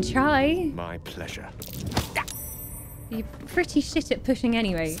 I mean, you can try. My pleasure. You're pretty shit at pushing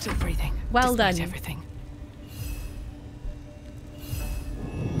anyway. Still breathing. Well despite done. Everything.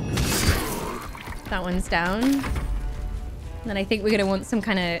 That one's down. And then I think we're going to want some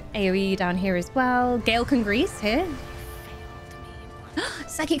kind of AoE down here as well. Gale can grease here.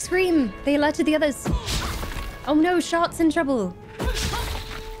 Psychic Scream! They alerted the others. Oh no, Shart's in trouble.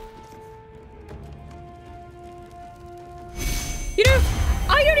 You know,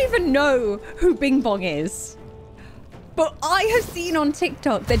 I don't even know who Bing Bong is. But I have seen on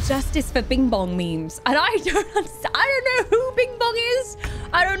TikTok the Justice for Bing Bong memes. And I don't understand. I don't know who Bing Bong is.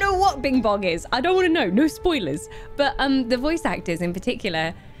 I don't know what Bing Bong is. I don't want to know. No spoilers. But the voice actors in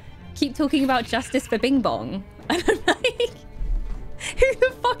particular keep talking about Justice for Bing Bong. And I'm like, who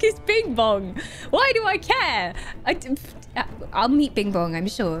the fuck is Bing Bong? Why do I care? I'll meet Bing Bong, I'm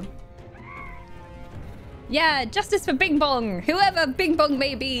sure. Yeah, Justice for Bing Bong. Whoever Bing Bong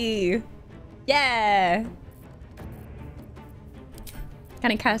may be. Yeah.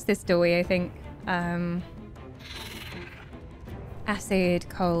 Can I cast this doorway, I think? Acid,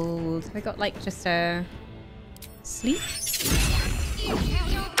 cold. We got like just a sleep.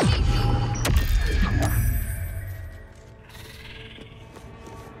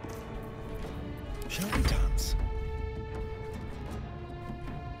 Shall we dance?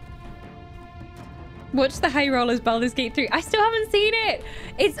 Watch the High Rollers Baldur's Gate 3. I still haven't seen it.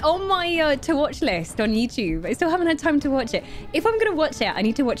 It's on my to watch list on YouTube. I still haven't had time to watch it. If I'm gonna watch it, I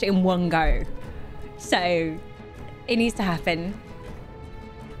need to watch it in one go. So it needs to happen.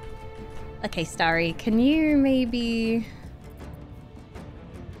 Okay, Starry, can you maybe...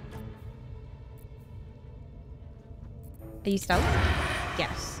 Are you stealth?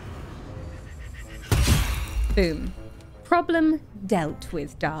 Yes. Boom. Problem dealt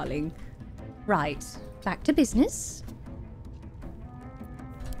with, darling. Right, back to business.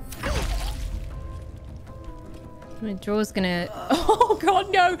 My draw's gonna... Oh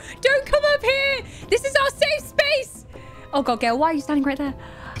god, no! Don't come up here! This is our safe space! Oh god, Gail, why are you standing right there?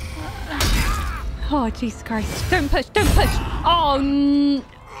 Oh, Jesus Christ. Don't push, don't push! Oh,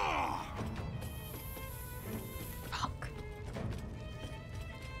 fuck.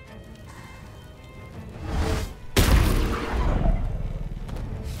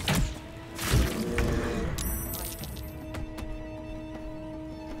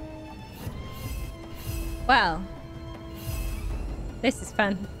 Well, this is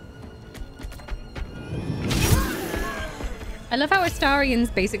fun. I love how Astarian's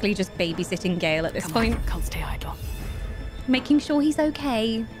basically just babysitting Gale at this point. Can't stay idle. Making sure he's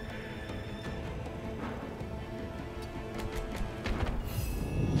okay.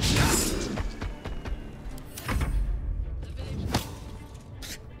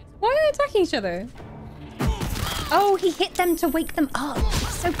 Why are they attacking each other? Oh, he hit them to wake them up.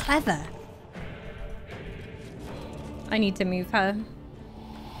 So clever. I need to move her.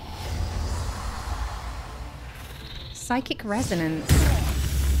 Psychic Resonance.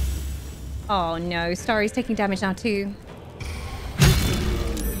 Oh no, Starry's taking damage now too.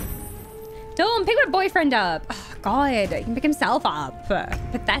 Dawn, pick my boyfriend up. Oh, God, he can pick himself up.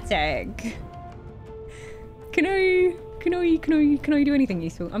 Pathetic. Can I do anything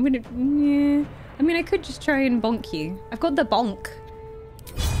useful? I'm gonna, yeah. I mean, I could just try and bonk you. I've got the bonk.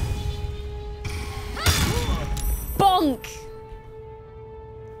 Bonk!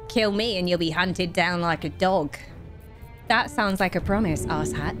 Kill me and you'll be hunted down like a dog. That sounds like a promise,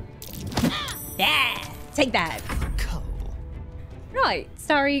 arsehat. Yeah, take that. Right,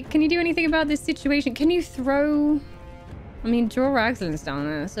 sorry, can you do anything about this situation? Can you throw... I mean, Draw Raglan's down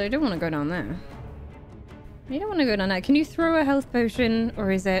there, so I don't want to go down there. You don't want to go down there. Can you throw a health potion,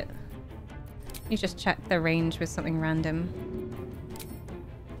 or is it... You just check the range with something random.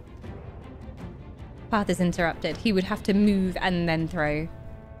 Path is interrupted. He would have to move and then throw.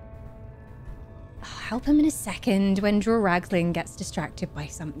 Oh, help him in a second when Draw Raglan gets distracted by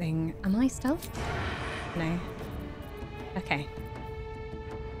something. Am I stealth? No. Okay.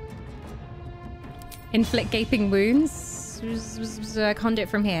 Inflict gaping wounds. I can't do it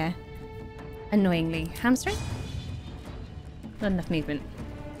from here. Annoyingly. Hamstring? Not enough movement.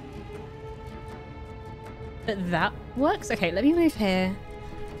 But that works? Okay, let me move here.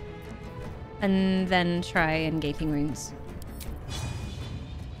 And then try and gaping wounds.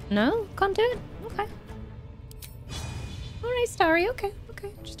 No? Can't do it? Okay. Alright, Starry. Okay,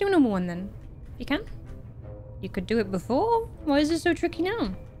 okay. Just do a normal one then. If you can. You could do it before. Why is it so tricky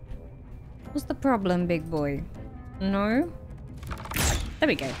now? What's the problem, big boy? No? There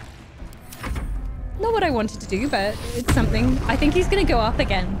we go. Not what I wanted to do, but it's something. I think he's gonna go up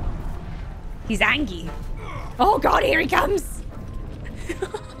again. He's angry. Oh god, here he comes!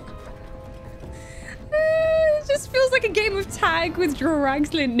 Just feels like a game of tag with Draw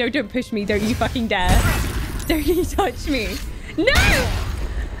Ragslin. No, don't push me. Don't you fucking dare. Don't you touch me. No!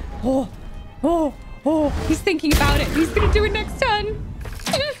 Oh, he's thinking about it. He's gonna do it next turn.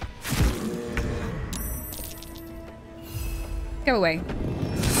 Go away.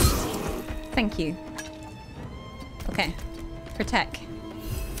 Thank you. Okay. Protect.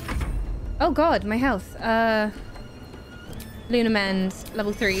 Oh god, my health. Luna Mend,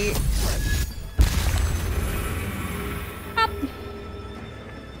 level 3. Up.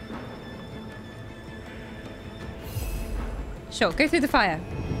 Sure, go through the fire.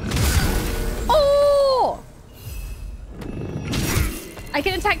 Oh! I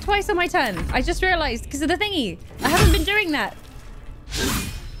can attack twice on my turn. I just realized because of the thingy. I haven't been doing that.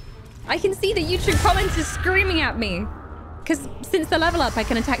 I can see the YouTube commenters screaming at me. Because since the level up, I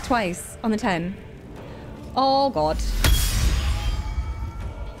can attack twice on the 10. Oh, God.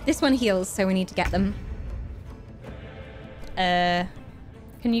 This one heals, so we need to get them. Can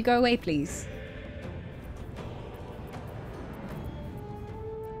you go away, please?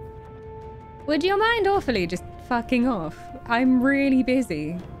 Would you mind awfully just fucking off? I'm really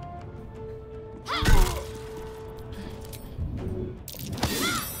busy.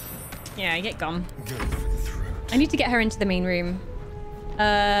 Yeah, get gone. I need to get her into the main room.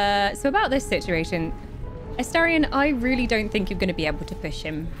 So about this situation. Astarion, I really don't think you're going to be able to push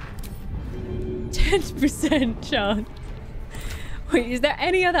him. 10% chance. Wait, is there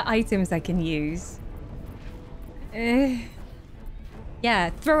any other items I can use?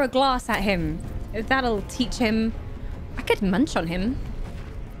 Yeah, throw a glass at him. That'll teach him. I could munch on him.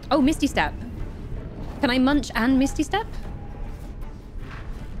 Oh, Misty Step. Can I munch and Misty Step?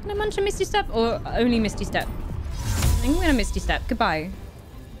 Can I munch and Misty Step or only Misty Step? I'm gonna Misty Step. Goodbye.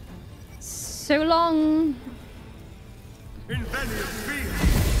 So long.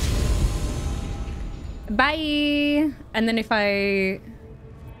 Bye. And then if I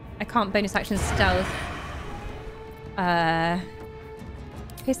can't bonus action stealth.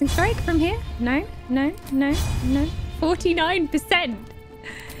 Piercing strike from here? No. 49%.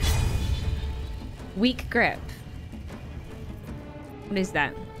 Weak grip. What is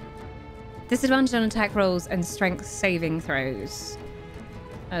that? Disadvantage on attack rolls and strength saving throws.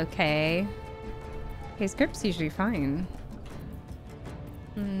 Okay. His grip's usually fine.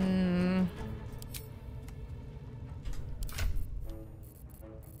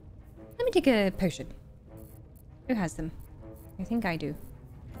 Let me take a potion. Who has them? I think I do.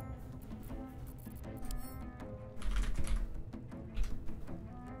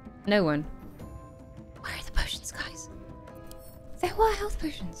 No one. Where are the potions, guys? There were health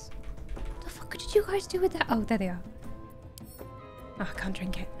potions. The fuck did you guys do with that? Oh, there they are. Oh, I can't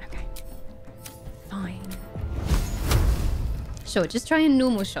drink it. Okay. Fine. Sure, just try a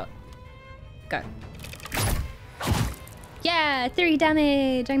normal shot. Go. Yeah, 3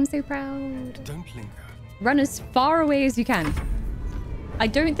 damage. I'm so proud. Don't linger. Run as far away as you can. I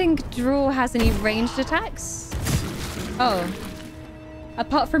don't think Draw has any ranged attacks. Oh.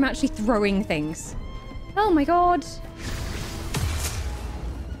 Apart from actually throwing things. Oh my god.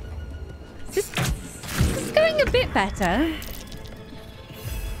 This is going a bit better.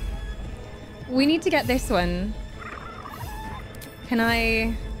 We need to get this one. Can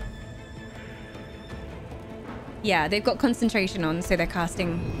I... Yeah, they've got concentration on, so they're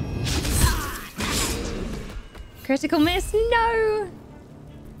casting. Critical miss, no!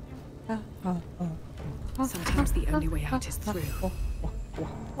 Sometimes the only way out is through.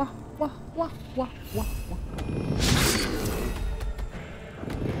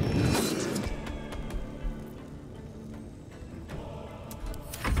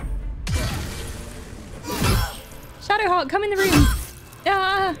 Shadowheart, come in the room.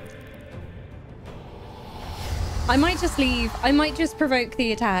 Ah! I might just leave. I might just provoke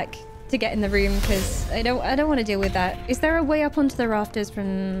the attack to get in the room because I don't want to deal with that. Is there a way up onto the rafters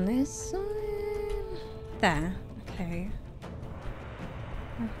from this side? There. Okay.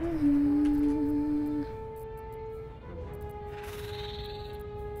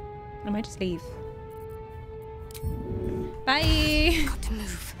 I might just leave. Bye. Got to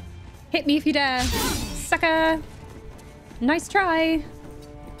move. Hit me if you dare, sucker. Nice try.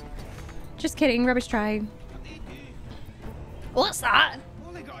 Just kidding, rubbish try. What's that?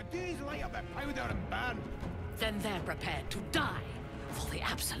 All they gotta do is light up a powder and burn. Then they're prepared to die for the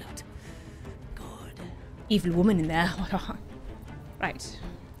absolute. Good. Evil woman in there. Right.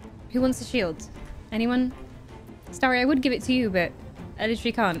 Who wants a shield? Anyone? Starry, I would give it to you, but I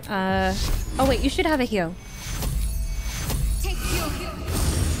literally can't. Oh wait, you should have a heal.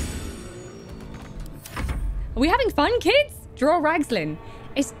 Are we having fun, kids? Draw Ragslin.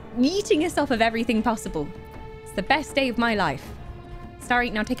 It's eating us off of everything possible. It's the best day of my life. Sorry,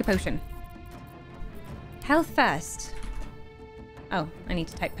 now take a potion. Health first. Oh, I need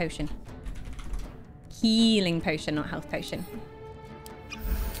to type potion. Healing potion, not health potion.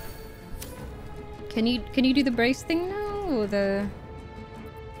 Can you do the brace thing now? Or the...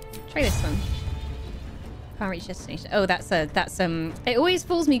 Try this one. Can't reach destination. Oh, that's it always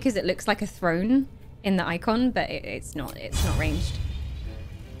fools me because it looks like a throne in the icon, but it's not ranged.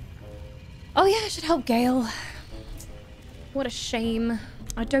 Oh yeah, I should help Gale. What a shame.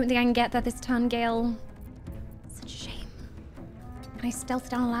 I don't think I can get that this turn, Gale. Such a shame. Can I stealth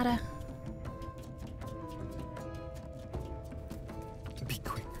down a ladder? Be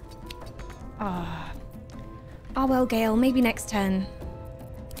quick. Ah. Oh well, Gale, maybe next turn.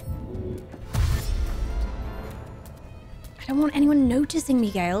 I don't want anyone noticing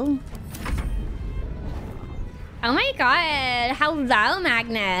me, Gale. Oh my god. Hello,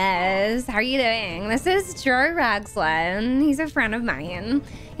 Magnus. How are you doing? This is Drew Ragslin. He's a friend of mine.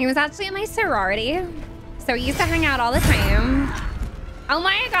 He was actually in my sorority. So we used to hang out all the time. Oh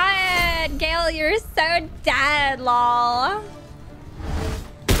my god. Gale, you're so dead, lol.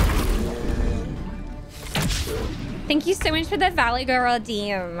 Thank you so much for the Valley Girl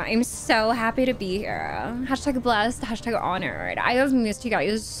redeem. I'm so happy to be here. Hashtag blessed, hashtag honored. I have missed you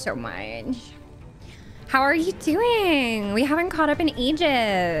guys so much. How are you doing? We haven't caught up in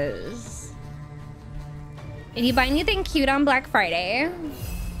ages. Did you buy anything cute on Black Friday?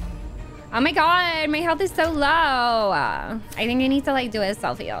 Oh my god, my health is so low. I think I need to like do a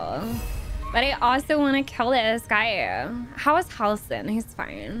selfie. But I also want to kill this guy. How is Halson? He's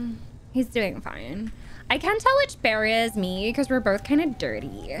fine. He's doing fine. I can't tell which bear is me because we're both kind of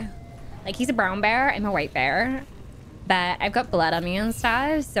dirty. Like he's a brown bear, I'm a white bear. But I've got blood on me and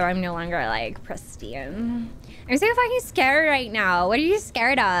stuff, so I'm no longer like pristine. I'm so fucking scared right now. What are you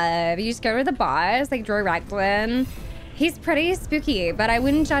scared of? Are you scared of the boss, like Drew Raglan? He's pretty spooky, but I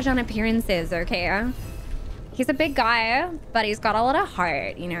wouldn't judge on appearances, okay? He's a big guy, but he's got a lot of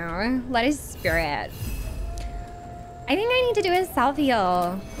heart, you know? Let his spirit. I think I need to do a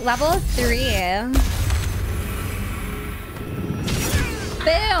self-heal. Level 3.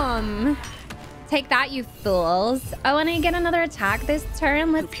 Boom! Take that, you fools. Oh, and I get another attack this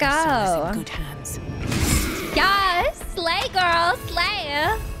turn. Let's go. In good hands. Yes! Slay, girl!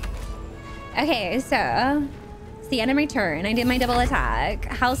 Slay! Okay, so... It's the end of my turn. I did my double attack.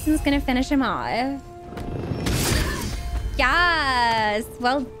 Halson's gonna finish him off. Yes!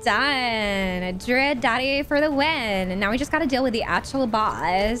 Well done. Druid Daddy for the win. And now we just gotta deal with the actual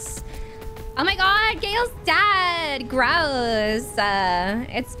boss. Oh my god, Gale's dead! Gross.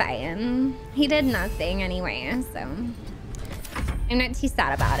 It's fine. He did nothing anyway, so... I'm not too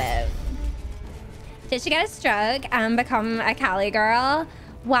sad about it. Did she get a stroke and become a Cali girl?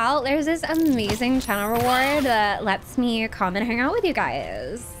 Well, there's this amazing channel reward that lets me come and hang out with you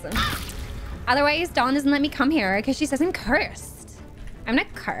guys. Otherwise, Dawn doesn't let me come here because she says I'm cursed. I'm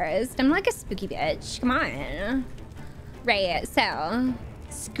not cursed. I'm like a spooky bitch. Come on. Right, so...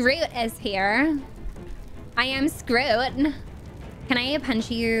 Scroot is here. I am Scroot. Can I punch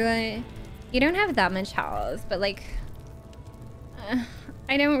you? You don't have that much health, but like...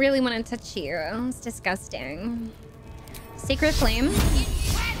 I don't really want to touch you. It's disgusting. Sacred Flame.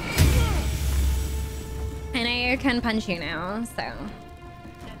 And I can punch you now, so...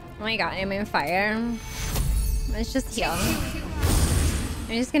 Oh my god, I'm on fire. Let's just heal.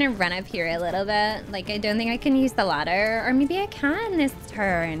 I'm just gonna run up here a little bit. Like, I don't think I can use the ladder. Or maybe I can this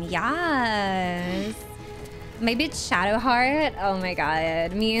turn. Yes. Maybe it's Shadowheart. Oh my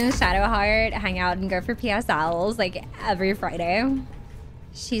god. Me and Shadowheart hang out and go for PSLs like every Friday.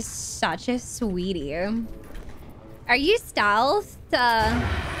 She's such a sweetie. Are you stealth?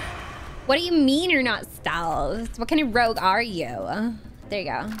 What do you mean you're not stealth? What kind of rogue are you? There you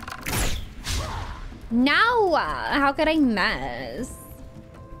go. No! How could I miss?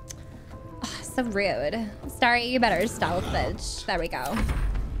 Oh, so rude. Sorry, you better stealth, bitch. There we go.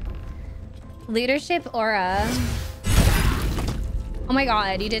 Leadership aura. Oh my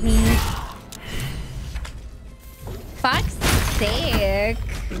god, you didn't... Fuck's sake.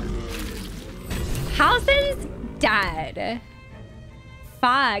 Halson's dead.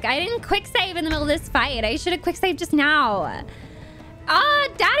 Fuck, I didn't quick save in the middle of this fight. I should have quick saved just now. Ah,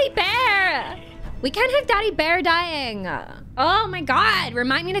 Daddy Bear! We can't have Daddy Bear dying. Oh my god,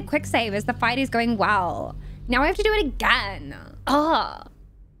 remind me to quick save as the fight is going well. Now I have to do it again. Oh.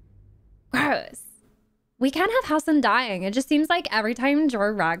 Gross. We can't have Halson dying. It just seems like every time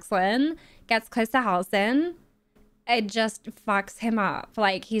Jorah Ragslin gets close to Halson, it just fucks him up.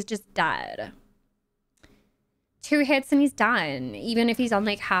 Like, he's just dead. 2 hits and he's done, even if he's on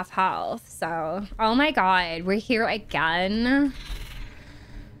like half health. So, oh my god, we're here again.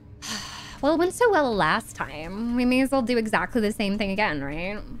 Well, it went so well last time. We may as well do exactly the same thing again,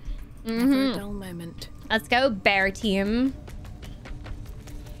 right? Never a dull moment. Let's go, bear team.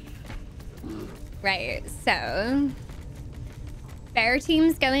 Right, so bear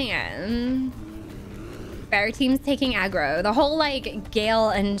team's going in. Bear team's taking aggro. The whole like Gale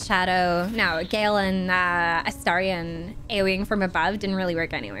and Astarion AoEing from above didn't really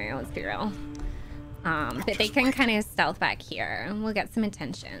work anyway, let's be real. But they can kind of stealth back here and we'll get some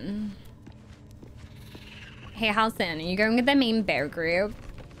attention. Hey Halson, are you going with the main bear group?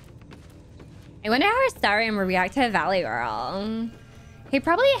 I wonder how Astarion will react to a Valley Girl. He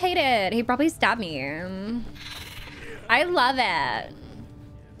probably hate it. He probably stabbed me. I love it.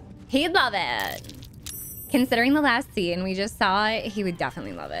 He'd love it. Considering the last scene we just saw, he would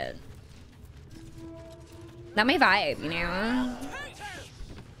definitely love it. That my vibe, you know?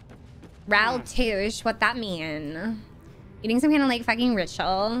 Raltouche, what that mean? Eating some kind of like fucking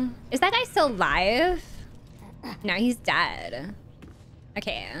ritual. Is that guy still alive? No, he's dead.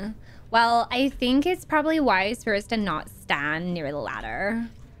 Okay. Well, I think it's probably wise for us to not stand near the ladder.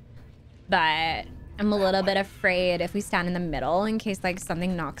 But I'm a little bit afraid if we stand in the middle in case like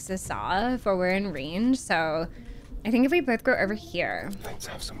something knocks us off or we're in range. So I think if we both go over here. Let's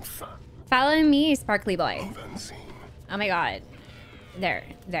have some fun. Follow me, sparkly boy. Oh my god. There.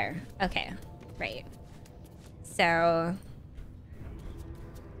 Okay. Right. So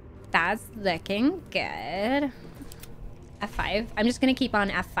that's looking good. F5. I'm just gonna keep on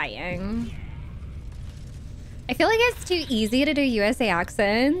F5ing. I feel like it's too easy to do USA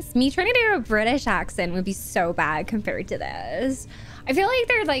accents. Me trying to do a British accent would be so bad compared to this. I feel like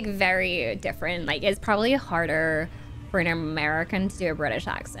they're like very different. Like it's probably harder for an American to do a British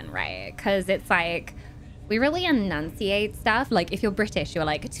accent, right? Because it's like we really enunciate stuff. Like if you're British, you're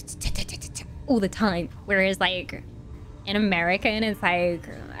like all the time. Whereas like in American, it's like,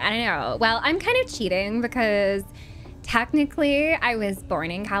 I don't know. Well, I'm kind of cheating because technically I was born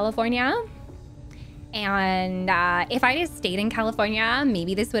in California. And if I just stayed in California,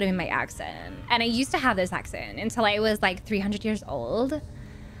 maybe this would have been my accent. And I used to have this accent until I was like 300 years old.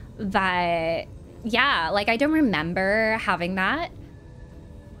 But yeah, like I don't remember having that,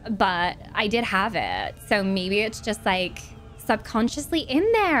 but I did have it. So maybe it's just like subconsciously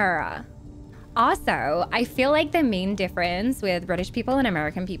in there. Also, I feel like the main difference with British people and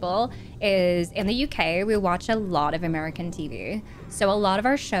American people is in the UK, we watch a lot of American TV. So a lot of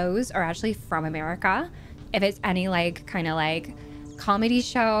our shows are actually from America. If it's any like kind of like comedy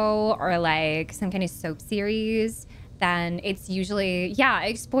show or like some kind of soap series, then it's usually, yeah,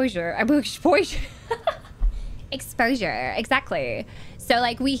 exposure. Exposure, exactly. So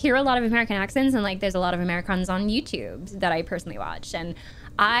like we hear a lot of American accents and like there's a lot of Americans on YouTube that I personally watch. And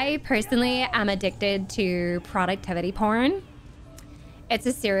I personally am addicted to productivity porn. It's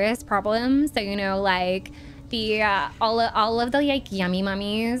a serious problem. So, you know, like the all of the like yummy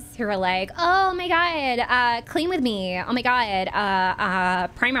mummies who are like, oh my god, clean with me. Oh my god,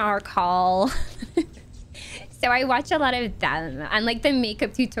 Primark haul. So I watch a lot of them and like the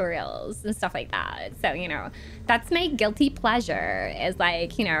makeup tutorials and stuff like that. So, you know, that's my guilty pleasure is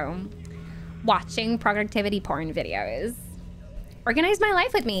like, you know, watching productivity porn videos. Organize my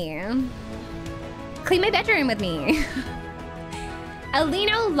life with me. Clean my bedroom with me.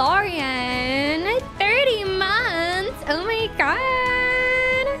 Alino Lorian, 30 months. Oh my god.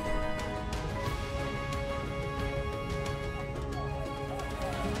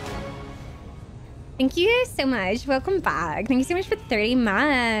 Thank you so much. Welcome back. Thank you so much for 30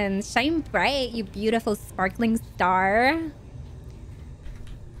 months. Shine bright, you beautiful sparkling star.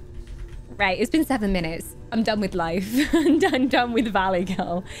 Right, it's been 7 minutes. I'm done with life. I'm done with Valley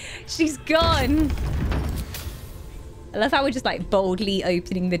Girl. She's gone. I love how we're just like boldly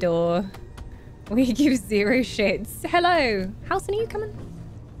opening the door. We give zero shits. Hello. How soon are you coming?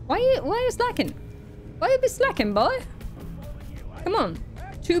 Why are you slacking? Why are you slacking, boy? Come on.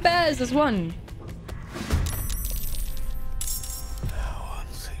 2 bears as one.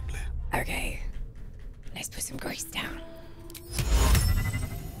 Okay. Let's put some grease down.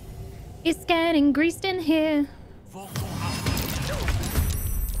 It's getting greased in here.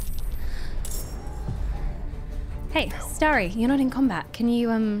 Hey, Starry, you're not in combat. Can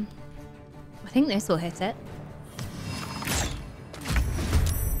you, I think this will hit it.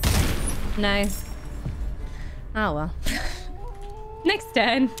 No. Oh, well. Next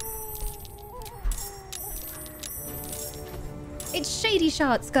turn. It's Shady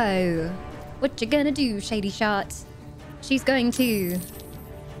Shots go. What you gonna do, Shady Shots? She's going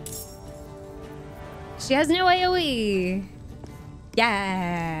She has no AoE.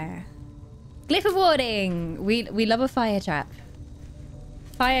 Yeah. Glyph of warding. We love a fire trap.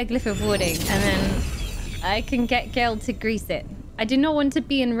 Fire glyph of warding, and then I can get Gale to grease it. I do not want to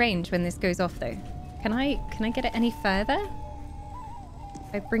be in range when this goes off though. Can I get it any further?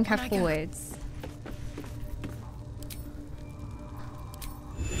 If I bring her forwards.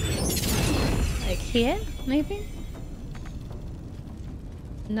 Like here, maybe?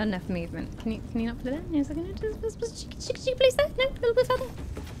 Not enough movement. Can you not put it there? No, second. Could you place that? No, a little bit further.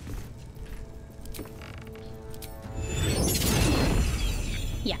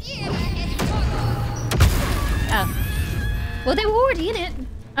 Yeah. Oh. Well, they were already in it.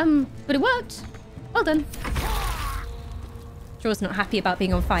 But it worked. Well done. Draw's not happy about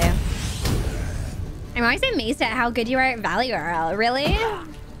being on fire. I'm always amazed at how good you are at Valor. Really?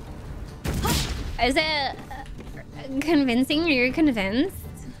 Is it convincing? You're convinced?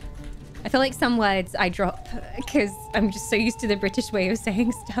 I feel like some words I drop because I'm just so used to the British way of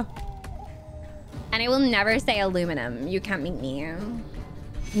saying stuff. And I will never say aluminum. You can't meet me.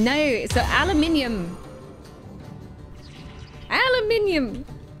 No, so aluminium. Aluminium.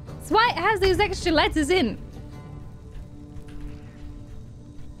 That's why it has those extra letters in.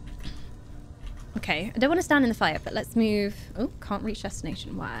 Okay, I don't want to stand in the fire, but let's move. Oh, can't reach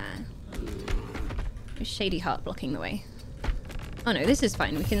destination. Why? There's Shady Heart blocking the way. Oh no, this is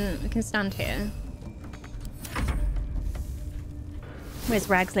fine. We can stand here. Where's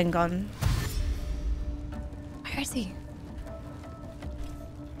Ragsling gone? Where is he?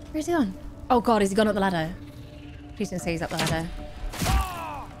 Where's he gone? Oh god, is he gone up the ladder? Please don't say he's up the ladder.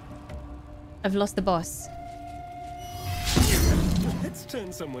 I've lost the boss. Let's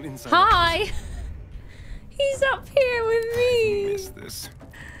turn someone inside. Hi! He's up here with me! Miss this.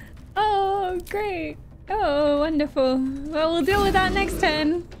 Oh, great. Oh, wonderful. Well, we'll deal with that next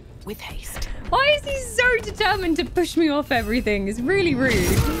turn. With haste. Why is he so determined to push me off everything? It's really rude.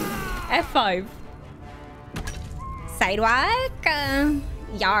 F5. Sidewalk.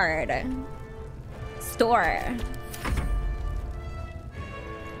 Yard. Store.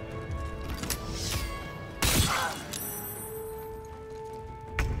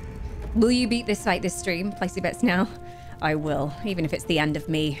 Will you beat this fight this stream? Place your bets now. I will, even if it's the end of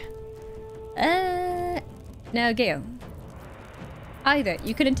me. Now, Gale. Either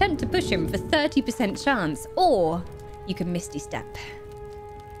you can attempt to push him for 30% chance, or you can Misty Step.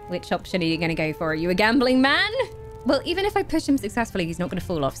 Which option are you going to go for? Are you a gambling man? Well, even if I push him successfully, he's not going to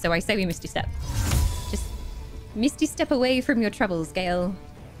fall off, so I say we Misty Step. Just Misty Step away from your troubles, Gale.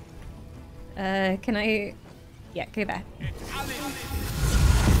 Can I... Yeah, go there.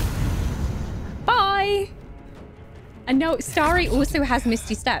 Bye! And no, Starry also has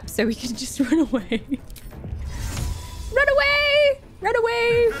Misty Step, so we can just run away. Run away! Run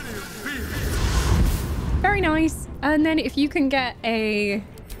away! Very nice. And then if you can get a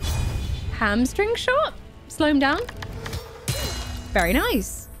hamstring shot, slow him down. Very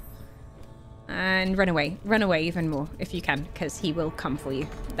nice. And run away. Run away even more if you can, because he will come for you.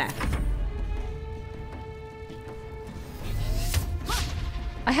 There.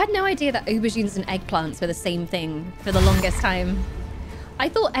 I had no idea that aubergines and eggplants were the same thing for the longest time. I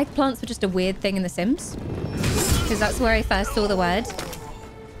thought eggplants were just a weird thing in The Sims, because that's where I first saw the word.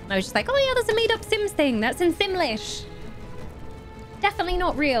 I was just like, oh yeah, that's a made-up Sims thing. That's in Simlish. Definitely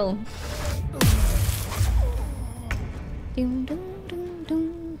not real.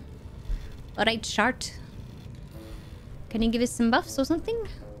 Alright, Shart. Can you give us some buffs or something?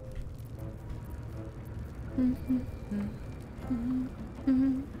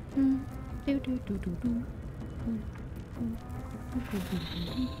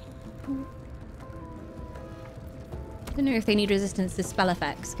 I don't know if they need resistance to spell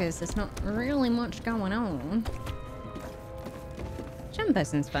effects, because there's not really much going on. Gem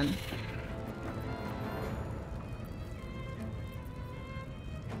person's fun.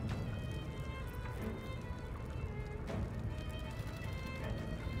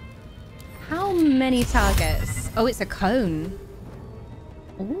 How many targets? Oh, it's a cone.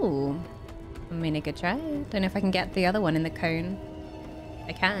 Ooh. I mean, a good try. Don't know if I can get the other one in the cone.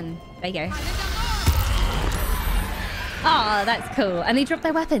 I can. There you go. Oh, that's cool. And they drop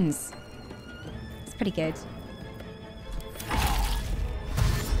their weapons. It's pretty good.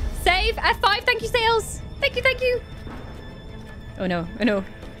 Save! F5! Thank you, Sales! Thank you, thank you! Oh no, oh no.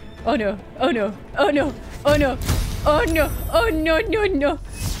 Oh no, oh no, oh no, oh no, oh no, oh no, no, no.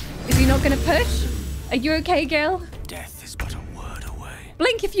 Is he not gonna push? Are you okay, Gale? Death is but a word away.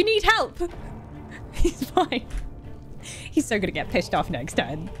 Blink if you need help! He's fine. He's so gonna get pissed off next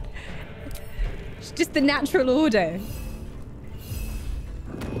turn. It's just the natural order.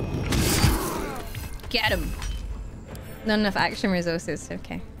 Get him. Not enough action resources.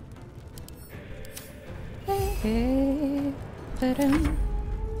 Okay.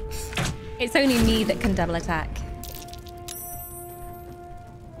 It's only me that can double attack.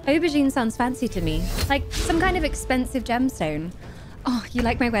 Aubergine sounds fancy to me. Like some kind of expensive gemstone. Oh, you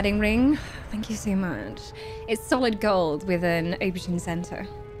like my wedding ring? Thank you so much. It's solid gold with an aubergine center.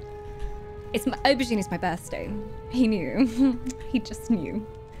 Aubergine is my birthstone. He knew. He just knew.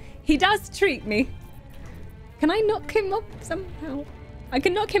 He does treat me. Can I knock him up somehow? I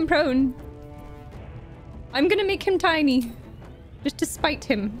can knock him prone. I'm gonna make him tiny. Just to spite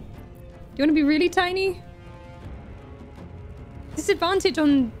him. Do you want to be really tiny? Disadvantage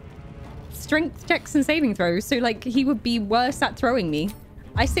on strength checks and saving throws, so like he would be worse at throwing me.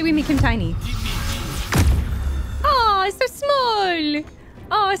 I say we make him tiny. Oh, so small.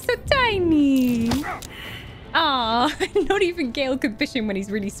 Oh, so tiny. Ah, not even Gale could fish him when he's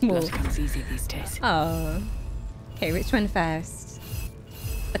really small. That comes easy these days. Oh. Okay, which one first?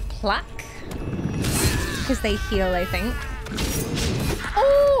 The plaque? Because they heal, I think.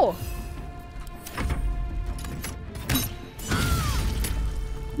 Oh!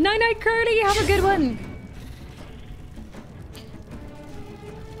 Night-night, Curly. Have a good one.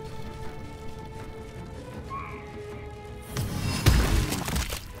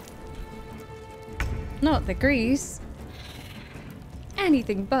 Not the grease.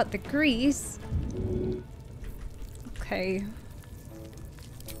 Anything but the grease. Okay.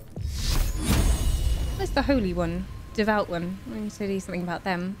 Where's the holy one? Devout one. I need to do something about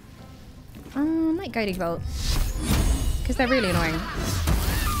them. Like guiding bolt. Because they're really annoying.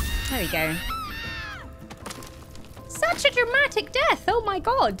 There we go. Such a dramatic death! Oh my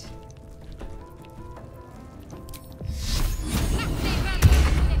god!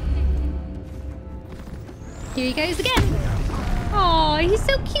 Here he goes again. Oh, he's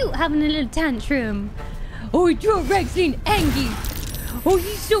so cute having a little tantrum. Oh, your Rexlin angry. Oh,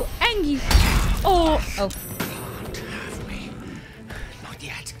 he's so angry. Oh. Can't have me. Not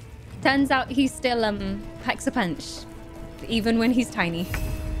yet. Turns out he's still packs a punch, even when he's tiny.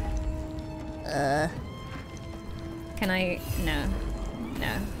 Can I? No.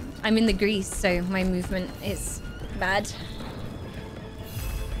 I'm in the grease, so my movement is bad.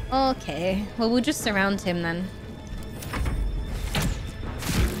 Okay, well, we'll just surround him then.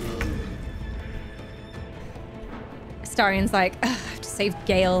 Astarion's like, I have to save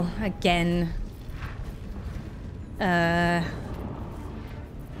Gale again.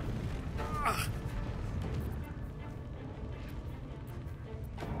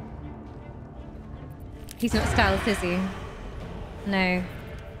 He's not stealth, is he? No.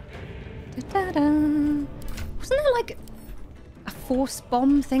 Da-da-da. Wasn't there like a force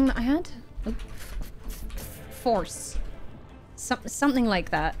bomb thing that I had? Force. Something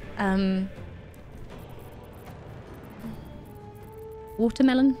like that.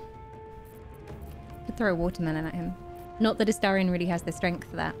 Watermelon? Could throw a watermelon at him. Not that Astarion really has the strength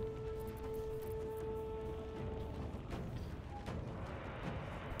for that.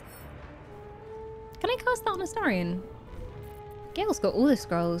 Can I cast that on Astarion? Gale's got all the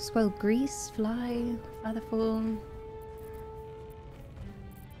scrolls. Well, Grease, Fly, Featherfall.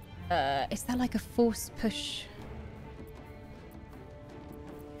 Is that like a force push?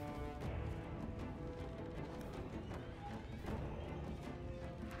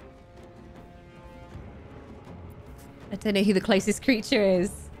 I don't know who the closest creature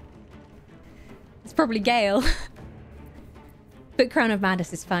is. It's probably Gale. But Crown of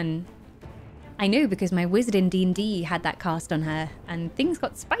Madness is fun. I know because my wizard in D&D had that cast on her, and things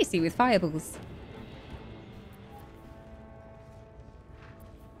got spicy with fireballs.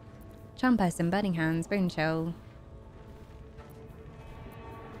 Charm Person, Burning Hands, Bone Shell.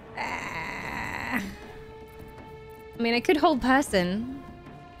 I mean, I could hold Person.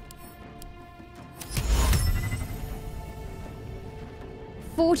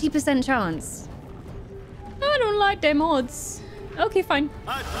 %40 chance. I don't like them odds. Okay, fine.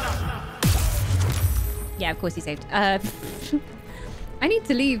 Yeah, of course he saved. I need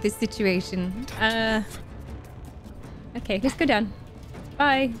to leave this situation. Okay, let's go down.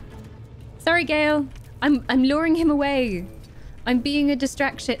 Bye. Sorry, Gale. I'm luring him away. I'm being a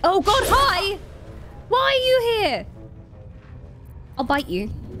distraction. Oh god, hi! Why are you here? I'll bite you.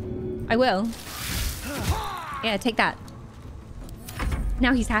 I will. Yeah, take that.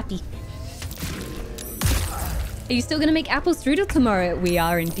 Now he's happy. Are you still gonna make apple strudel tomorrow? We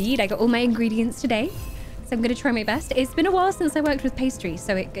are indeed. I got all my ingredients today, so I'm gonna try my best. It's been a while since I worked with pastry,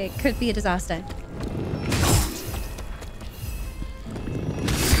 so it could be a disaster.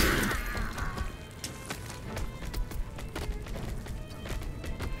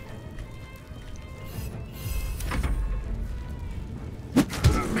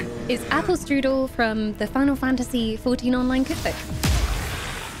 is apple strudel from the Final Fantasy XIV online cookbook.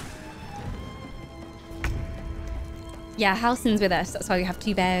 Yeah, Halsin's with us. That's why we have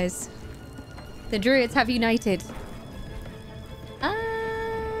 2 bears. The druids have united.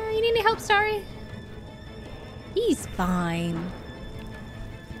 You need any help, Starry? He's fine.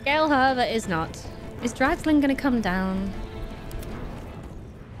 Gale, however, is not. Is Draxlin gonna come down?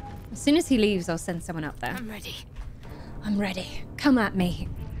 As soon as he leaves, I'll send someone up there. I'm ready. I'm ready. Come at me.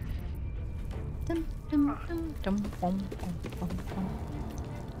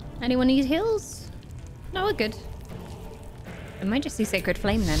 Anyone need heals? No, we're good. I might just do Sacred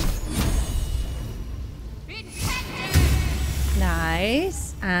Flame then.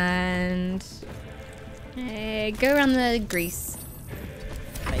 Nice. And go around the grease.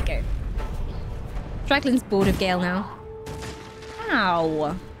 There you go. Dracklin's bored of Gale now.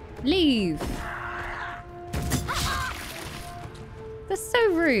 Ow. Leave. That's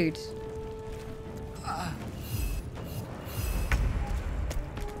so rude.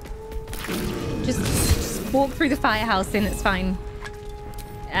 Just walk through the firehouse and it's fine.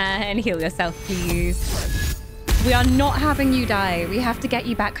 And heal yourself, please. We are not having you die. We have to get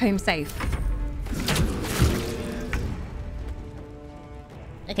you back home safe.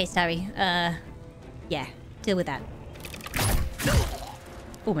 Okay, Starry. Yeah, deal with that.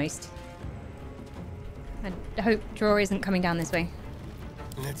 Almost. I hope Draw isn't coming down this way.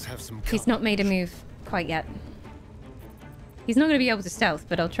 Let's have some. He's not made a move quite yet. He's not going to be able to stealth,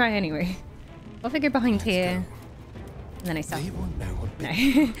 but I'll try anyway. What if I go behind here? And then I stealth. They won't know what.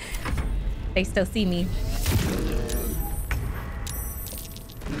 No. They still see me.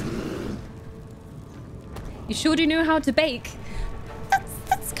 You sure do know how to bake.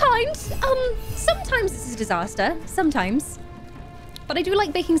 That's kind. Sometimes it's a disaster. Sometimes. But I do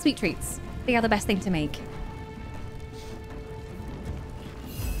like baking sweet treats. They are the best thing to make.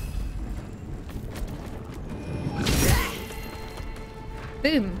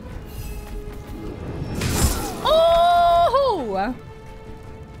 Boom. Oh!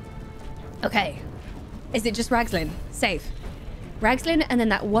 Okay. Is it just Ragslin? Safe. Ragslin and then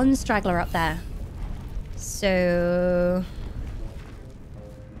that one straggler up there. So...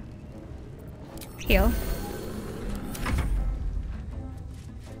 heal.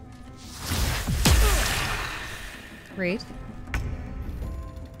 Rude.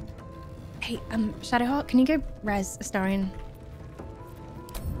 Hey, Shadowheart, can you go res Astarion?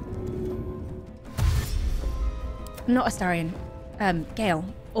 Not Astarion. Gale.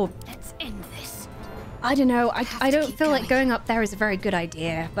 Or... let's end this. I don't know. I don't feel like going up there is a very good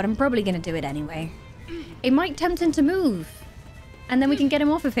idea, but I'm probably going to do it anyway. It might tempt him to move. And then we can get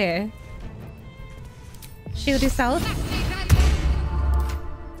him off of here. Shield yourself.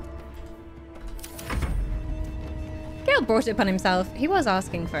 Gale brought it upon himself. He was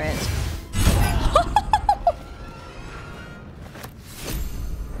asking for it.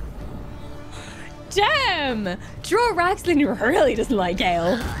 Damn! Draw Raxlin really doesn't like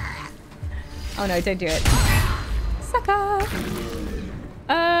Gale. Oh no, don't do it. Sucker!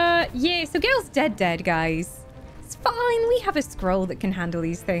 Yeah, so Gale's dead, guys. It's fine, we have a scroll that can handle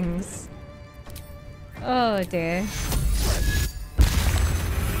these things. Oh dear.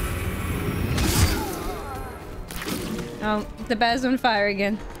 Oh, the bear's on fire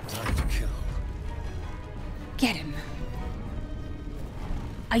again. Time to kill. Get him.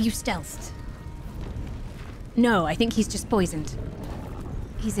 Are you stealthed? No, I think he's just poisoned.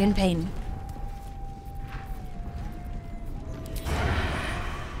 He's in pain.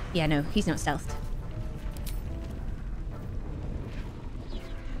 Yeah, no, he's not stealthed.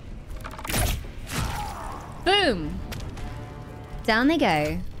 Boom! Down they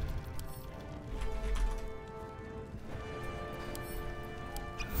go.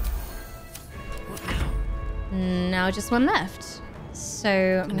 Now just one left.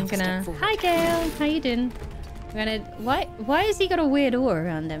 So I'm gonna... Hi, Gale. How you doing? I'm gonna... Why has he got a weird aura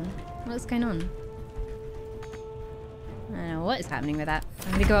around him? What's going on? I don't know what is happening with that.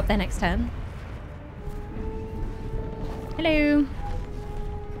 I'm gonna go up there next turn. Hello.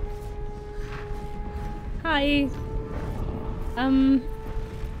 Hi.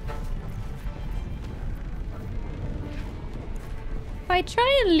 If I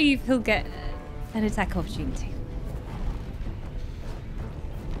try and leave, he'll get an attack opportunity.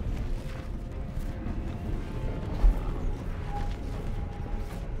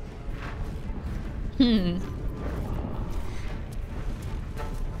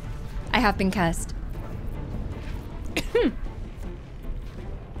 I have been cursed.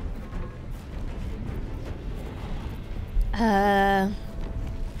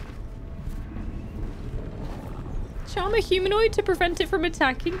 Charm a humanoid to prevent it from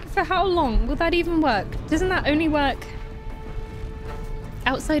attacking? For how long will that even work? Doesn't that only work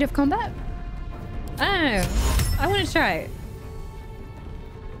outside of combat? Oh, I want to try it.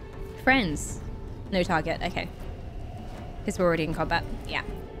 Friends. No target. Okay. Because we're already in combat. Yeah.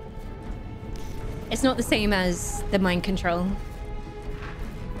 It's not the same as the mind control.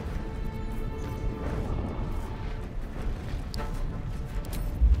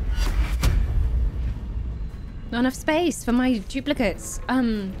 Not enough space for my duplicates.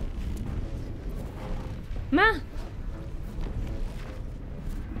 Ma.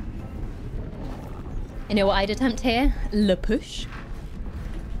 You know what I'd attempt here? Le push.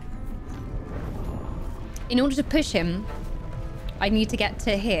 In order to push him, I need to get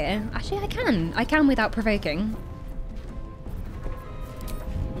to here. Actually, I can. I can without provoking.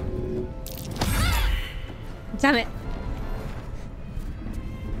 Damn it.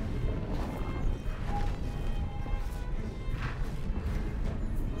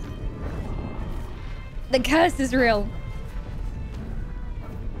 The curse is real.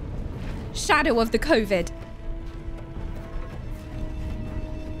 Shadow of the COVID.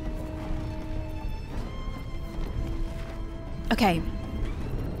 Okay.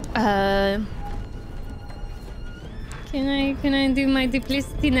 Can I do my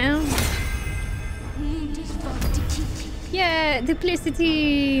duplicity now? Yeah,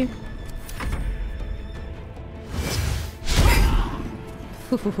 duplicity.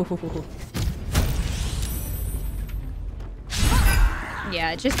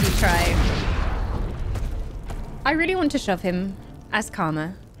 Yeah, just you try. I really want to shove him as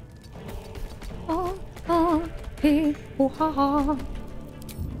karma. Oh, oh, hey, oh, ha, ha.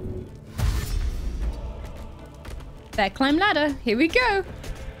 There, climb ladder. Here we go.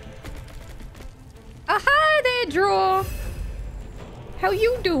 Aha, there, draw. How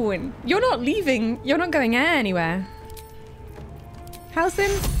you doing? You're not leaving. You're not going anywhere.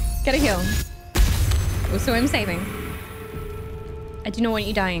 Halcyon, get a heal. Also, I'm saving. I do not want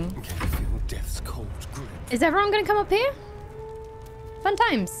you dying. Feel death's cold grip. Is everyone going to come up here? Fun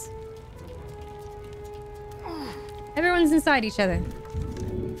times. Everyone's inside each other.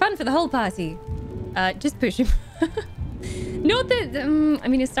 Fun for the whole party. Just push him. Not that... I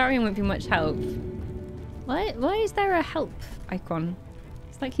mean, Astarion won't be much help. Why is there a help icon?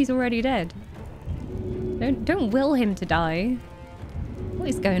 It's like he's already dead. Don't will him to die. What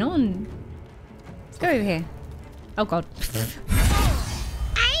is going on? Let's go over here. Oh, God.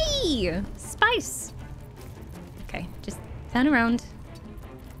 Ay! Spice! Okay, just turn around.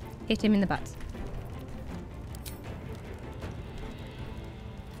 Hit him in the butt. Is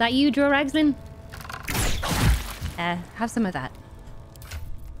that you, Draw Ragslin? Have some of that.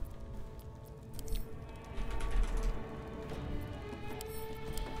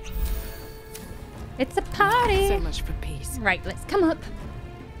 It's a party! So much for peace. Right, let's come up.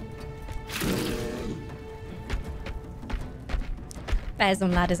 Bears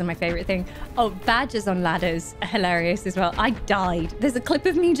on ladders are my favorite thing. Oh, badgers on ladders are hilarious as well. I died. There's a clip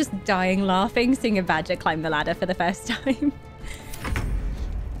of me just dying laughing seeing a badger climb the ladder for the first time.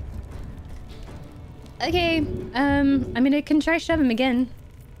 Okay, I mean, I can try shove him again.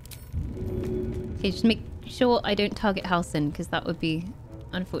 Okay, just make sure I don't target Halcyon, because that would be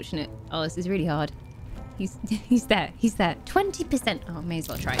unfortunate. Oh, this is really hard. He's there. He's there. 20%. Oh, may as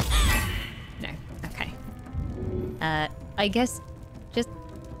well try. No. Okay. I guess just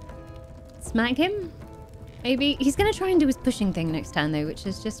smack him? Maybe. He's going to try and do his pushing thing next turn, though, which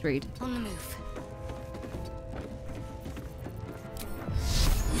is just rude. On the move.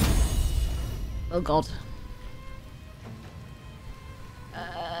 Oh, God.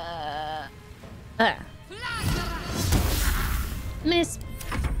 Miss.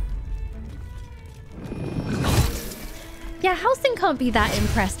 Yeah, Halcyon can't be that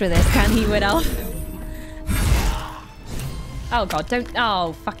impressed with this, can he, Wood Elf? Oh, God, don't...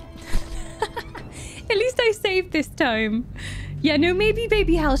 Oh, fuck. At least I saved this time. Yeah, no, maybe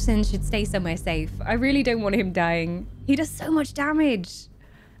baby Halcyon should stay somewhere safe. I really don't want him dying. He does so much damage.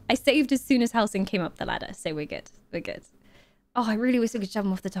 I saved as soon as Halcyon came up the ladder, so we're good. We're good. Oh, I really wish I could shove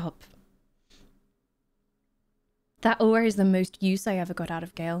him off the top. That aura is the most use I ever got out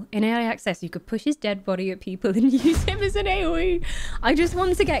of Gale. In AI Access, you could push his dead body at people and use him as an AoE. I just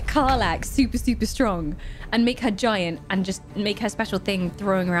want to get Karlach super, super strong and make her giant and just make her special thing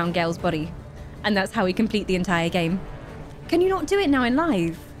throwing around Gale's body. And that's how we complete the entire game. Can you not do it now in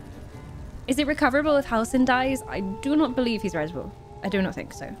live? Is it recoverable if Halcyon dies? I do not believe he's reservable. I do not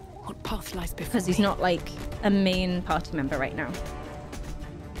think so. What path lies before Because he's not like a main party member right now.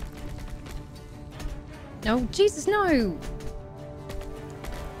 No, Jesus, no.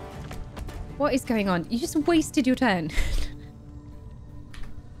 What is going on? You just wasted your turn.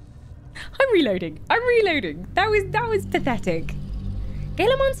 I'm reloading. I'm reloading. That was pathetic.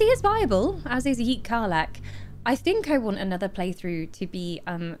 Galamancy is viable, as is Yeet Karlak. I think I want another playthrough to be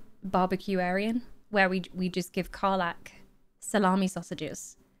Barbecuearian, where we just give Karlak salami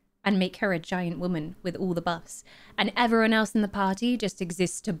sausages and make her a giant woman with all the buffs. And everyone else in the party just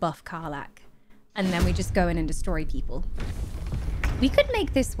exists to buff Karlak. And then we just go in and destroy people. We could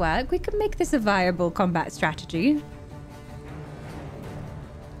make this work. We could make this a viable combat strategy.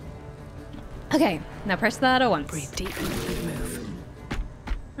 Okay, now press that at once. Breathe deep and move.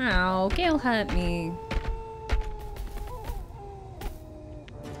 Oh, Gale hurt me.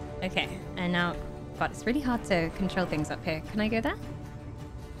 Okay, and now, God, it's really hard to control things up here. Can I go there?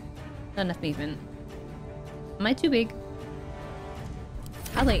 Not enough movement. Am I too big?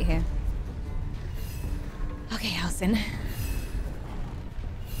 I'll wait here. Okay, Halsin.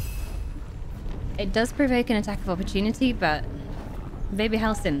 It does provoke an attack of opportunity, but baby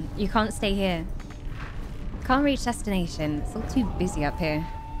Halsin, you can't stay here. Can't reach destination. It's all too busy up here.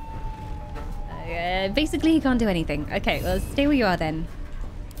 Basically, he can't do anything. Okay, well, stay where you are then.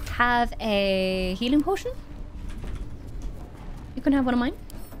 Have a healing potion? You can have one of mine.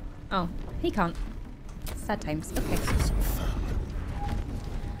 Oh, he can't. Sad times. Okay.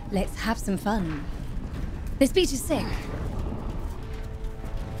 Let's have some fun. This beach is sick.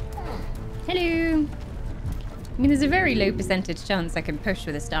 Hello. I mean, there's a very low percentage chance I can push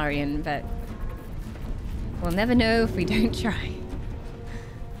with Astarion, but we'll never know if we don't try.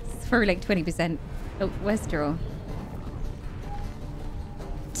 It's for like 20%. Oh, where's draw?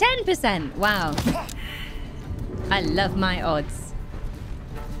 10%! Wow. I love my odds.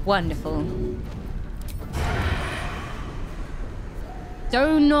 Wonderful.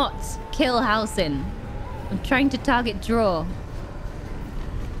 Do not kill Halsin. I'm trying to target draw.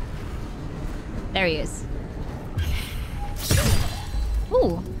 There he is.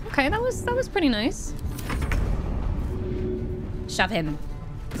 Ooh, okay, that was pretty nice. Shove him.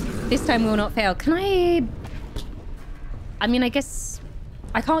 This time will not fail. Can I mean, I guess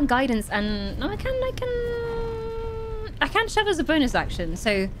I can't guidance and no, I can shove as a bonus action.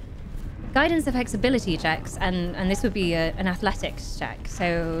 So guidance affects ability checks, and this would be an athletics check.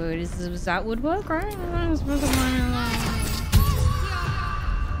 So that would work, right?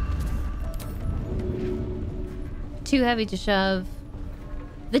 Too heavy to shove.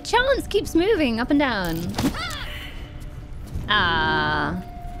 The chance keeps moving up and down. Ah,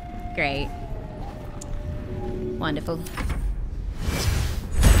 great. Wonderful.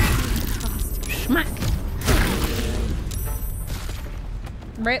 Schmack.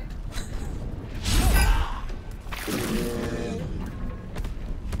 Rip.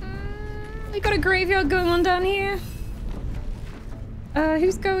 We got a graveyard going on down here.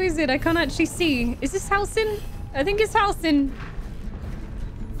 Whose go is it? I can't actually see. Is this Halsin? I think it's Halsin.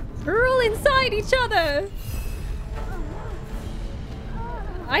 We're all inside each other.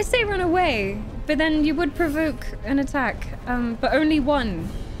 I say run away, but then you would provoke an attack. But only one.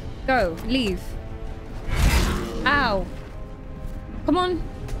 Go, leave. Ow. Come on.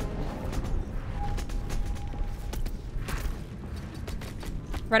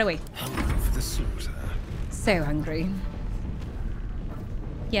 Right away. Hungry for the slaughter. So hungry.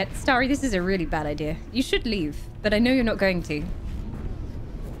 Yeah, Starry, this is a really bad idea. You should leave, but I know you're not going to.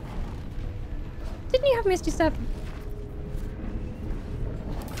 Didn't you have Misty Step?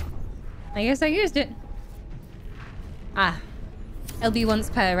 I guess I used it. Ah. LB once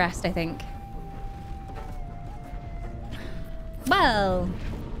per rest, I think. Well.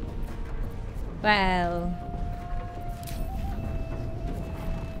 Well.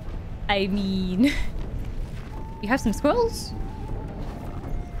 I mean... You have some scrolls?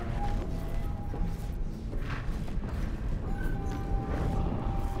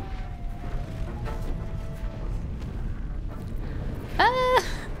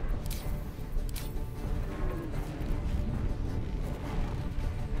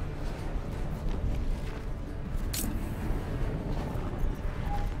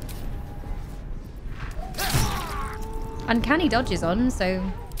 Uncanny dodge is on, so...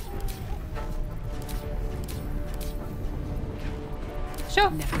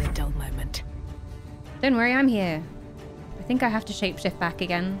 Sure. Never a dull moment. Don't worry, I'm here. I think I have to shapeshift back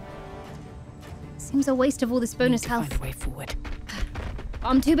again. Seems a waste of all this bonus health. Find a way forward.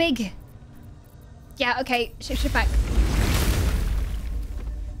 I'm too big. Yeah, okay. Shapeshift back.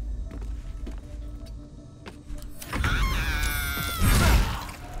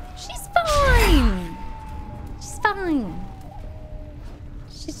 She's fine. She's fine.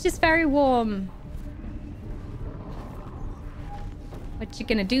 She's just very warm. We're What you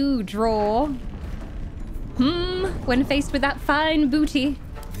gonna do, draw? When faced with that fine booty.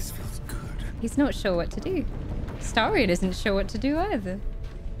 This feels good. He's not sure what to do. Starion isn't sure what to do either.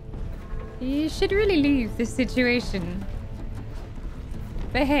 You should really leave this situation.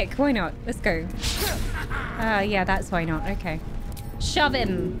 But heck, why not? Let's go. Yeah, that's why not. Okay. Shove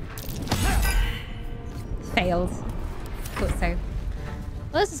him. Failed. Thought so.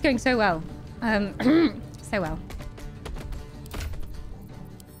 Well, this is going so well. So well.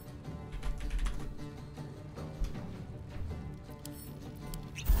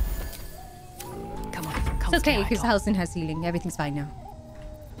 Come on. It's okay, because Halsin has healing. Everything's fine now.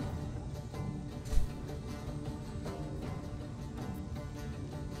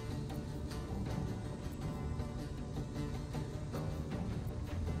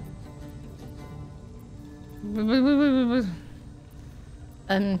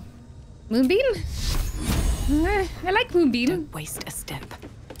 Moonbeam? I like Moonbeam. Don't waste a step.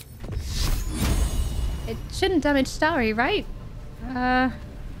 It shouldn't damage Starry, right? Not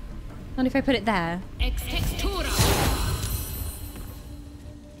if I put it there.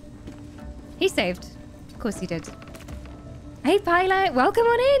 He saved. Of course he did. Hey, Pilot, welcome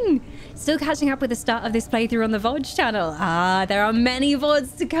on in. Still catching up with the start of this playthrough on the VODs channel. There are many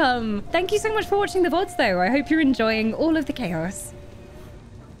VODs to come. Thank you so much for watching the VODs, though. I hope you're enjoying all of the chaos.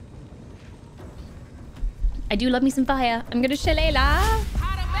 I do love me some fire. I'm gonna shillelagh.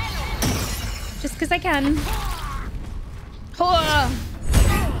 Just because I can. Oh.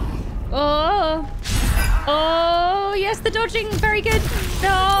 Oh. Oh, yes, the dodging. Very good.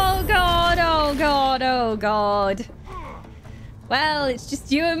 Oh, God. Oh, God. Oh, God. Well, it's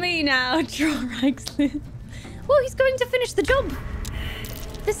just you and me now. Draw Ragslit. Oh, he's going to finish the job.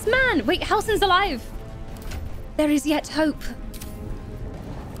 This man. Wait, Halsin's alive. There is yet hope.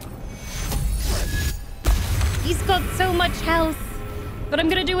 He's got so much health. But I'm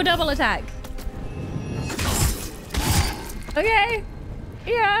going to do a double attack. Okay.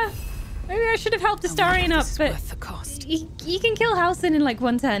 Yeah. Maybe I should have helped Astarion up, but worth the cost. He can kill Halsin in like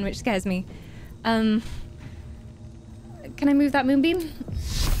one turn, which scares me. Can I move that moonbeam?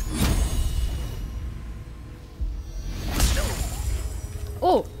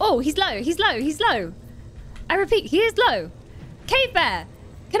 Oh, he's low, he's low, he's low. I repeat, he is low. Cave Bear,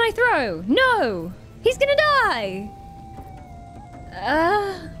 can I throw? No, he's gonna die.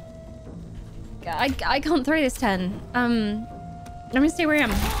 I can't throw this turn. I'm gonna stay where I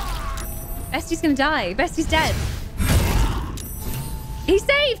am. Bestie's gonna die. Bestie's dead. He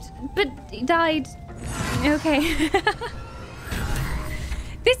saved, but he died. Okay.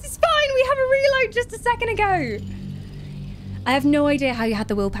 This is fine. We have a reload just a second ago. I have no idea how you had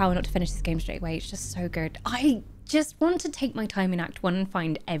the willpower not to finish this game straight away. It's just so good. I just want to take my time in Act 1 and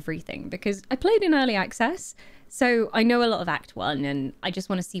find everything because I played in early access. So I know a lot of Act 1 and I just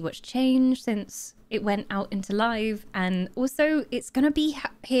want to see what's changed since it went out into live. And also it's going to be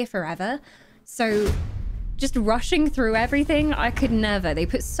here forever. So just rushing through everything, I could never. They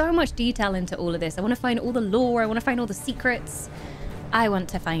put so much detail into all of this. I want to find all the lore. I want to find all the secrets. I want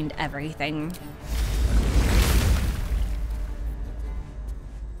to find everything.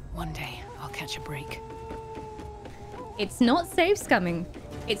 One day, I'll catch a break. It's not save scumming.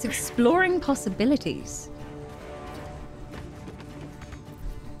 It's exploring possibilities.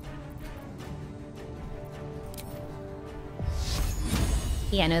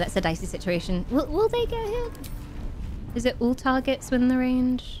 Yeah, no, that's a dicey situation. Will they get hit? Is it all targets within the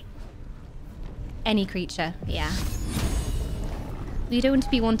range? Any creature, yeah. We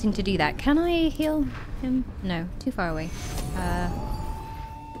don't be wanting to do that. Can I heal him? No, too far away.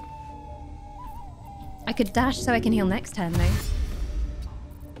 I could dash so I can heal next turn, though.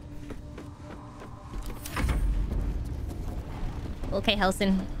 Okay,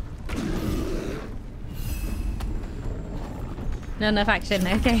 Halsin. Not enough action,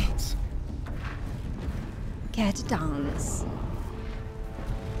 okay. Care to dance.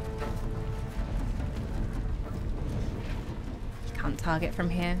 Can't target from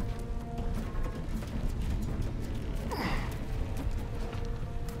here.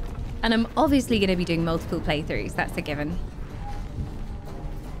 And I'm obviously going to be doing multiple playthroughs, that's a given.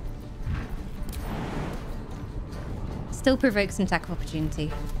 Still provokes some attack of opportunity.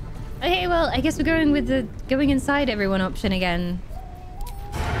 Okay, well, I guess we're going with the going inside everyone option again.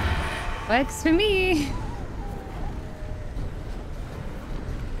 Works for me.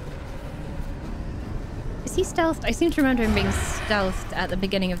 Is he stealthed? I seem to remember him being stealthed at the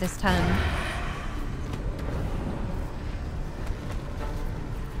beginning of this turn.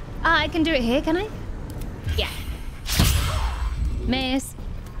 I can do it here, can I? Yeah. Miss.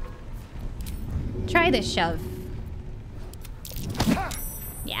 Try this shove.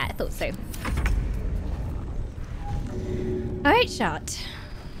 Yeah, I thought so. Alright, shot.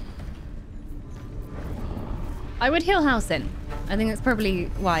 I would heal Halsin. I think that's probably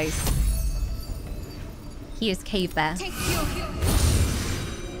wise. He is cave bear.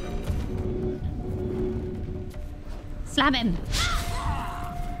 Slam him.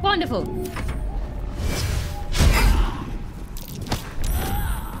 Wonderful.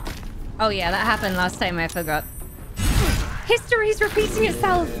 Oh yeah, that happened last time, I forgot. History's repeating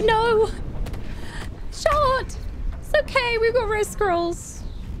itself. No. Shot. It's okay, we've got rest scrolls.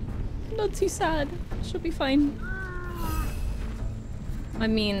 Not too sad. She'll be fine. I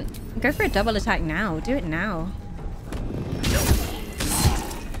mean, go for a double attack now. Do it now.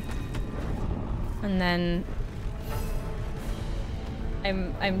 And then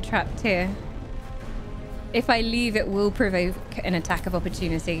I'm trapped here. If I leave, it will provoke an attack of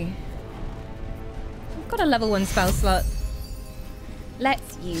opportunity. I've got a level 1 spell slot.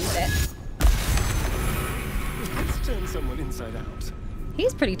 Let's use it. Let's turn someone inside out.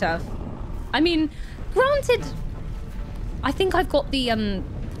 He's pretty tough. I mean, granted, I think I've got the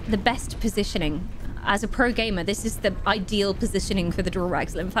best positioning. As a pro gamer, this is the ideal positioning for the Draw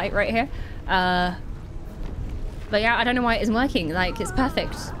Ragslin fight right here. But yeah, I don't know why it isn't working. Like, it's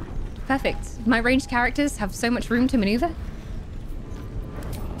perfect. Perfect. My ranged characters have so much room to maneuver.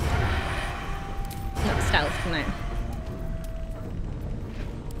 Not stealth, no.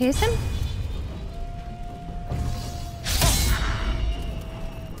 Pierce him?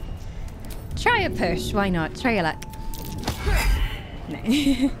 Try a push, why not? Try your luck. No.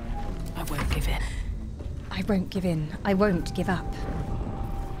 I won't give in. I won't give in. I won't give up.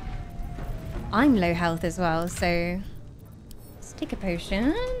 I'm low health as well, so let's take a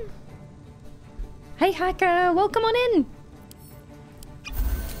potion. Hey hacker, welcome on in.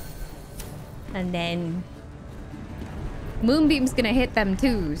 And then Moonbeam's gonna hit them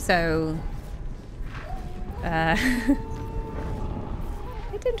too, so I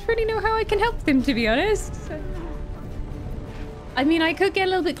don't really know how I can help them, to be honest. I mean, I could get a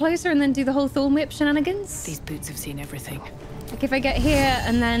little bit closer and then do the whole Thorn Whip shenanigans. These boots have seen everything. Like if I get here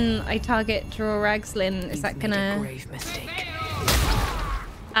and then I target Draw Ragslin, is that gonna... grave mistake.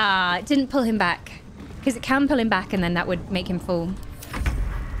 Ah, it didn't pull him back. Because it can pull him back and then that would make him fall.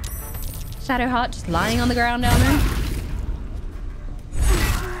 Shadowheart just lying on the ground down there.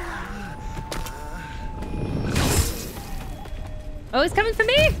 Oh, it's coming for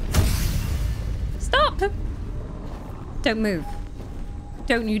me! Stop! Don't move.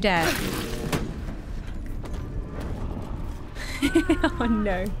 Don't you dare. Oh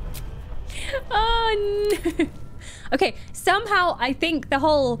no. Oh no. Okay, somehow I think the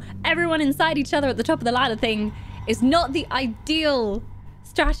whole everyone inside each other at the top of the ladder thing is not the ideal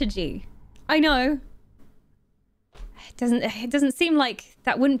strategy. I know. It doesn't seem like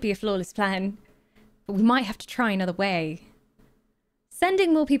that wouldn't be a flawless plan. But we might have to try another way.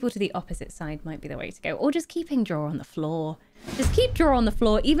 Sending more people to the opposite side might be the way to go. Or just keeping Draw on the floor. Just keep Draw on the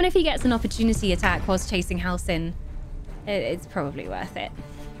floor. Even if he gets an opportunity attack whilst chasing Halsin, it's probably worth it.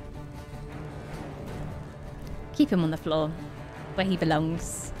 Keep him on the floor, where he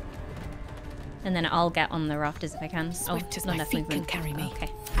belongs. And then I'll get on the rafters if I can. Swift as my feet can carry me.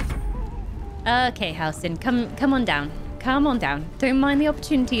 Okay. Okay, Halsin, come on down. Come on down. Don't mind the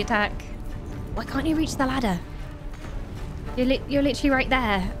opportunity attack. Why can't you reach the ladder? You're literally right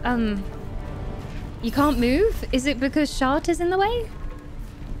there. You can't move? Is it because Shart is in the way?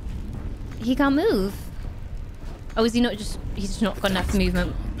 He can't move. Oh, is he not just... He's just not got enough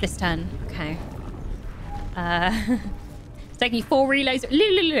movement this turn. Okay. It's taking you 4 reloads.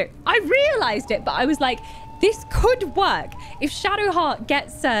 Look. I realized it, but I was like, this could work. If Shadowheart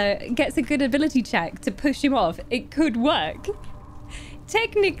gets a good ability check to push him off, it could work.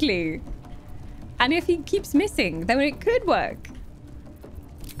 Technically. And if he keeps missing, then it could work.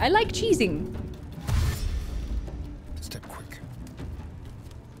 I like cheesing. Step quick.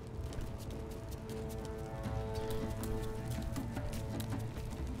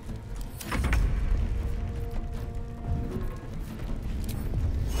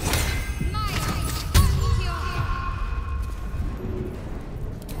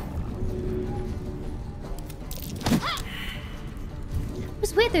 It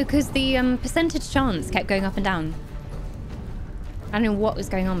was weird though, because the percentage chance kept going up and down. I don't know what was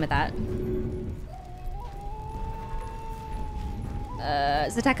going on with that.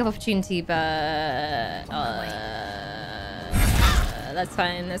 It's attack of opportunity, but that's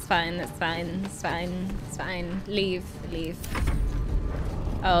fine. Leave.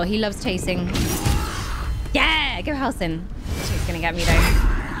 Oh, he loves chasing. Yeah, go Halsin. He's gonna get me though.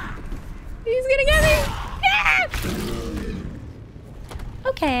 He's gonna get me. Yeah!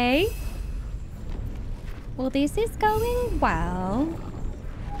 Okay. Well, this is going well.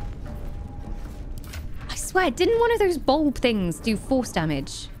 I swear, didn't one of those bulb things do force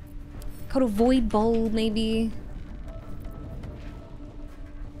damage? Called a void bulb, maybe?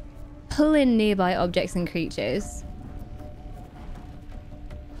 Pull in nearby objects and creatures.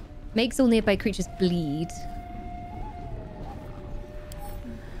 Makes all nearby creatures bleed.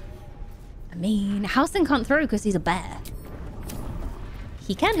 I mean, Halsin can't throw because he's a bear.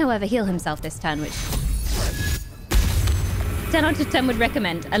 He can, however, heal himself this turn, which 10 out of 10 would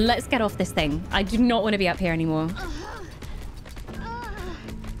recommend. And let's get off this thing. I do not want to be up here anymore.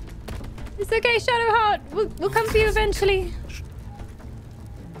 It's okay, Shadowheart. We'll come for you eventually.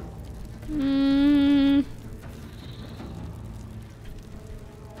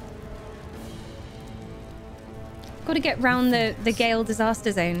 Got to get round the Gale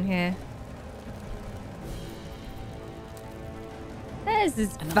disaster zone here. This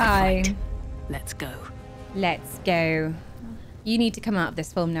is fine. Let's go. Let's go. You need to come out of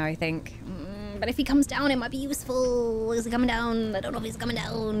this film now, I think. But if he comes down, it might be useful. Is he coming down? I don't know if he's coming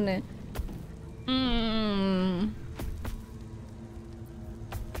down.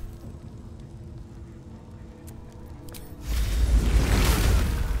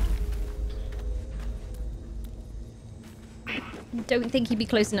 Don't think he'd be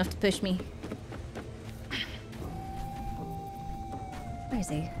close enough to push me. Where is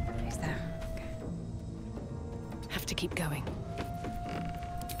he? He's there. Okay. Have to keep going.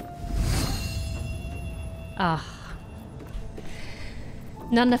 Ah.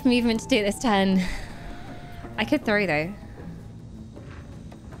 Not enough movement to do it this turn. I could throw though.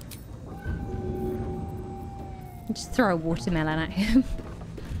 Just throw a watermelon at him.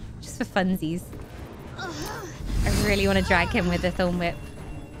 Just for funsies. I really want to drag him with the Thorn Whip.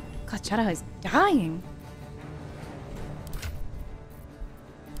 God, Shadow is dying.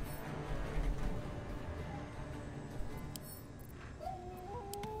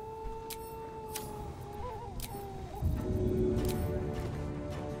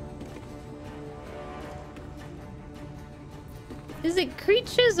 Is it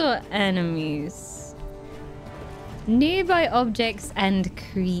creatures or enemies? Nearby objects and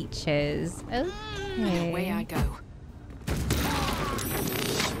creatures. Okay. Away I go.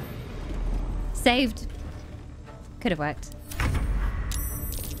 Saved. Could have worked.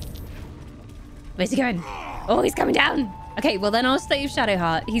 Where's he going? Oh, he's coming down. Okay, well then I'll save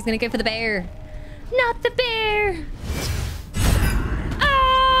Shadowheart. He's gonna go for the bear. Not the bear.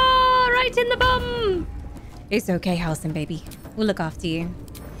 Ah, right in the bum. It's okay, Halsin, baby. We'll look after you.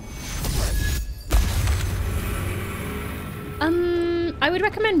 I would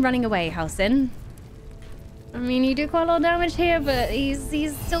recommend running away, Halsin. I mean, you do quite a lot of damage here, but he's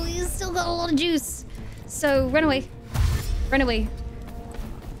still got a lot of juice. So run away. Run away.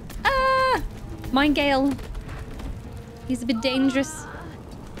 Ah! Mind Gale. He's a bit dangerous.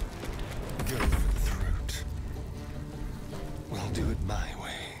 Go for the throat. We'll do it my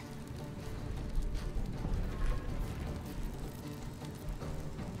way.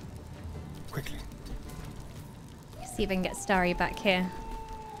 Quickly. See if I can get Starry back here.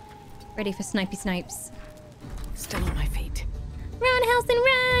 Ready for snipey snipes. Still on my feet. Run, Halsin,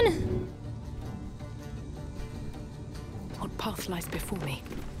 run! What path lies before me?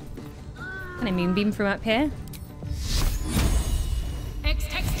 Can I moonbeam from up here?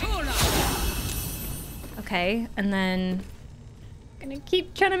 Okay, and then I'm gonna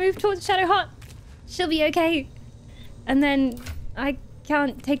keep trying to move towards Shadowheart. She'll be okay. And then I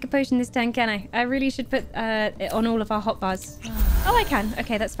can't take a potion this turn, can I? I really should put it on all of our hotbars. Oh, I can.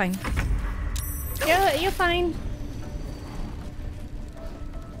 Okay, that's fine. You're fine.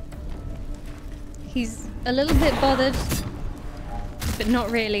 He's a little bit bothered, but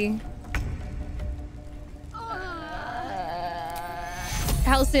not really.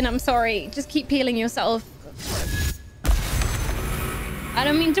 Halsin, I'm sorry. Just keep healing yourself. I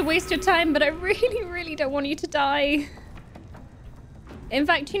don't mean to waste your time, but I really, really don't want you to die. In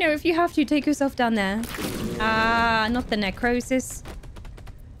fact, you know, if you have to, take yourself down there. Ah, not the necrosis.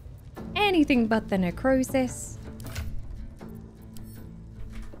 Anything but the necrosis.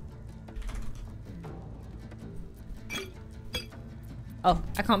 Oh,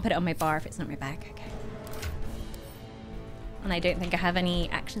 I can't put it on my bar if it's not my bag. Okay. And I don't think I have any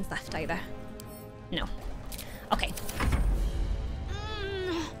actions left either. No. Okay.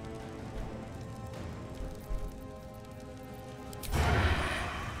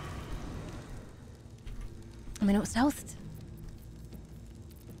 Am I not stealthed?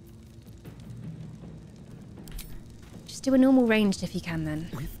 Just do a normal ranged if you can then.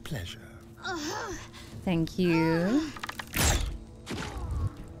 With pleasure. Thank you.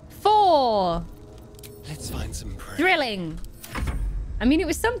 4. Let's find some prey. Thrilling. I mean, it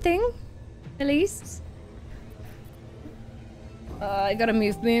was something, at least. I gotta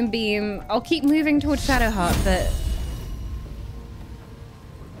move Moonbeam. I'll keep moving towards Shadowheart, but...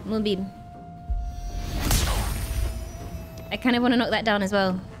 Moonbeam. I kind of want to knock that down as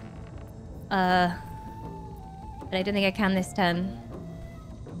well. But I don't think I can this turn.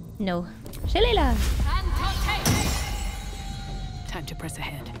 No. Shalila! Time to press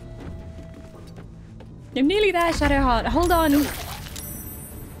ahead. I'm nearly there, Shadowheart. Hold on.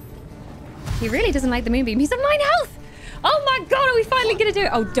 He really doesn't like the Moonbeam. He's on 9 health! Oh my god, are we finally gonna do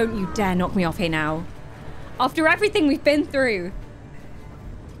it? Oh, don't you dare knock me off here now. After everything we've been through.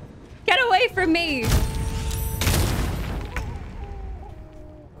 Get away from me!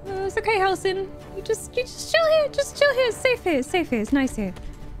 It's okay, Halsin. You just chill here. Just chill here. It's safe here. It's safe here. It's nice here.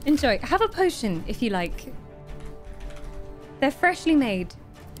 Enjoy. Have a potion if you like. They're freshly made.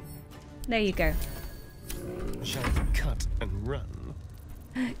 There you go. Shall we cut and run?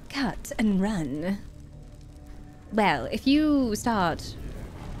 Cut and run. Well, if you start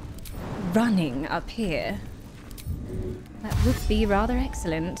running up here, that would be rather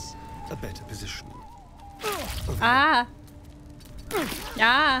excellent. A better position. Ah.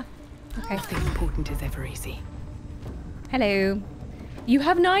 Ah. Okay. Nothing important is ever easy. Hello. You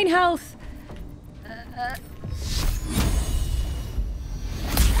have 9 health.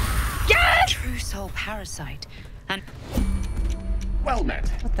 Yes! True soul parasite. And Well met.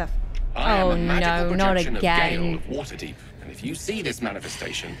 What the? I am Oh a magical no, not projection again. of Gale of Waterdeep, and if you see this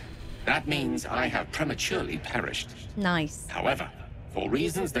manifestation, that means I have prematurely perished. Nice. However, for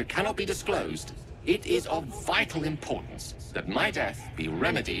reasons that cannot be disclosed, it is of vital importance that my death be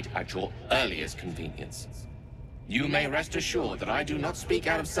remedied at your earliest convenience. You may rest assured that I do not speak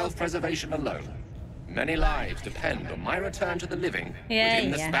out of self-preservation alone. Many lives depend on my return to the living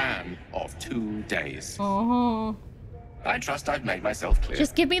within the span of 2 days. I trust I've made myself clear.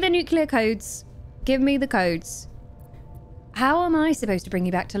 Just give me the nuclear codes. Give me the codes. How am I supposed to bring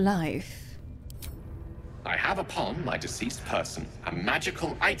you back to life? I have upon my deceased person a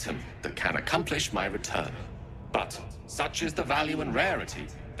magical item that can accomplish my return. But such is the value and rarity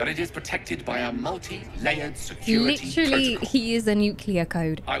that it is protected by a multi-layered security Literally, protocol. he is a nuclear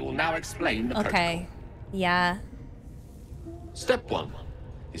code. I will now explain the protocol. Okay. Yeah. Step 1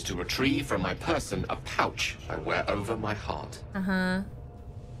 is to retrieve from my person a pouch I wear over my heart. Uh-huh.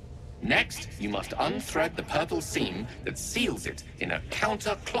 Next, you must unthread the purple seam that seals it in a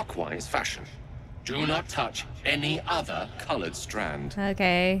counterclockwise fashion. Do not touch any other colored strand.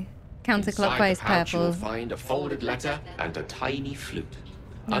 Okay. Inside the Counterclockwise pouch, you will purple. find a folded letter and a tiny flute.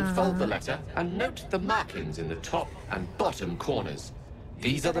 Unfold the letter and note the markings in the top and bottom corners.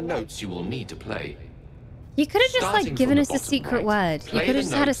 These are the notes you will need to play. You could have just Starting like given from us the a bottom secret right, word. You play could the have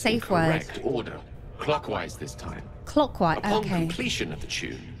just had a notes in safe word. correct order, clockwise this time. Clockwise. Upon Okay. completion of the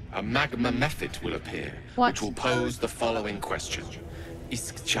tune, a magma method will appear, What? which will pose the following question.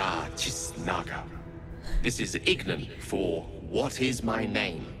 Iskcha Chisnaga. This is Ignan for what is my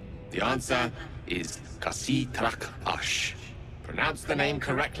name? The answer is Kasitrak Ash. Pronounce the name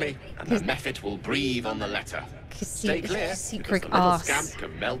correctly, and the method will breathe on the letter. Stay clear, because Secret the little arse. scamp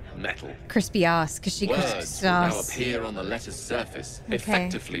can melt metal. Crispy ass, because she Words crisps will now ass. appear on the letter's surface, Okay.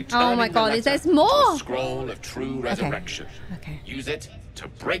 effectively Oh turning my the god, letter there's into more! a scroll of true resurrection. Okay. Use it to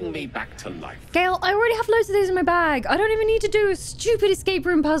bring me back to life. Gale, I already have loads of these in my bag. I don't even need to do stupid escape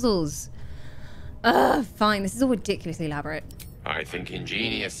room puzzles. Ugh, fine. This is all ridiculously elaborate. I think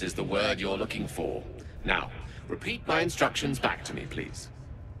ingenious is the word you're looking for. Now, repeat my instructions back to me, please.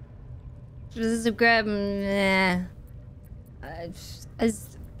 Just grab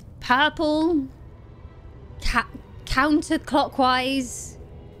as purple, counterclockwise,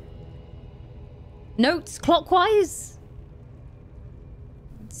 notes clockwise,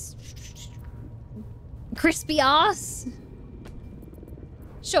 crispy ass.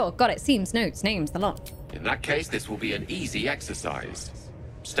 Sure, got it. Seems, notes, names, the lot. In that case, this will be an easy exercise.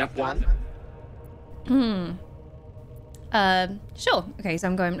 Step 1. Sure. Okay, so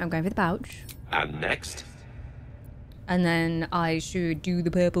I'm going for the pouch. And next. And then I should do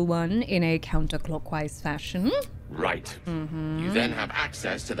the purple one in a counterclockwise fashion. Right. You then have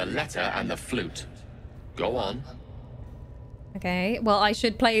access to the letter and the flute. Go on. Okay, well, I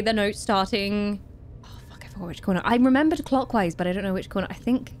should play the note starting... Oh, fuck, I forgot which corner. I remembered clockwise, but I don't know which corner. I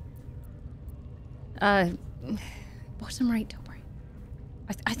think... bottom right, top right.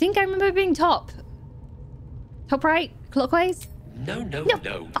 I think I remember being top. Top right? Clockwise? No.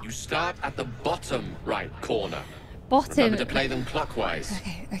 You start at the bottom right corner. Bottom. Remember to play them clockwise.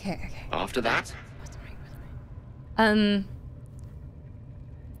 Okay. After that,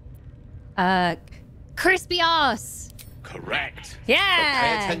 Crispy ass. Correct. Yeah. But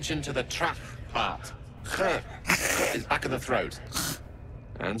pay attention to the trap part. Is back of the throat.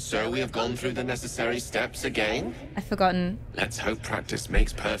 And so we have gone through the necessary steps again. I've forgotten. Let's hope practice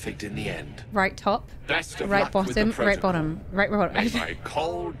makes perfect in the end. Right top. Best of right luck with the bottom. Right protocol. bottom. Right bottom. May my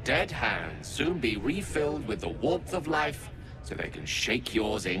cold, dead hands soon be refilled with the warmth of life so they can shake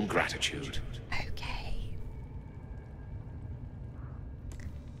yours in gratitude. Okay.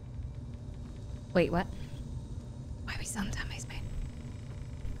 Wait, what? Why are we still on Tammy's mate?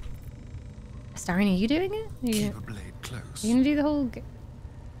 Starring, are you doing it? Keep a blade close. Are you gonna do the whole...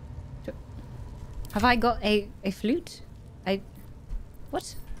 Have I got a flute?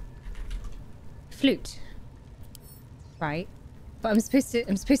 What? Flute. Right. But I'm supposed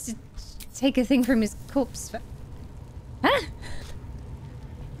to take a thing from his corpse. Huh?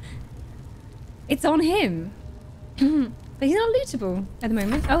 It's on him. But he's not lootable at the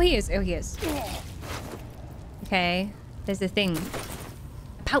moment. Oh, he is. Oh, he is. Okay. There's a thing.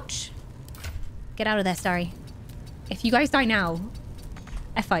 A pouch. Get out of there, Starry. If you guys die now,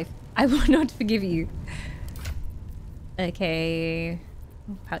 F5. I will not forgive you. Okay.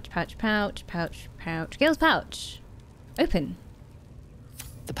 Pouch, pouch, pouch, pouch, pouch. Gale's pouch. Open.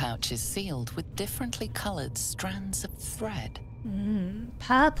 The pouch is sealed with differently coloured strands of thread.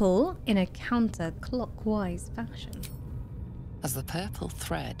 Purple in a counterclockwise fashion. As the purple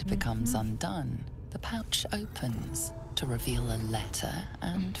thread becomes undone, the pouch opens to reveal a letter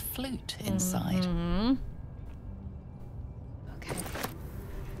and flute inside. Okay.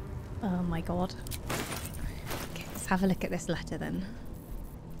 Oh my god. Okay, let's have a look at this letter then.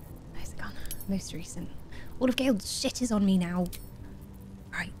 Where's it gone? Most recent. All of Gale's shit is on me now.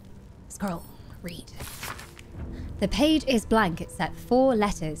 Right. Scroll. Read. The page is blank except 4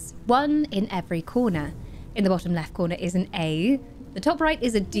 letters. 1 in every corner. In the bottom left corner is an A. The top right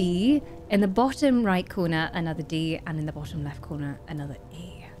is a D. In the bottom right corner, another D. And in the bottom left corner, another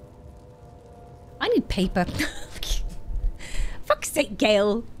E. I need paper. Fuck's sake,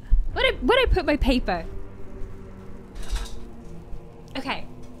 Gale. Where'd I put my paper? Okay.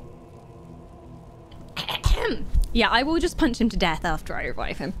 Yeah, I will just punch him to death after I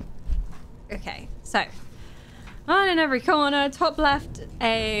revive him. Okay, so. On in every corner, top left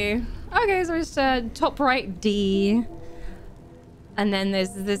A. Okay, so it's top right D. And then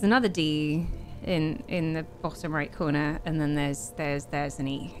there's another D in the bottom right corner. And then there's an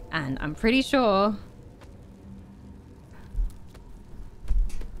E. And I'm pretty sure...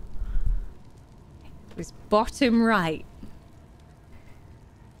 it was bottom right.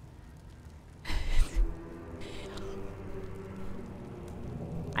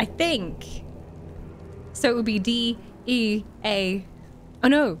 I think. So it would be D, E, A. Oh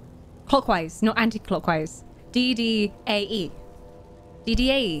no. Clockwise, not anti-clockwise. D, D, A, E. D,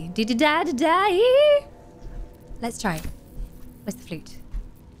 D, A, E. D, D, da, da, da, E. Let's try. Where's the flute?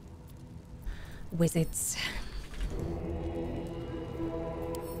 Wizards.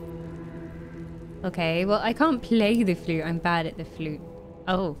 Okay, well, I can't play the flute. I'm bad at the flute.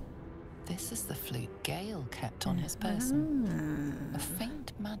 Oh. This is the flute Gale kept on his person. A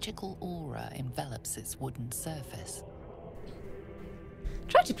faint magical aura envelops its wooden surface.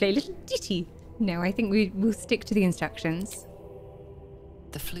 Try to play a little ditty. No, I think we'll stick to the instructions.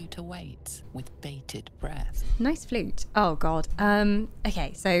 The flute awaits with bated breath. Nice flute. Oh god.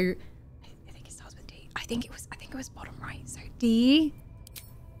 Okay, so I think it starts with D. I think it was bottom right. So D.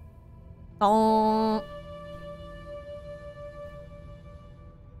 Oh.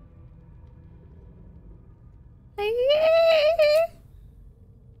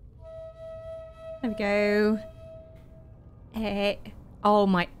 There we go. Oh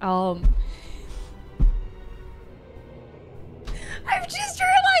my, I've just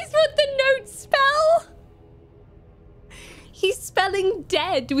realized what the notes spell. He's spelling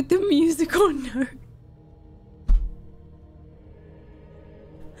dead with the musical note.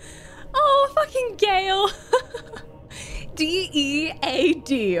 Oh, fucking Gale.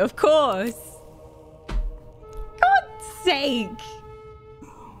 D-E-A-D, of course. God's sake.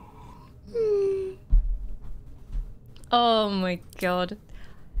 Oh my god.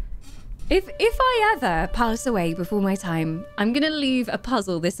 If I ever pass away before my time, I'm gonna leave a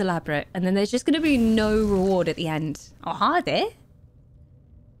puzzle this elaborate and then there's just gonna be no reward at the end. Oh, hi there.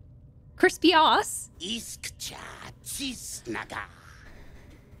 Crispy ass.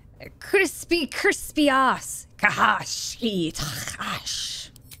 Crispy ass. Kahash.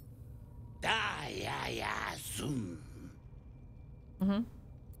 Kahash.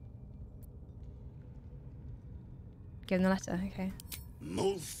 Give him the letter, okay.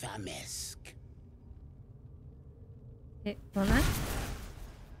 Multhamesk. Want that?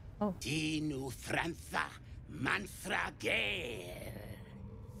 Oh. Tinu Frantha Manthra Gale.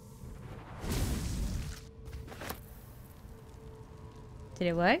 Did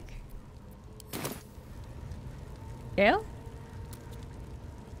it work? Gale?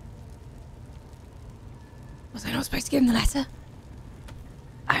 Was I not supposed to give him the letter?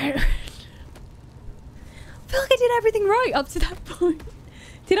 I feel like I did everything right up to that point.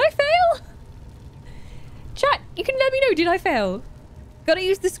 Did I fail? Chat, you can let me know, did I fail? Gotta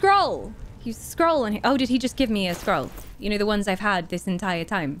use the scroll. Use the scroll on here. Oh, did he just give me a scroll? You know, the ones I've had this entire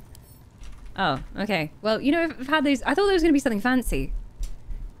time. Oh, okay. Well, you know, I've had those. I thought there was going to be something fancy.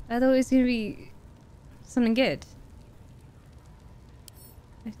 I thought it was going to be something good.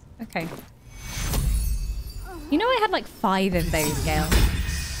 Okay. You know, I had like 5 of those, Gale.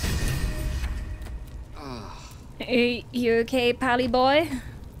 Hey, you okay, pally boy?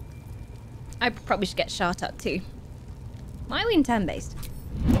 I probably should get shot up too. Why are we in turn-based?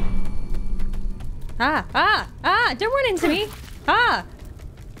 Don't run into me! Why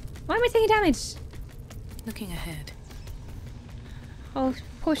am I taking damage? Looking ahead. Oh,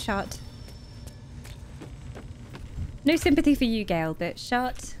 poor shot. No sympathy for you, Gale, but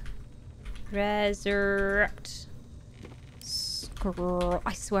shot. Resurrect. Scroll.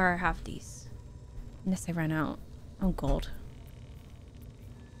 I swear I have these. Unless I ran out. Oh god.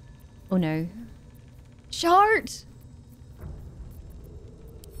 Oh no. Shart!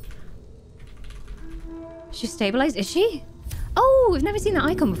 She's stabilized, is she? Oh, I've never seen that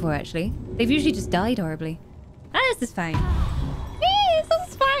icon before actually. They've usually just died horribly. Ah, this is fine. Yes, this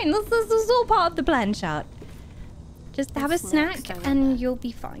is fine. This is all part of the plan, Shart. Just have a snack and you'll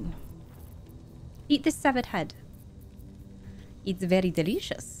be fine. Eat this severed head. It's very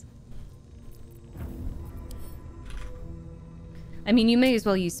delicious. I mean, you may as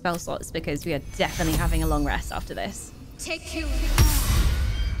well use spell slots because we are definitely having a long rest after this. Take you.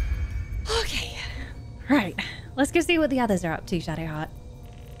 Okay. Right. Let's go see what the others are up to, Shadowheart.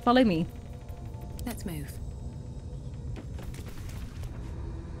 Follow me. Let's move.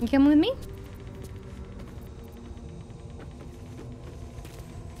 You come with me?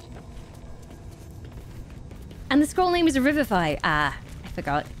 And the scroll name is Revivify. Ah, I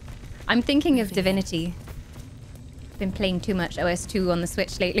forgot. I'm thinking of Divinity. Been playing too much OS2 on the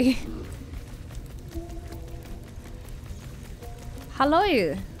Switch lately.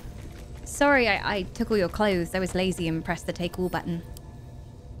 Hello. Sorry, I took all your clothes. I was lazy and pressed the take all button.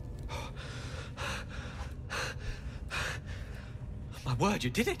 My word, you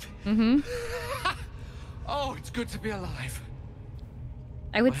did it! Mm-hmm. Oh, it's good to be alive.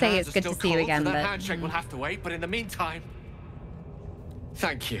 I would My say hands it's are good to still see you cold, again, so that but... handshake will have to wait, but in the meantime...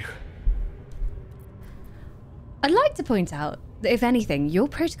 Thank you. I'd like to point out that, if anything, your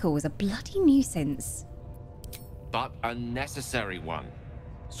protocol was a bloody nuisance. But a necessary one.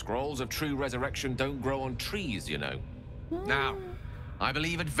 Scrolls of true resurrection don't grow on trees, you know. Now, I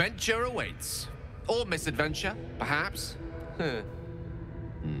believe adventure awaits. Or misadventure, perhaps.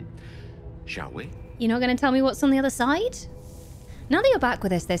 Shall we? You're not going to tell me what's on the other side? Now that you're back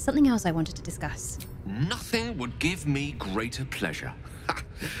with us, there's something else I wanted to discuss. Nothing would give me greater pleasure.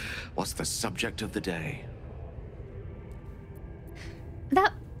 What's the subject of the day?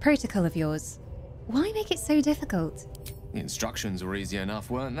 That protocol of yours, why make it so difficult? The instructions were easy enough,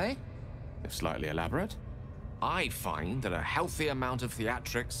 weren't they? If slightly elaborate. I find that a healthy amount of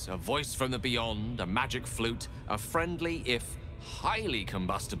theatrics, a voice from the beyond, a magic flute, a friendly, if highly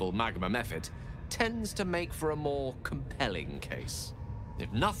combustible magma method, tends to make for a more compelling case.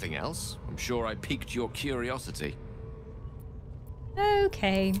 If nothing else, I'm sure I piqued your curiosity.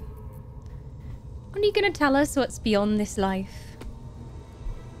 Okay. Are you going to tell us what's beyond this life?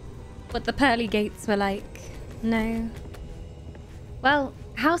 What the pearly gates were like? No. Well,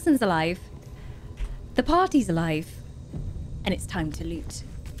 Halsin's alive. The party's alive. And it's time to loot.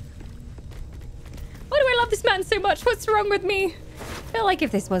 Why do I love this man so much? What's wrong with me? I feel like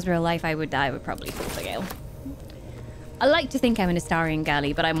if this was real life, I would probably fall for Gale. I like to think I'm an Astarian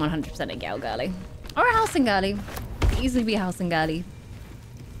girly, but I'm 100% a Gale girly. Or a Halsin girly. Could easily be a Halsin girly.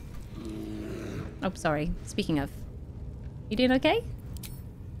 Oh, sorry. Speaking of. You doing okay?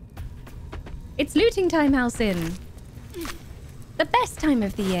 It's looting time, Halsin. The best time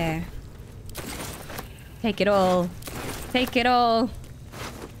of the year. Take it all. Take it all.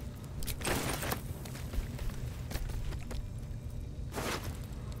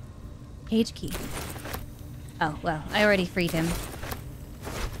 Page key. Oh, well, I already freed him.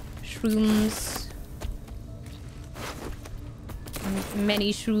 Shrooms.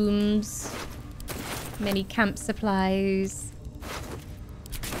 Many shrooms. Many camp supplies.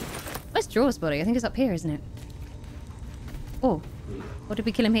 Where's Draw's body? I think it's up here, isn't it? Oh, Or did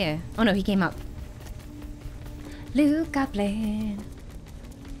we kill him here? Oh no, he came up. Luke Goblin.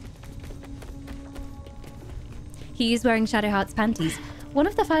 He is wearing Shadowheart's panties. One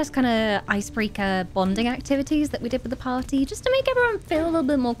of the first kind of icebreaker bonding activities that we did with the party, just to make everyone feel a little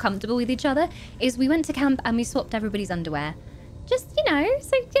bit more comfortable with each other, is we went to camp and we swapped everybody's underwear. Just, you know,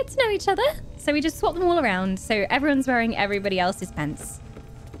 so get to know each other. So we just swapped them all around, so everyone's wearing everybody else's pants.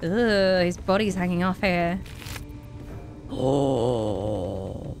 Ugh, his body's hanging off here.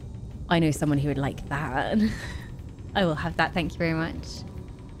 Oh, I know someone who would like that. I will have that, thank you very much.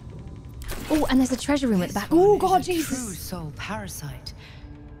 Oh, and there's a treasure room at the back. Oh God, Jesus! True soul parasite.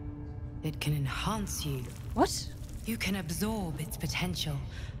 It can enhance you. What? You can absorb its potential.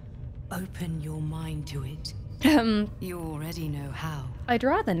 Open your mind to it. You already know how. I'd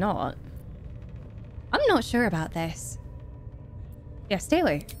rather not. I'm not sure about this. Yeah, stay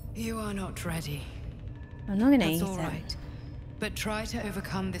away. You are not ready. I'm not gonna eat That's all it. right. But try to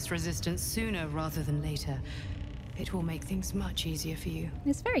overcome this resistance sooner rather than later. It will make things much easier for you.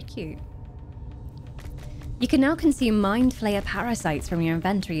 It's very cute. You can now consume Mind Flayer parasites from your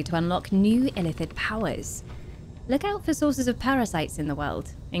inventory to unlock new illithid powers. Look out for sources of parasites in the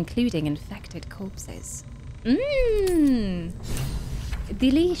world, including infected corpses. Mmm!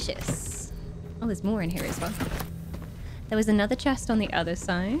 Delicious. Oh, there's more in here as well. There was another chest on the other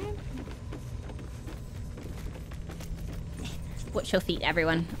side. Watch your feet,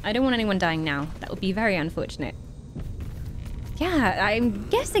 everyone. I don't want anyone dying now. That would be very unfortunate. Yeah, I'm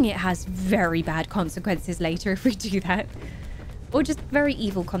guessing it has very bad consequences later if we do that. Or just very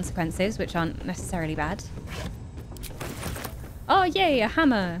evil consequences, which aren't necessarily bad. Oh, yay, a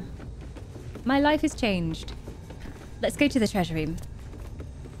hammer. My life has changed. Let's go to the treasure room.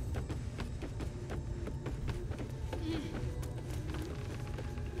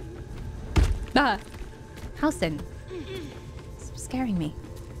 Ah! Halsin. Stop scaring me.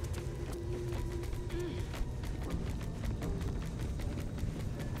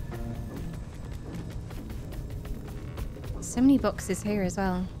 So many boxes here as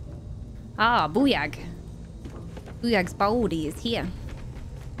well. Ah, Booyag. Booyag's body is here.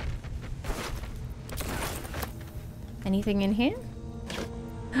 Anything in here?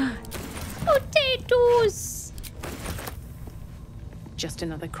 Potatoes! Just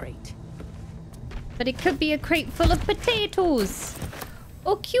another crate. But it could be a crate full of potatoes.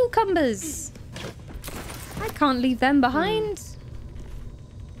 Or cucumbers. I can't leave them behind.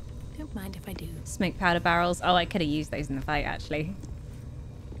 Don't mind if I do. Smoke powder barrels. Oh, I could have used those in the fight, actually.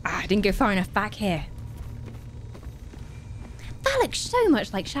 Ah, I didn't go far enough back here. That looks so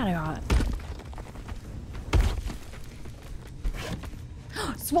much like Shadowheart.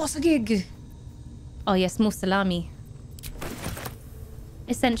 Swasagig! Oh yes, more salami.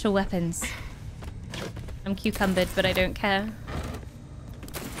 Essential weapons. I'm cucumbered, but I don't care.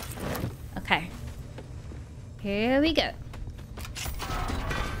 Okay. Here we go.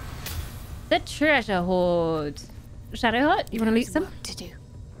 The treasure hoard. Shadowheart, you want to loot some? To do.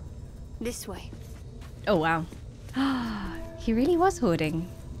 This way. Oh, wow. He really was hoarding.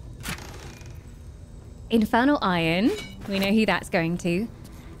 Infernal Iron. We know who that's going to.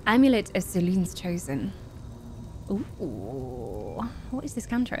 Amulet of Selene's Chosen. Ooh. What is this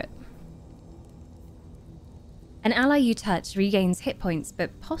cantrip? An ally you touch regains hit points,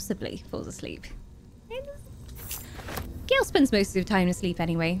 but possibly falls asleep. Gale spends most of the time asleep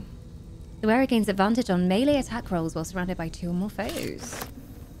anyway. The wearer gains advantage on melee attack rolls while surrounded by 2 or more foes.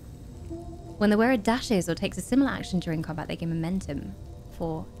 When the wearer dashes or takes a similar action during combat, they gain momentum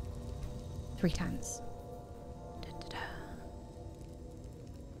for 3 times.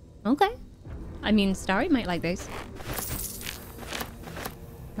 Okay. I mean, Starry might like those.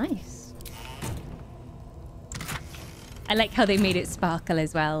 Nice. I like how they made it sparkle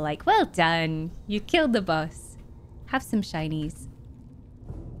as well. Like, well done. You killed the boss. Have some shinies.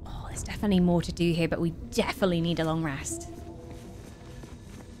 Oh, there's definitely more to do here, but we definitely need a long rest.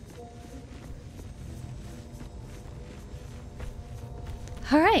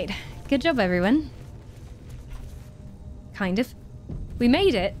 All right. Good job, everyone. Kind of. We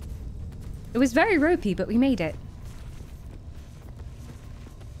made it. It was very ropey, but we made it.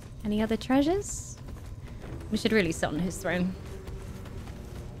 Any other treasures? We should really sit on his throne.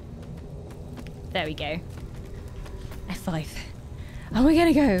 There we go. F5. And we're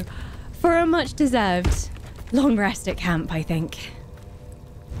gonna go for a much deserved long rest at camp, I think.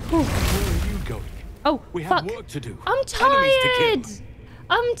 Where are you going? Oh, we fuck. have work to do. I'm tired.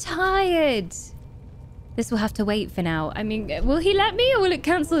 I'm tired. This will have to wait for now. I mean, will he let me or will it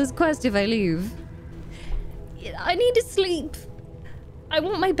cancel his quest if I leave? I need to sleep. I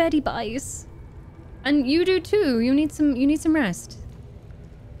want my beddy buys. And you do too. You need some rest.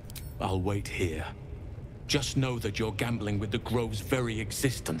 I'll wait here. Just know that you're gambling with the Grove's very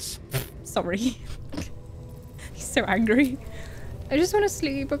existence. Sorry. He's so angry. I just want to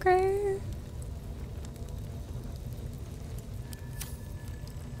sleep, okay?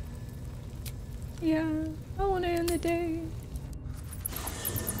 Yeah, I want to end the day.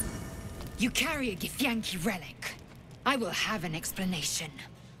 You carry a Githyanki relic. I will have an explanation.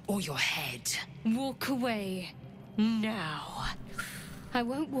 Or your head. Walk away. Now. I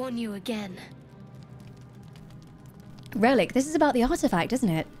won't warn you again. Relic, this is about the artifact, isn't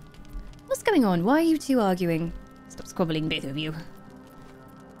it? What's going on? Why are you two arguing? Stop squabbling, both of you.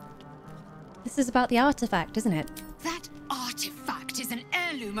 This is about the artifact, isn't it? That artifact is an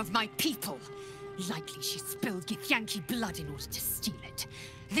heirloom of my people. Likely she spilled Githyanki blood in order to steal it.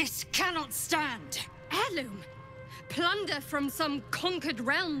 This cannot stand. Heirloom? Plunder from some conquered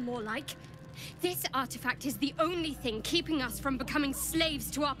realm, more like. This artifact is the only thing keeping us from becoming slaves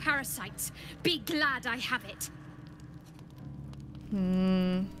to our parasites. Be glad I have it.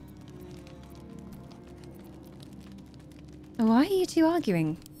 Why are you two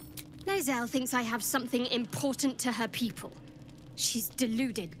arguing? Lae'zel thinks I have something important to her people. She's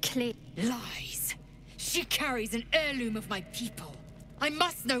deluded, clear. Lies. She carries an heirloom of my people. I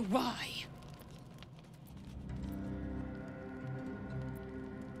must know why.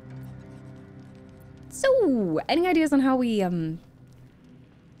 So, any ideas on how we,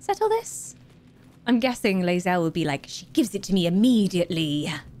 settle this? I'm guessing Lae'zel will be like, she gives it to me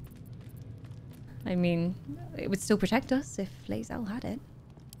immediately. I mean, it would still protect us if Lae'zel had it.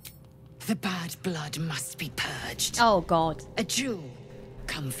 The bad blood must be purged. Oh, God. A jewel.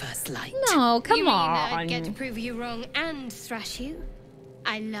 Come first light. No, come you mean on. I'd get to prove you wrong and thrash you?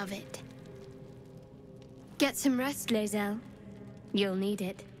 I love it. Get some rest, Lae'zel. You'll need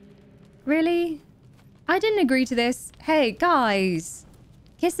it. Really? I didn't agree to this. Hey, guys.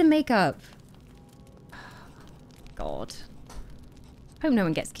 Kiss and make up. God. Hope no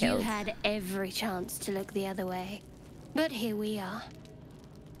one gets killed. You had every chance to look the other way. But here we are.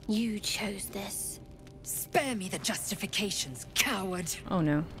 You chose this. Spare me the justifications, coward. Oh,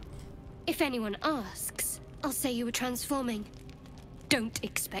 no. If anyone asks, I'll say you were transforming. Don't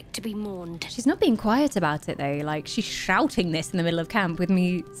expect to be mourned. She's not being quiet about it, though. Like, she's shouting this in the middle of camp with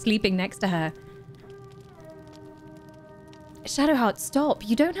me sleeping next to her. Shadowheart, stop.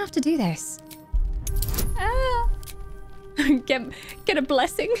 You don't have to do this. Ah. Get a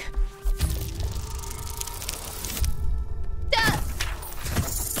blessing. Ah.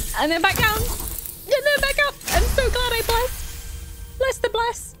 And then back down. And then back up. I'm so glad I blessed. Bless the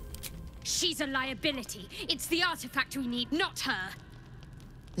bless. She's a liability. It's the artifact we need, not her.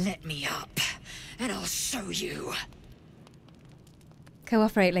 Let me up, and I'll show you.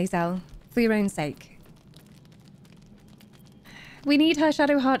 Cooperate, Lae'zel, for your own sake. We need her,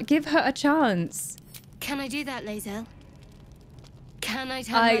 Shadowheart. Give her a chance. Can I do that, Lae'zel? Can I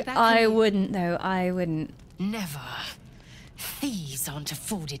turn my back on I you? wouldn't, though. I wouldn't. Never. Thieves aren't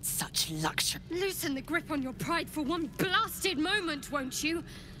afforded such luxury. Loosen the grip on your pride for one blasted moment, won't you?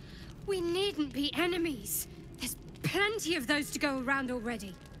 We needn't be enemies. There's plenty of those to go around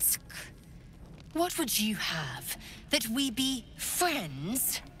already. What would you have? That we be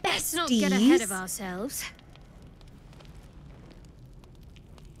friends? Let's not get ahead of ourselves.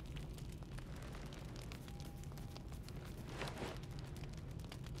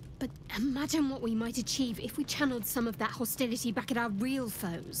 But imagine what we might achieve if we channeled some of that hostility back at our real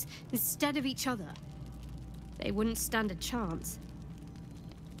foes, instead of each other. They wouldn't stand a chance.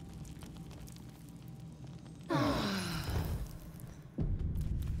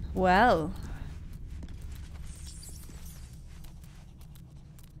 Well.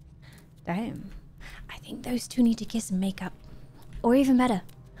 Damn. I think those two need to kiss and make up. Or even better,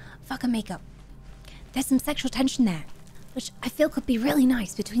 fuck and make up. There's some sexual tension there, which I feel could be really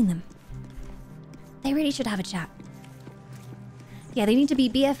nice between them. They really should have a chat. Yeah, they need to be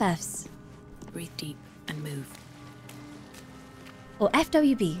BFFs. Breathe deep and move. Or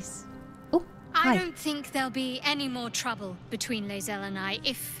FWBs. Oh, hi. I don't think there'll be any more trouble between Lae'zel and I,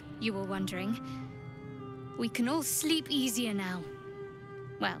 if you were wondering. We can all sleep easier now.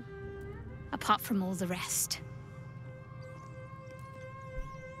 Well, apart from all the rest.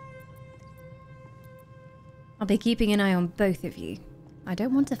 I'll be keeping an eye on both of you. I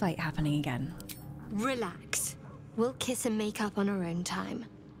don't want a fight happening again. Relax. We'll kiss and make up on our own time.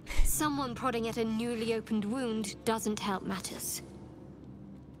 Someone prodding at a newly opened wound doesn't help matters.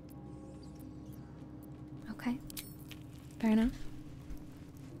 Okay. Fair enough.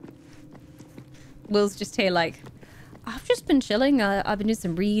 Will's just here like, I've just been chilling. I've been doing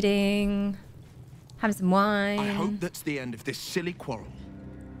some reading. Have some wine. I hope that's the end of this silly quarrel.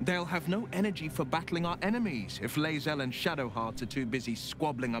 They'll have no energy for battling our enemies if Lae'zel and Shadowheart are too busy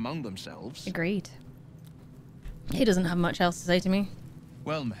squabbling among themselves. Agreed. He doesn't have much else to say to me.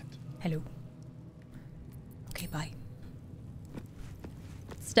 Well met. Hello. Okay, bye.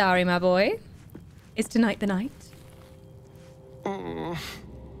 Starry, my boy. Is tonight the night? Oh,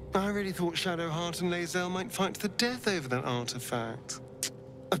 I really thought Shadowheart and Lae'zel might fight to the death over that artifact.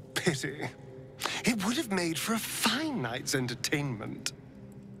 A pity. It would have made for a fine night's entertainment.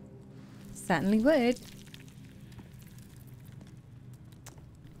 Certainly would.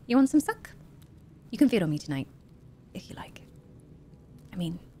 You want some suck? You can feed on me tonight, if you like. I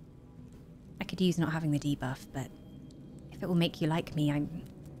mean, I could use not having the debuff, but if it will make you like me, I'm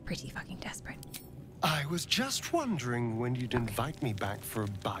pretty fucking desperate. I was just wondering when you'd invite me back for a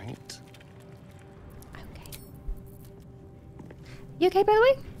bite. Okay. You okay, by the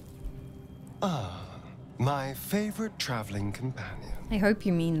way? Ah, my favorite traveling companion. I hope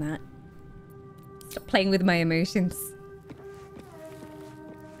you mean that. Stop playing with my emotions.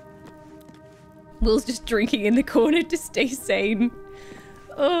 Will's just drinking in the corner to stay sane.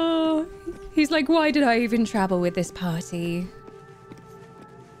 Oh, he's like, why did I even travel with this party?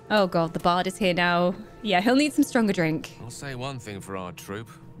 Oh god, the bard is here now. Yeah, he'll need some stronger drink. I'll say one thing for our troop.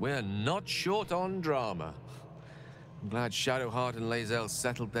 We're not short on drama. I'm glad Shadowheart and Lae'zel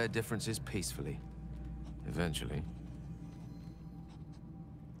settled their differences peacefully. Eventually.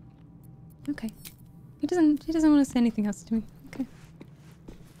 Okay. He doesn't want to say anything else to me. Okay.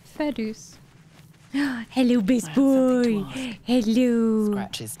 Fair dues. Hello, best boy. Hello.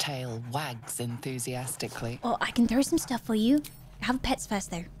 Scratch's tail wags enthusiastically. Oh, I can throw some stuff for you. Have pets first,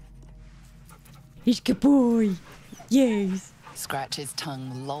 though. He's good boy. Yes. Scratch's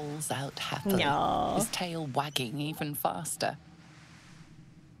tongue lolls out happily. No. His tail wagging even faster.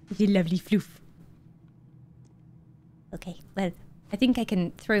 He's a lovely floof. Okay, well, I think I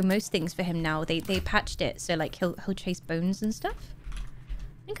can throw most things for him now. They patched it, so like he'll chase bones and stuff.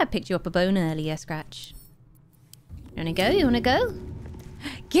 I think I picked you up a bone earlier, Scratch. You wanna go? You wanna go?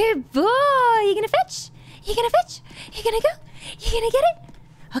 Good boy! You gonna fetch? You gonna fetch? You gonna go? You gonna get it?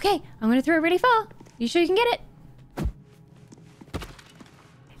 Okay, I'm gonna throw it really far. You sure you can get it?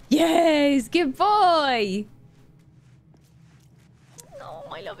 Yes! Good boy! Oh,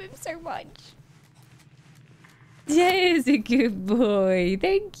 I love him so much. Yes, a good boy.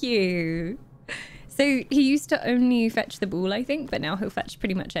 Thank you. So he used to only fetch the ball, I think, but now he'll fetch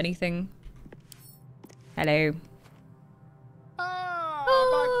pretty much anything. Hello.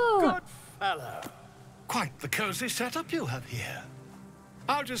 My good fellow. Quite the cozy setup you have here.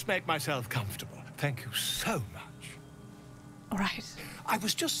 I'll just make myself comfortable. Thank you so much. All right. I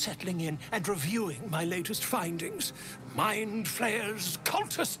was just settling in and reviewing my latest findings. Mind flayers,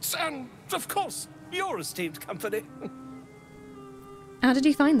 cultists, and, of course, your esteemed company. How did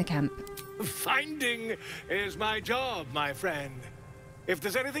you find the camp? Finding is my job, my friend. If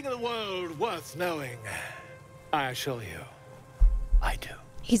there's anything in the world worth knowing, I assure you, I do.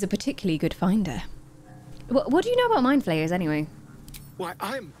 He's a particularly good finder. What do you know about mind flayers, anyway? Why,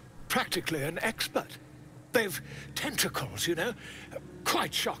 I'm practically an expert. They've tentacles, you know?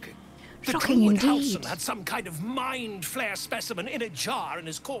 Quite shocking. Shocking Druid indeed. Halson had some kind of mind flare specimen in a jar in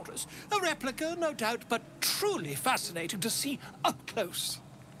his quarters. A replica, no doubt, but truly fascinating to see up close.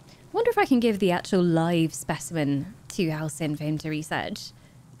 Wonder if I can give the actual live specimen to Halcyon for him to research.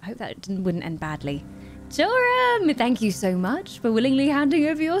 I hope that wouldn't end badly. Joram, thank you so much for willingly handing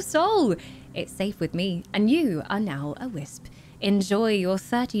over your soul. It's safe with me, and you are now a wisp. Enjoy your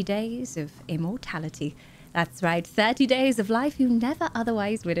 30 days of immortality. That's right, 30 days of life you never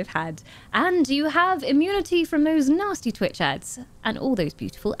otherwise would have had. And you have immunity from those nasty Twitch ads and all those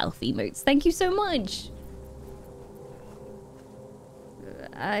beautiful elf emotes. Thank you so much.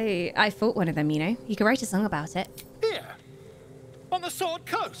 I fought one of them, you know. You could write a song about it. Here, on the Sword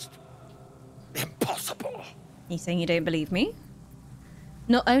Coast. Impossible. You saying you don't believe me?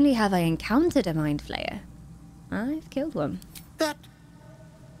 Not only have I encountered a mind flayer, I've killed one. That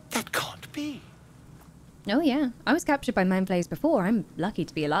can't be. Oh yeah, I was captured by mind flayers before. I'm lucky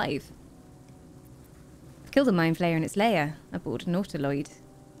to be alive. I've killed a mind flayer in its lair aboard an Nautiloid.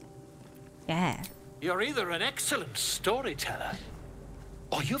 Yeah. You're either an excellent storyteller,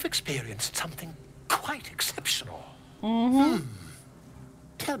 or you've experienced something quite exceptional.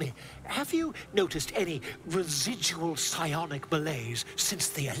 Tell me, have you noticed any residual psionic malaise since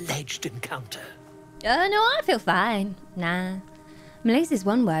the alleged encounter? No, I feel fine. Nah. Malaise is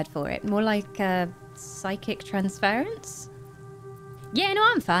one word for it. More like, psychic transference? Yeah, no,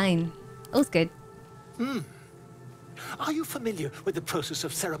 I'm fine. All's good. Are you familiar with the process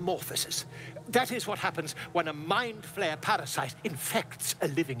of ceremorphosis? That is what happens when a mind flare parasite infects a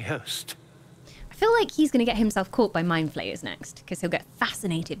living host. I feel like he's going to get himself caught by mind flayers next, because he'll get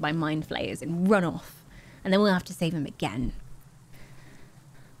fascinated by mind flayers and run off. And then we'll have to save him again.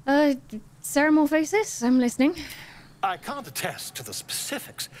 Ceremorphosis? I'm listening. I can't attest to the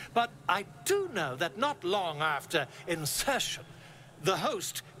specifics, but I do know that not long after insertion, the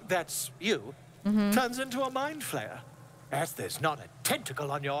host, that's you, turns into a mind flayer. As there's not a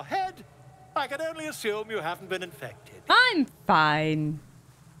tentacle on your head, I can only assume you haven't been infected. I'm fine.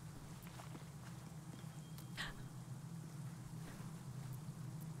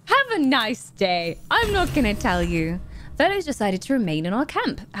 Have a nice day. I'm not going to tell you. Velo's decided to remain in our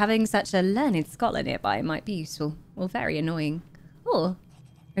camp. Having such a learned scholar nearby might be useful. Well, very annoying. Or,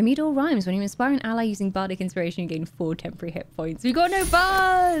 remedial rhymes. When you inspire an ally using bardic inspiration, you gain 4 temporary hit points. We got no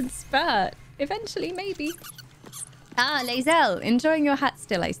bards, but eventually, maybe. Ah, Lae'zel, enjoying your hat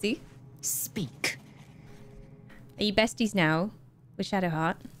still, I see. Speak. Are you besties now with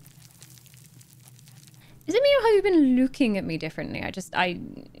Shadowheart? Is it me or have you been looking at me differently?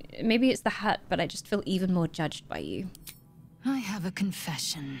 Maybe it's the hat, but I just feel even more judged by you. I have a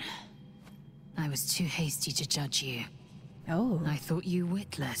confession. I was too hasty to judge you. Oh. I thought you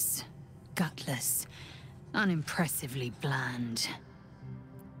witless, gutless, unimpressively bland.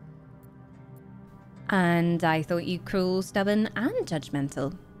 And I thought you cruel, stubborn, and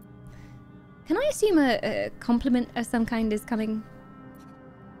judgmental. Can I assume a compliment of some kind is coming?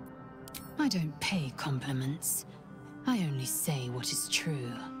 I don't pay compliments. I only say what is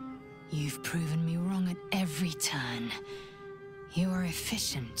true. You've proven me wrong at every turn. You are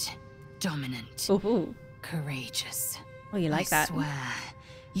efficient, dominant, courageous. Oh, you like that? I swear,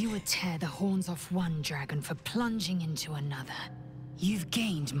 you would tear the horns off one dragon for plunging into another. You've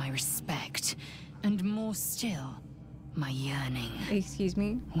gained my respect, and more still, my yearning. Excuse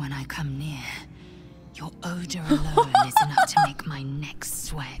me? When I come near, your odor alone is enough to make my neck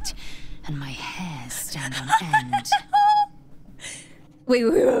sweat and my hair stand on end.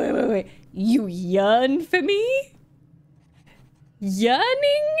 Wait. You yearn for me?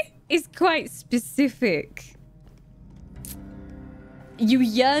 Yearning is quite specific. You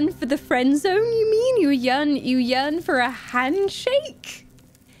yearn for the friend zone, you mean? You yearn for a handshake?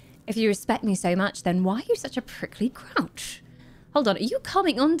 If you respect me so much, then why are you such a prickly grouch? Hold on, are you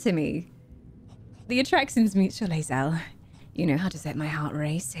coming on to me? The attraction's mutual, Lae'zel. You know how to set my heart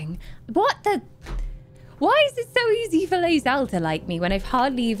racing. What the... Why is it so easy for Lae'zel to like me when I've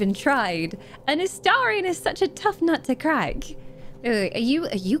hardly even tried? And Astarion is such a tough nut to crack. Are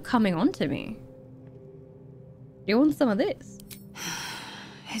you coming on to me? You want some of this?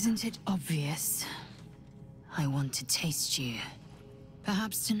 Isn't it obvious? I want to taste you.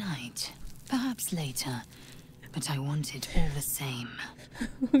 Perhaps tonight, perhaps later, but I want it all the same.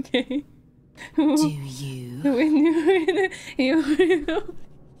 Okay. Do you?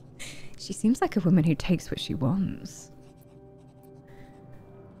 She seems like a woman who takes what she wants.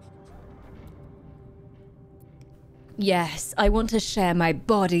 Yes, I want to share my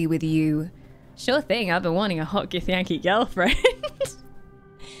body with you. Sure thing, I've been wanting a hot Githyanki girlfriend.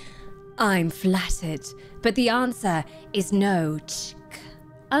 I'm flattered, but the answer is no.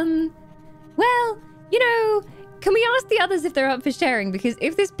 Well, you know, can we ask the others if they're up for sharing? Because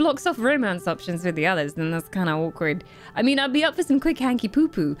if this blocks off romance options with the others, then that's kind of awkward. I mean, I'd be up for some quick hanky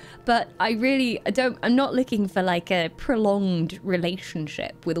poo-poo, but I'm not looking for like a prolonged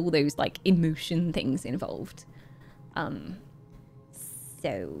relationship with all those like emotion things involved.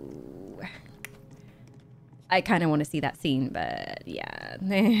 So I kind of want to see that scene, but yeah.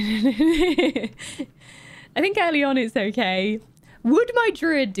 I think early on it's okay. Would my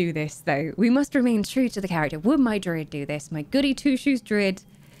druid do this, though? We must remain true to the character. Would my druid do this? My goody two-shoes druid,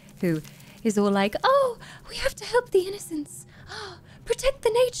 who is all like, oh, we have to help the innocents. Oh, protect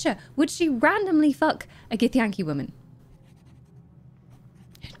the nature. Would she randomly fuck a Githyanki woman?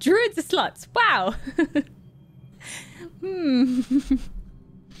 Druids are sluts. Wow.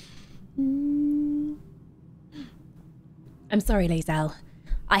 I'm sorry, Lae'zel.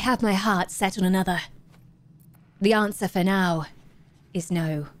 I have my heart set on another. The answer for now is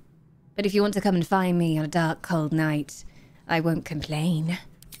no. But if you want to come and find me on a dark, cold night, I won't complain.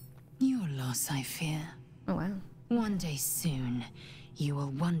 Your loss, I fear. Oh, wow. One day soon, you will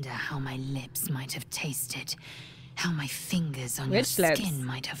wonder how my lips might have tasted, how my fingers on your skin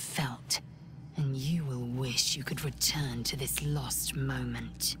might have felt, and you will wish you could return to this lost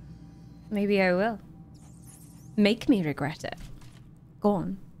moment. Maybe I will. Make me regret it. Go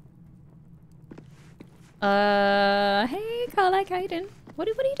on. Hey, Carla, how you doing? What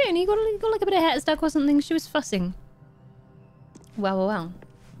are you doing? You got like a bit of hair stuck or something? She was fussing. Well.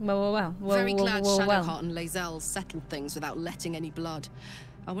 Very glad Shadowheart and Lae'zel settled things without letting any blood.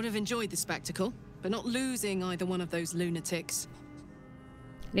 I would have enjoyed the spectacle, but not losing either one of those lunatics.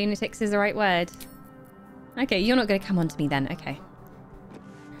 Lunatics is the right word. Okay, you're not going to come on to me then. Okay.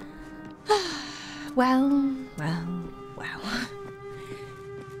 Well.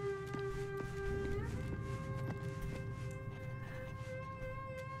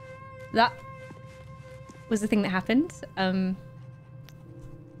 That was the thing that happened. Can't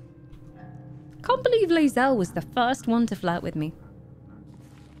believe Lae'zel was the first one to flirt with me.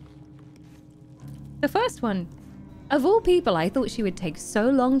 The first one. Of all people, I thought she would take so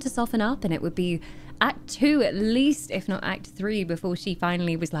long to soften up, and it would be Act 2 at least, if not Act 3, before she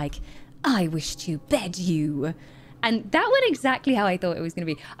finally was like, I wish to bed you. And that went exactly how I thought it was going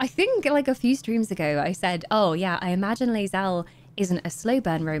to be. I think like a few streams ago, I said, oh yeah, I imagine Lae'zel isn't a slow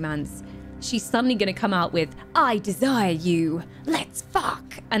burn romance. She's suddenly going to come out with, I desire you, let's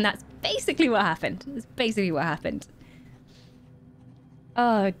fuck. And that's basically what happened. That's basically what happened.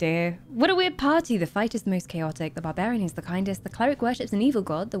 Oh dear. What a weird party. The fight is the most chaotic. The barbarian is the kindest. The cleric worships an evil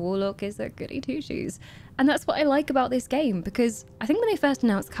god. The warlock is a goody two-shoes. And that's what I like about this game, because I think when they first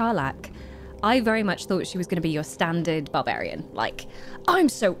announced Karlach, I very much thought she was going to be your standard barbarian. Like, I'm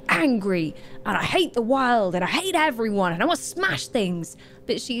so angry, and I hate the wild, and I hate everyone, and I want to smash things.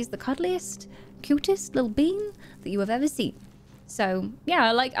 But she's the cuddliest, cutest little bean that you have ever seen. So, yeah,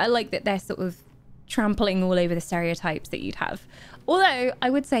 I like that they're sort of trampling all over the stereotypes that you'd have. Although,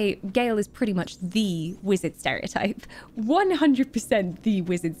 I would say Gale is pretty much the wizard stereotype. 100% the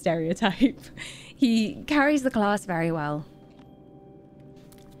wizard stereotype. He carries the class very well.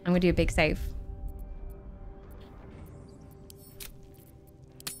 I'm going to do a big save.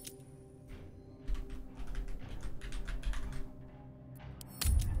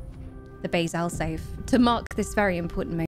 The Bazel save. To mark this very important moment.